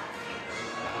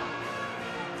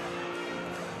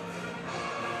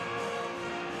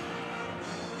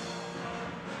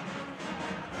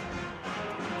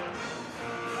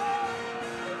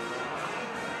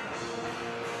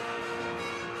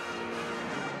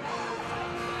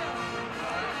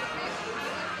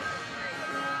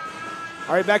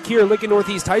 All right, back here at Lincoln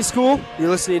Northeast High School, you're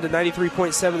listening to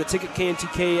 93.7 The Ticket,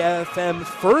 KNTK FM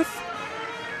Firth.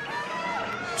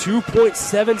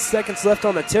 2.7 seconds left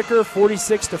on the ticker.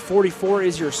 46-44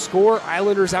 is your score.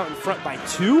 Islanders out in front by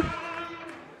 2.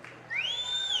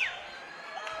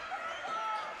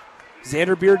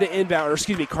 Xander Beard to inbound,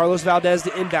 Carlos Valdez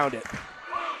to inbound it.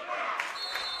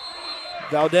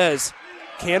 Valdez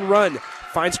can run.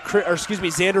 Finds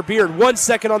Xander Beard. 1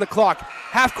 second on the clock.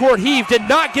 Half-court heave. Did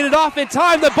not get it off in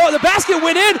time. The basket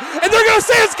went in, and they're going to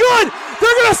say it's good.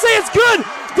 They're going to say it's good.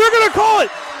 They're going to call it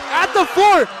at the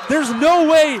floor. There's no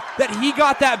way that he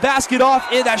got that basket off,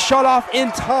 that shot off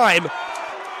in time.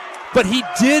 But he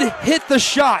did hit the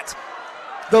shot.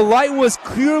 The light was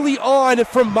clearly on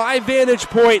from my vantage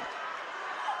point.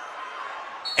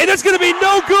 And it's going to be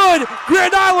no good.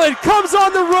 Grand Island comes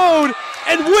on the road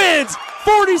and wins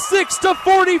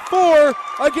 46-44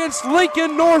 against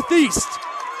Lincoln Northeast.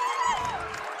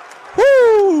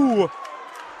 Woo!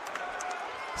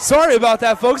 Sorry about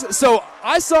that, folks. So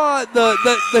I saw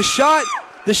the shot.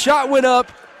 The shot went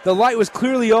up. The light was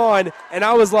clearly on, and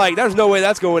I was like, "There's no way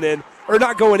that's going in, or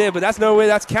not going in, but that's no way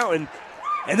that's counting."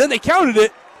 And then they counted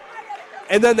it,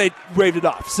 and then they waved it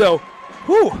off. So,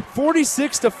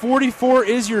 46-44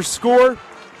 is your score.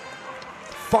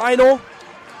 Final.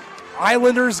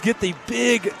 Islanders get the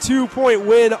big 2-point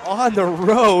win on the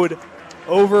road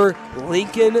over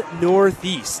Lincoln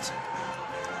Northeast.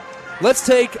 Let's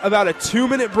take about a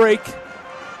 2-minute break.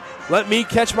 Let me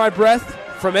catch my breath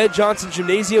from Ed Johnson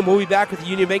Gymnasium. We'll be back with the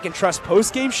Union Bank and Trust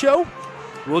postgame show.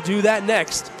 We'll do that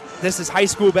next. This is high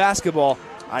school basketball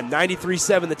on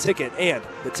 93.7 The Ticket and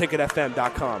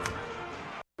theticketfm.com.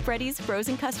 Freddy's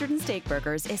Frozen Custard and Steak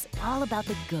Burgers is all about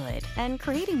the good and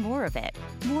creating more of it.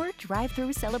 More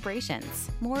drive-through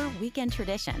celebrations, more weekend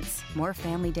traditions, more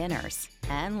family dinners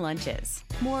and lunches,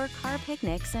 more car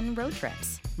picnics and road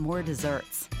trips, more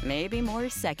desserts, maybe more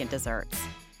second desserts,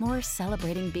 more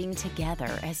celebrating being together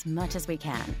as much as we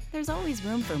can. There's always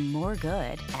room for more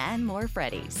good and more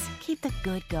Freddy's. Keep the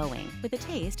good going with a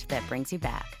taste that brings you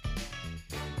back.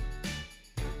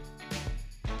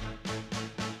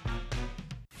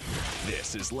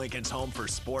 This is Lincoln's home for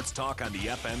sports talk on the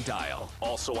FM dial.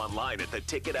 Also online at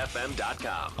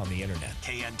theticketfm.com. On the internet,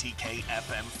 KNTK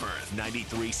FM Firth,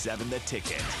 93.7 The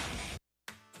Ticket.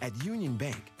 At Union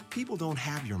Bank, people don't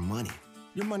have your money.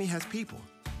 Your money has people.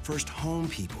 First home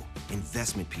people,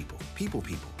 investment people, people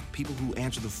who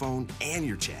answer the phone and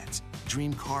your chats.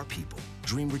 Dream car people,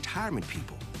 dream retirement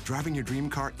people, driving your dream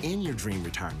car in your dream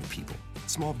retirement people.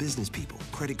 Small business people,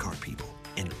 credit card people,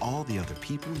 and all the other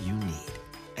people you need.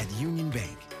 At Union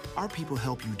Bank, our people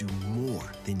help you do more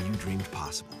than you dreamed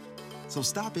possible. So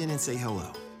stop in and say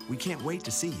hello. We can't wait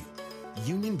to see you.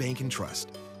 Union Bank and Trust.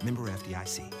 Member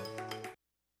FDIC.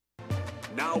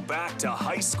 Now back to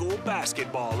high school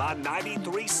basketball on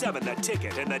 93.7 The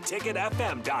Ticket and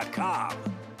theticketfm.com.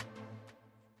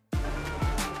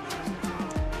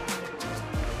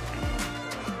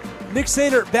 Nick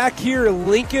Sainer back here at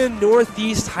Lincoln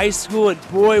Northeast High School,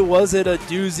 and boy, was it a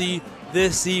doozy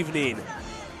this evening.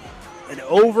 An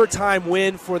overtime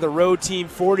win for the road team,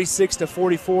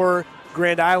 46-44.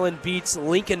 Grand Island beats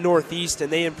Lincoln Northeast, and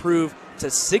they improve to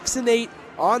 6-8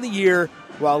 on the year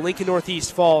while Lincoln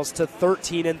Northeast falls to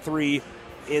 13-3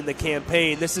 in the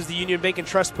campaign. This is the Union Bank and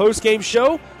Trust postgame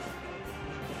show.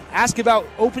 Ask about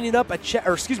open up a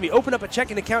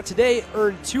checking account today.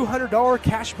 Earn $200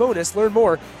 cash bonus. Learn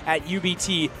more at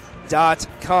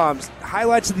ubt.com.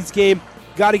 Highlights of this game,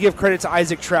 got to give credit to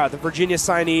Isaac Trout, the Virginia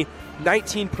signee.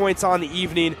 19 points on the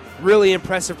evening. Really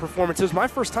impressive performance. It was my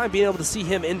first time being able to see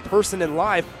him in person and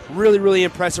live. Really, really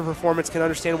impressive performance. Can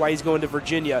understand why he's going to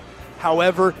Virginia.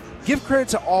 However, give credit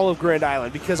to all of Grand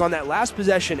Island, because on that last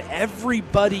possession,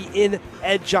 everybody in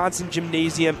Ed Johnson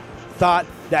Gymnasium thought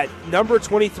that number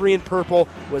 23 in purple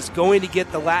was going to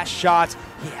get the last shot.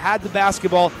 He had the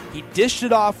basketball. He dished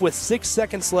it off with 6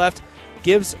 seconds left,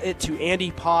 gives it to Andy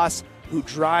Poss, who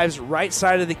drives right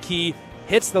side of the key,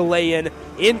 hits the lay-in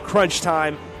in crunch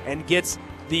time, and gets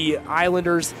the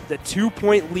Islanders the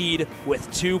 2-point lead with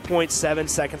 2.7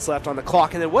 seconds left on the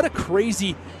clock. And then what a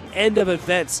crazy end of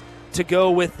events to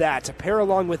go with that. To pair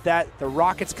along with that, the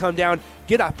Rockets come down,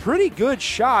 get a pretty good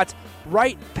shot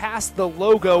right past the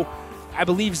logo. I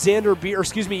believe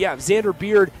Xander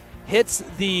Beard hits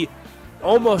the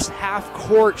almost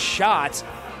half-court shot,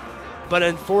 but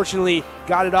unfortunately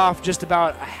got it off just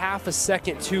about a half a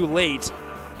second too late.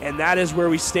 And that is where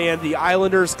we stand. The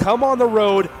Islanders come on the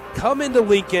road, come into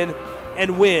Lincoln,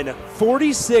 and win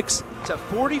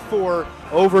 46-44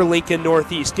 over Lincoln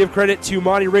Northeast. Give credit to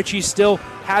Monty Ritchie, still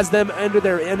has them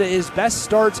under his best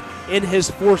start in his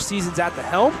 4 seasons at the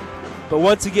helm. But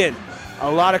once again, a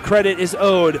lot of credit is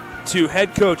owed to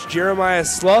head coach Jeremiah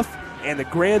Slough and the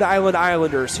Grand Island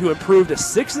Islanders, who improved to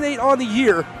 6-8 on the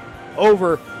year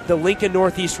over the Lincoln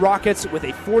Northeast Rockets with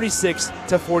a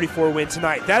 46-44 win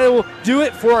tonight. That will do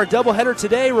it for our doubleheader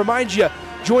today. Remind you,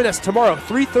 join us tomorrow,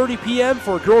 3:30 p.m.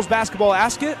 for girls basketball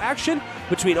action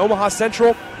between Omaha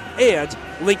Central and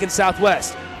Lincoln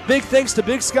Southwest. Big thanks to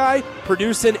Big Sky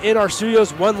producing in our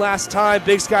studios one last time.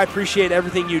 Big Sky, appreciate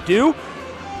everything you do.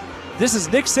 This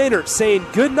is Nick Sainert saying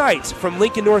good night from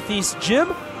Lincoln Northeast Gym.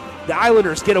 The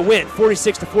Islanders get a win,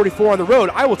 46-44 on the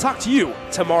road. I will talk to you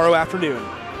tomorrow afternoon.